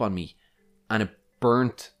splashed up on me and it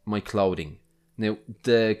burnt my clothing. Now,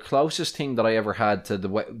 the closest thing that I ever had to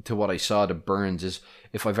what I saw that burns is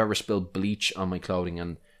if I've ever spilled bleach on my clothing.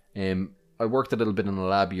 And I worked a little bit in the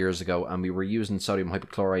lab years ago, and we were using sodium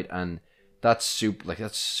hypochlorite, and that's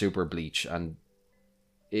super bleach, and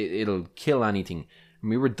it'll kill anything. And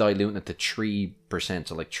we were diluting it to 3%,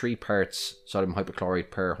 so like 3 parts sodium hypochlorite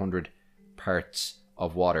per 100 parts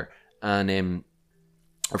of water, and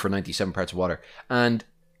or for 97 parts of water. And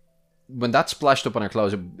when that splashed up on our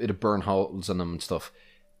clothes, it'd burn holes in them and stuff.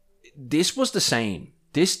 This was the same.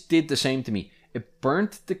 This did the same to me. It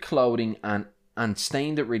burnt the clothing and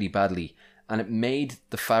stained it really badly, and it made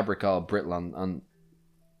the fabric all brittle, and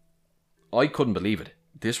I couldn't believe it.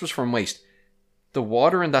 This was from waste. The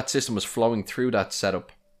water in that system was flowing through that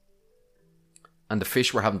setup, and the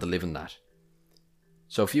fish were having to live in that.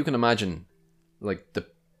 So if you can imagine, like,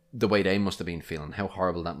 the way they must have been feeling, how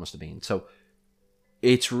horrible that must have been. So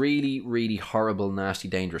it's really, really horrible, nasty,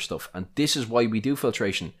 dangerous stuff. And this is why we do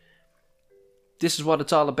filtration. This is what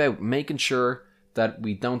it's all about, making sure that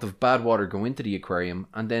we don't have bad water go into the aquarium,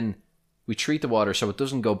 and then we treat the water so it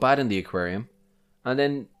doesn't go bad in the aquarium, and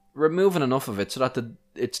then removing enough of it so that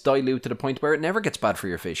it's dilute to the point where it never gets bad for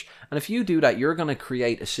your fish. And if you do that, you're going to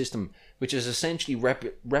create a system which is essentially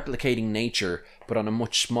replicating nature, but on a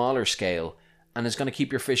much smaller scale, and is going to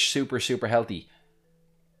keep your fish super, super healthy.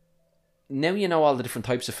 Now you know all the different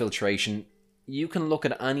types of filtration. You can look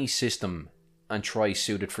at any system and try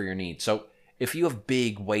suit it for your needs. So if you have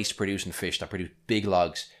big waste producing fish that produce big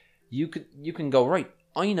logs, you can go, right,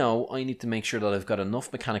 I know I need to make sure that I've got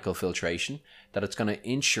enough mechanical filtration that it's going to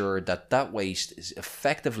ensure that that waste is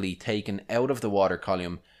effectively taken out of the water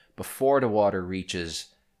column before the water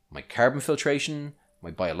reaches my carbon filtration,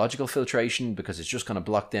 my biological filtration, because it's just going to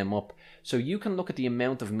block them up. So you can look at the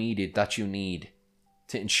amount of media that you need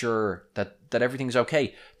to ensure that everything's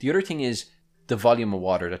okay. The other thing is the volume of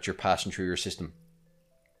water that you're passing through your system.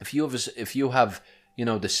 If you have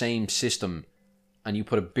the same system and you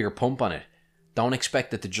put a bigger pump on it, don't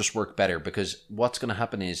expect it to just work better, because what's going to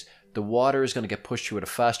happen is the water is going to get pushed through at a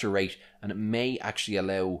faster rate, and it may actually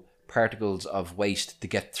allow particles of waste to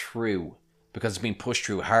get through because it's being pushed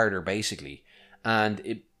through harder, basically. And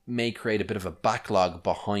it may create a bit of a backlog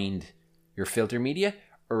behind your filter media,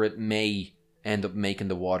 or it may end up making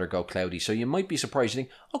the water go cloudy. So you might be surprised. You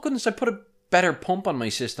think, oh goodness, I put a better pump on my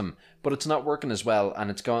system, but it's not working as well,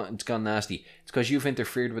 and it's gone nasty. It's because you've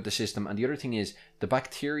interfered with the system. And the other thing is the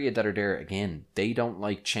bacteria that are there, again, they don't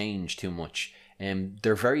like change too much.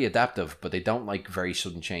 They're very adaptive, but they don't like very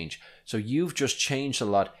sudden change. So you've just changed a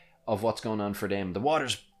lot of what's going on for them. The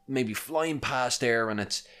water's maybe flying past there,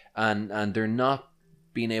 and they're not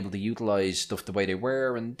being able to utilize stuff the way they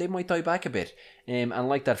were, and they might die back a bit. And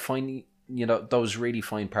like that, finally, those really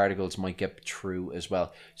fine particles might get through as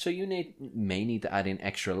well. So you may need to add in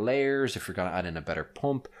extra layers if you're going to add in a better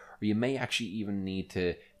pump, or you may actually even need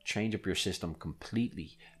to change up your system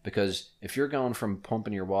completely, because if you're going from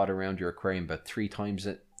pumping your water around your aquarium about 3 times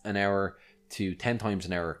an hour to 10 times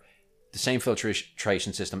an hour, the same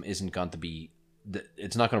filtration system isn't going to be,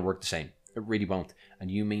 it's not going to work the same. It really won't, and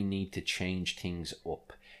you may need to change things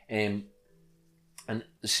up. And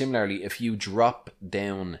similarly, if you drop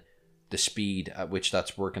down the speed at which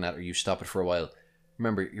that's working at, or you stop it for a while,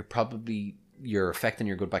 remember, you're affecting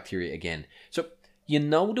your good bacteria again. So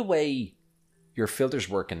the way your filter's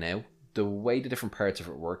working now, the way the different parts of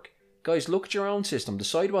it work. Guys, look at your own system.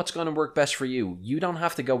 Decide what's going to work best for you. You don't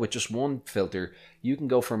have to go with just one filter. You can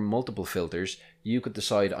go for multiple filters. You could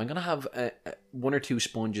decide, I'm going to have 1 or 2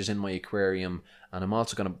 sponges in my aquarium, and I'm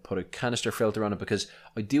also going to put a canister filter on it because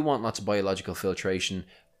I do want lots of biological filtration,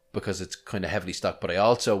 because it's kind of heavily stocked, but I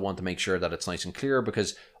also want to make sure that it's nice and clear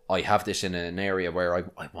because I have this in an area where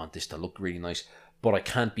I want this to look really nice, but I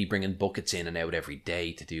can't be bringing buckets in and out every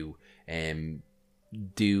day to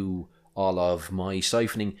do all of my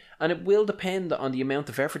siphoning. And it will depend on the amount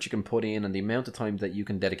of effort you can put in and the amount of time that you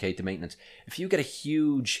can dedicate to maintenance. If you get a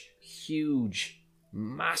huge,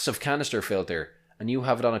 massive canister filter and you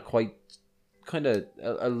have it on a quite kind of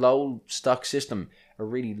a low stock system, a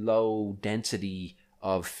really low density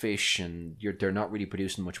of fish, and they're not really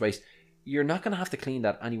producing much waste, you're not going to have to clean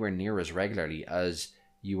that anywhere near as regularly as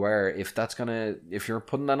you are if you're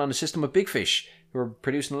putting that on a system of big fish who are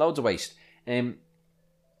producing loads of waste.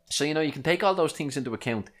 So, you can take all those things into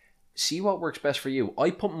account, see what works best for you.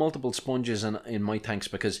 I put multiple sponges in my tanks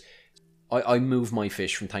because I move my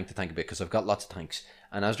fish from tank to tank a bit because I've got lots of tanks.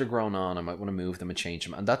 And as they're grown on, I might want to move them and change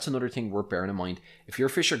them. And that's another thing worth bearing in mind. If your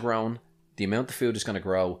fish are grown, the amount of food is going to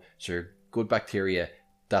grow. So your good bacteria,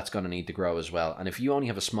 that's going to need to grow as well. And if you only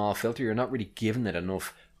have a small filter, you're not really giving it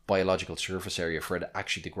enough biological surface area for it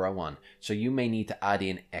actually to grow on. So you may need to add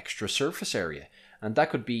in extra surface area. And that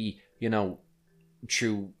could be,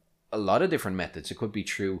 through a lot of different methods. It could be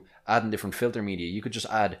through adding different filter media. You could just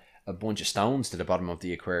add a bunch of stones to the bottom of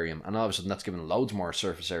the aquarium and all of a sudden that's giving loads more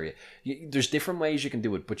surface area. There's different ways you can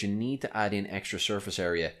do it, but you need to add in extra surface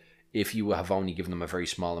area if you have only given them a very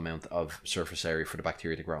small amount of surface area for the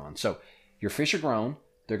bacteria to grow on. So your fish are grown,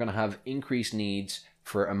 they're going to have increased needs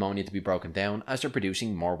for ammonia to be broken down as they're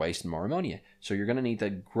producing more waste and more ammonia. So you're going to need to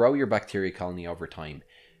grow your bacteria colony over time.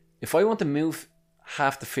 If I want to move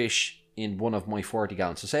half the fish in one of my 40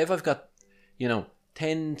 gallons. So say if I've got,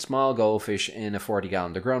 10 small goldfish in a 40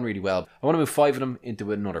 gallon, they're growing really well. I want to move 5 of them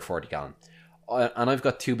into another 40 gallon. And I've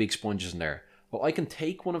got 2 big sponges in there. Well, I can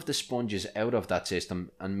take one of the sponges out of that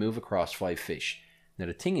system and move across 5 fish. Now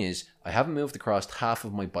the thing is, I haven't moved across half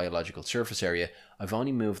of my biological surface area. I've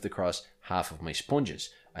only moved across half of my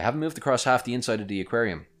sponges. I haven't moved across half the inside of the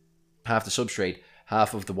aquarium, half the substrate,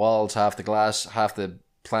 half of the walls, half the glass, half the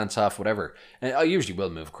plants, half whatever. And I usually will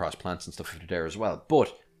move across plants and stuff if they're there as well,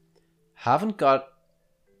 but haven't got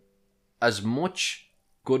as much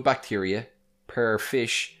good bacteria per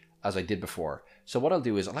fish as I did before. So what I'll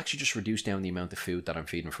do is I'll actually just reduce down the amount of food that I'm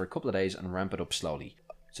feeding for a couple of days and ramp it up slowly.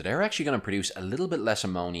 So they're actually going to produce a little bit less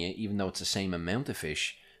ammonia even though it's the same amount of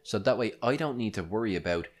fish. So that way I don't need to worry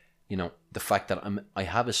about, the fact that I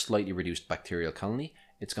have a slightly reduced bacterial colony.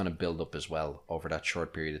 It's going to build up as well over that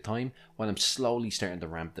short period of time while I'm slowly starting to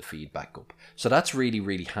ramp the feed back up. So that's really,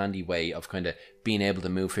 really handy way of kind of being able to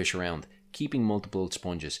move fish around, keeping multiple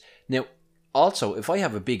sponges. Now, also, if I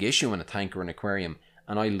have a big issue in a tank or an aquarium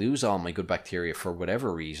and I lose all my good bacteria for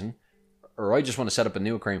whatever reason, or I just want to set up a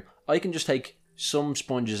new aquarium, I can just take some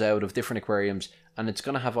sponges out of different aquariums and it's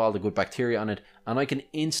going to have all the good bacteria on it, and I can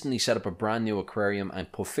instantly set up a brand new aquarium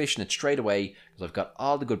and put fish in it straight away because I've got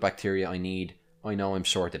all the good bacteria I need. I know I'm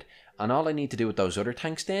sorted. And all I need to do with those other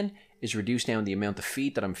tanks then is reduce down the amount of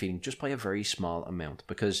feed that I'm feeding just by a very small amount,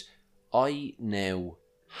 because I now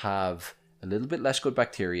have a little bit less good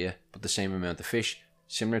bacteria but the same amount of fish.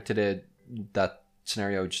 Similar to that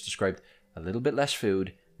scenario I just described, a little bit less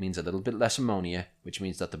food means a little bit less ammonia, which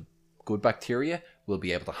means that the good bacteria will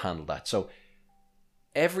be able to handle that. So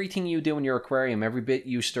everything you do in your aquarium, every bit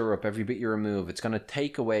you stir up, every bit you remove, it's going to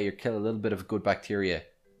take away or kill a little bit of good bacteria.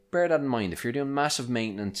 Bear that in mind. If you're doing massive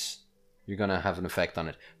maintenance, you're going to have an effect on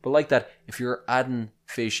it. But like that, if you're adding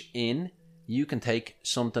fish in, you can take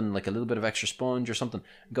something like a little bit of extra sponge or something.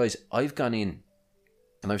 Guys, I've gone in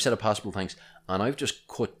and I've set up hospital tanks and I've just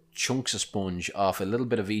cut chunks of sponge off a little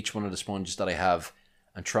bit of each one of the sponges that I have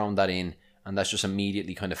and thrown that in, and that's just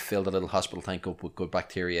immediately kind of filled a little hospital tank up with good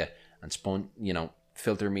bacteria and sponge,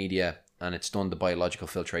 filter media, and it's done the biological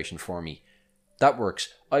filtration for me. That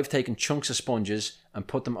works. I've taken chunks of sponges and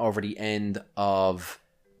put them over the end of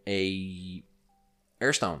a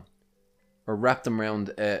air stone, or wrap them around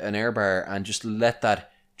an air bar and just let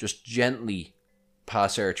that just gently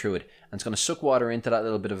pass air through it. And it's going to suck water into that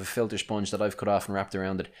little bit of a filter sponge that I've cut off and wrapped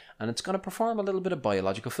around it. And it's going to perform a little bit of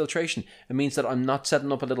biological filtration. It means that I'm not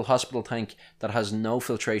setting up a little hospital tank that has no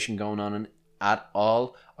filtration going on at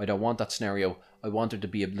all. I don't want that scenario. I want there to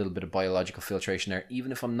be a little bit of biological filtration there,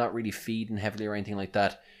 even if I'm not really feeding heavily or anything like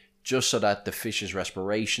that, just so that the fish's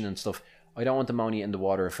respiration and stuff. I don't want ammonia in the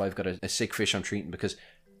water if I've got a sick fish I'm treating, because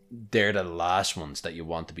they're the last ones that you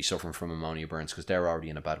want to be suffering from ammonia burns, because they're already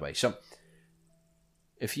in a bad way. So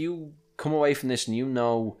if you come away from this and you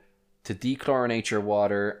know to dechlorinate your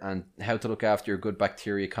water and how to look after your good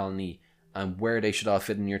bacteria colony and where they should all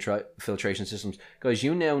fit in your filtration systems, guys,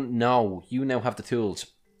 you now have the tools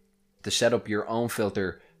to set up your own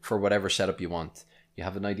filter for whatever setup you want. You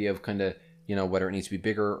have an idea of kind of, whether it needs to be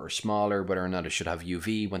bigger or smaller, whether or not it should have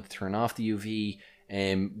UV, when to turn off the UV,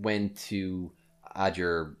 when to add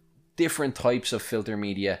your different types of filter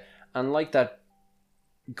media. And like that,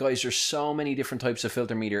 guys, there's so many different types of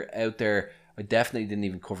filter media out there. I definitely didn't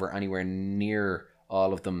even cover anywhere near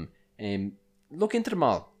all of them. Look into them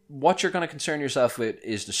all. What you're going to concern yourself with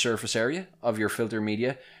is the surface area of your filter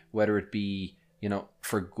media, whether it be,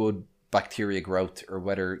 for good bacteria growth, or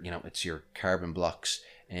whether, it's your carbon blocks.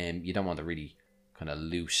 You don't want a really kind of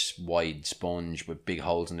loose, wide sponge with big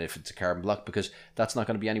holes in it if it's a carbon block, because that's not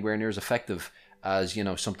going to be anywhere near as effective as,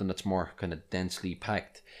 something that's more kind of densely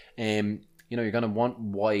packed. You're going to want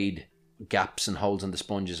wide gaps and holes in the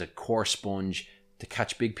sponges, a coarse sponge to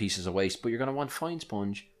catch big pieces of waste, but you're going to want fine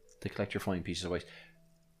sponge to collect your fine pieces of waste.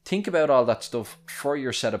 Think about all that stuff for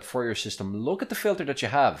your setup, for your system. Look at the filter that you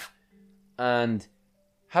have and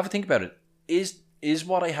have a think about it. Is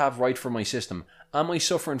what I have right for my system? Am I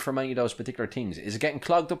suffering from any of those particular things? Is it getting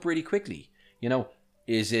clogged up really quickly?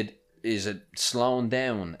 Is it slowing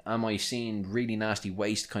down? Am I seeing really nasty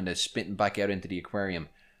waste kind of spitting back out into the aquarium?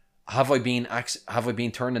 Have I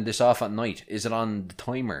been turning this off at night? Is it on the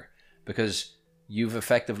timer? Because you've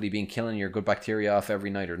effectively been killing your good bacteria off every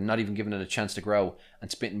night, or not even giving it a chance to grow,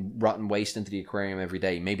 and spitting rotten waste into the aquarium every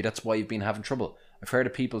day. Maybe that's why you've been having trouble. I've heard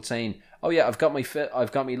of people saying, "Oh yeah, I've got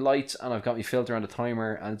my lights and I've got my filter on the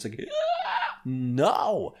timer," and it's like,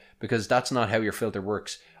 no, because that's not how your filter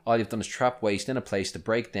works. All you've done is trap waste in a place to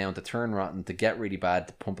break down, to turn rotten, to get really bad,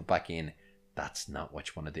 to pump it back in. That's not what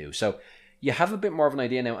you want to do. So you have a bit more of an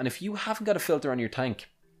idea now, and if you haven't got a filter on your tank,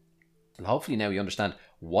 hopefully now you understand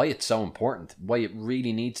why it's so important, why it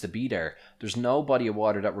really needs to be there. There's no body of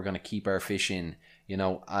water that we're going to keep our fish in,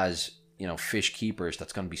 as, fish keepers,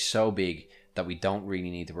 that's going to be so big that we don't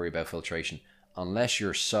really need to worry about filtration. Unless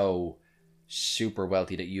you're so super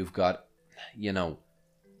wealthy that you've got,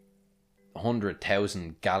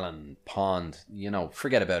 100,000 gallon pond,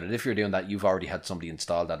 forget about it. If you're doing that, you've already had somebody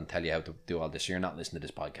install that and tell you how to do all this. You're not listening to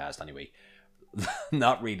this podcast anyway.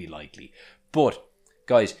 Not really likely. But,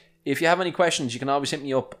 guys, if you have any questions, you can always hit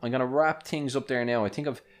me up. I'm going to wrap things up there now. I think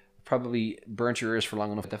I've probably burnt your ears for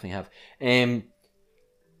long enough. I definitely have.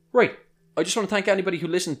 Right. I just want to thank anybody who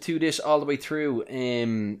listened to this all the way through,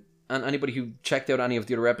 and anybody who checked out any of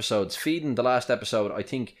the other episodes. Feeding, the last episode, I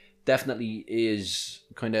think definitely is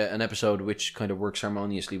kind of an episode which kind of works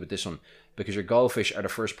harmoniously with this one, because your goldfish are the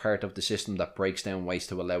first part of the system that breaks down waste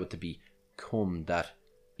to allow it to become that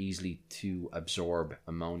easily to absorb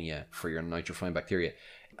ammonia for your nitrifying bacteria.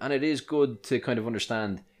 And it is good to kind of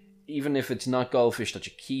understand, even if it's not goldfish that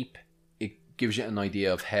you keep, it gives you an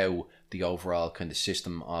idea of how the overall kind of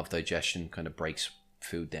system of digestion kind of breaks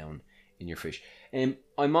food down in your fish. I'm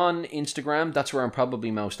on Instagram. That's where I'm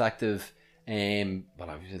probably most active. But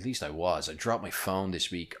at least I was. I dropped my phone this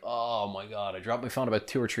week. Oh my god, I dropped my phone about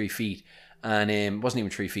 2 or 3 feet, and it wasn't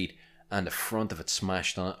even 3 feet, and the front of it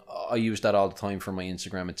smashed on it. I use that all the time for my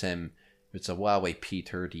Instagram. It's a Huawei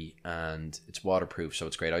P30 and it's waterproof, so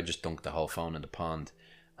it's great. I just dunked the whole phone in the pond,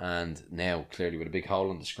 and now clearly with a big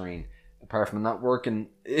hole in the screen, apart from not working,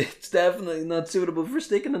 it's definitely not suitable for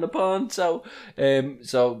sticking in a pond. So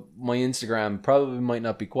my Instagram probably might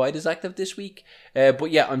not be quite as active this week.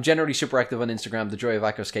 But yeah, I'm generally super active on Instagram, The Joy of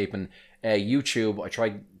Aquascaping. YouTube, I try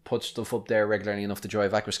to put stuff up there regularly enough, The Joy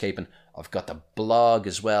of Aquascaping. I've got the blog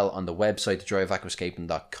as well on the website,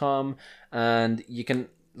 thejoyofaquascaping.com. And you can,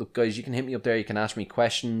 look guys, you can hit me up there, you can ask me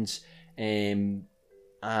questions. And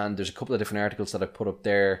there's a couple of different articles that I put up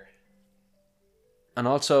there. And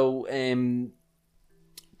also,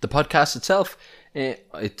 the podcast itself,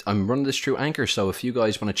 I'm running this through Anchor, so if you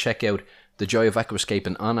guys want to check out The Joy of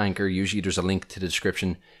Aquascaping on Anchor, usually there's a link to the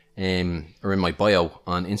description or in my bio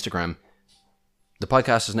on Instagram. The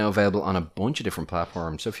podcast is now available on a bunch of different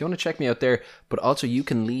platforms, so if you want to check me out there, but also you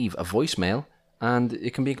can leave a voicemail, and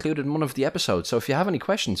it can be included in one of the episodes. So if you have any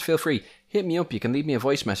questions, feel free, hit me up, you can leave me a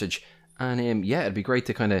voice message, and yeah, it'd be great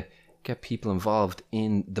to kind of get people involved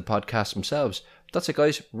in the podcast themselves. That's it,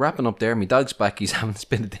 guys. Wrapping up there. My dog's back. He's having a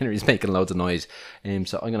spin of dinner. He's making loads of noise.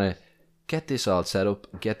 So I'm going to get this all set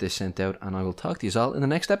up, get this sent out, and I will talk to you all in the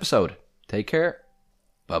next episode. Take care.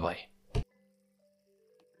 Bye-bye.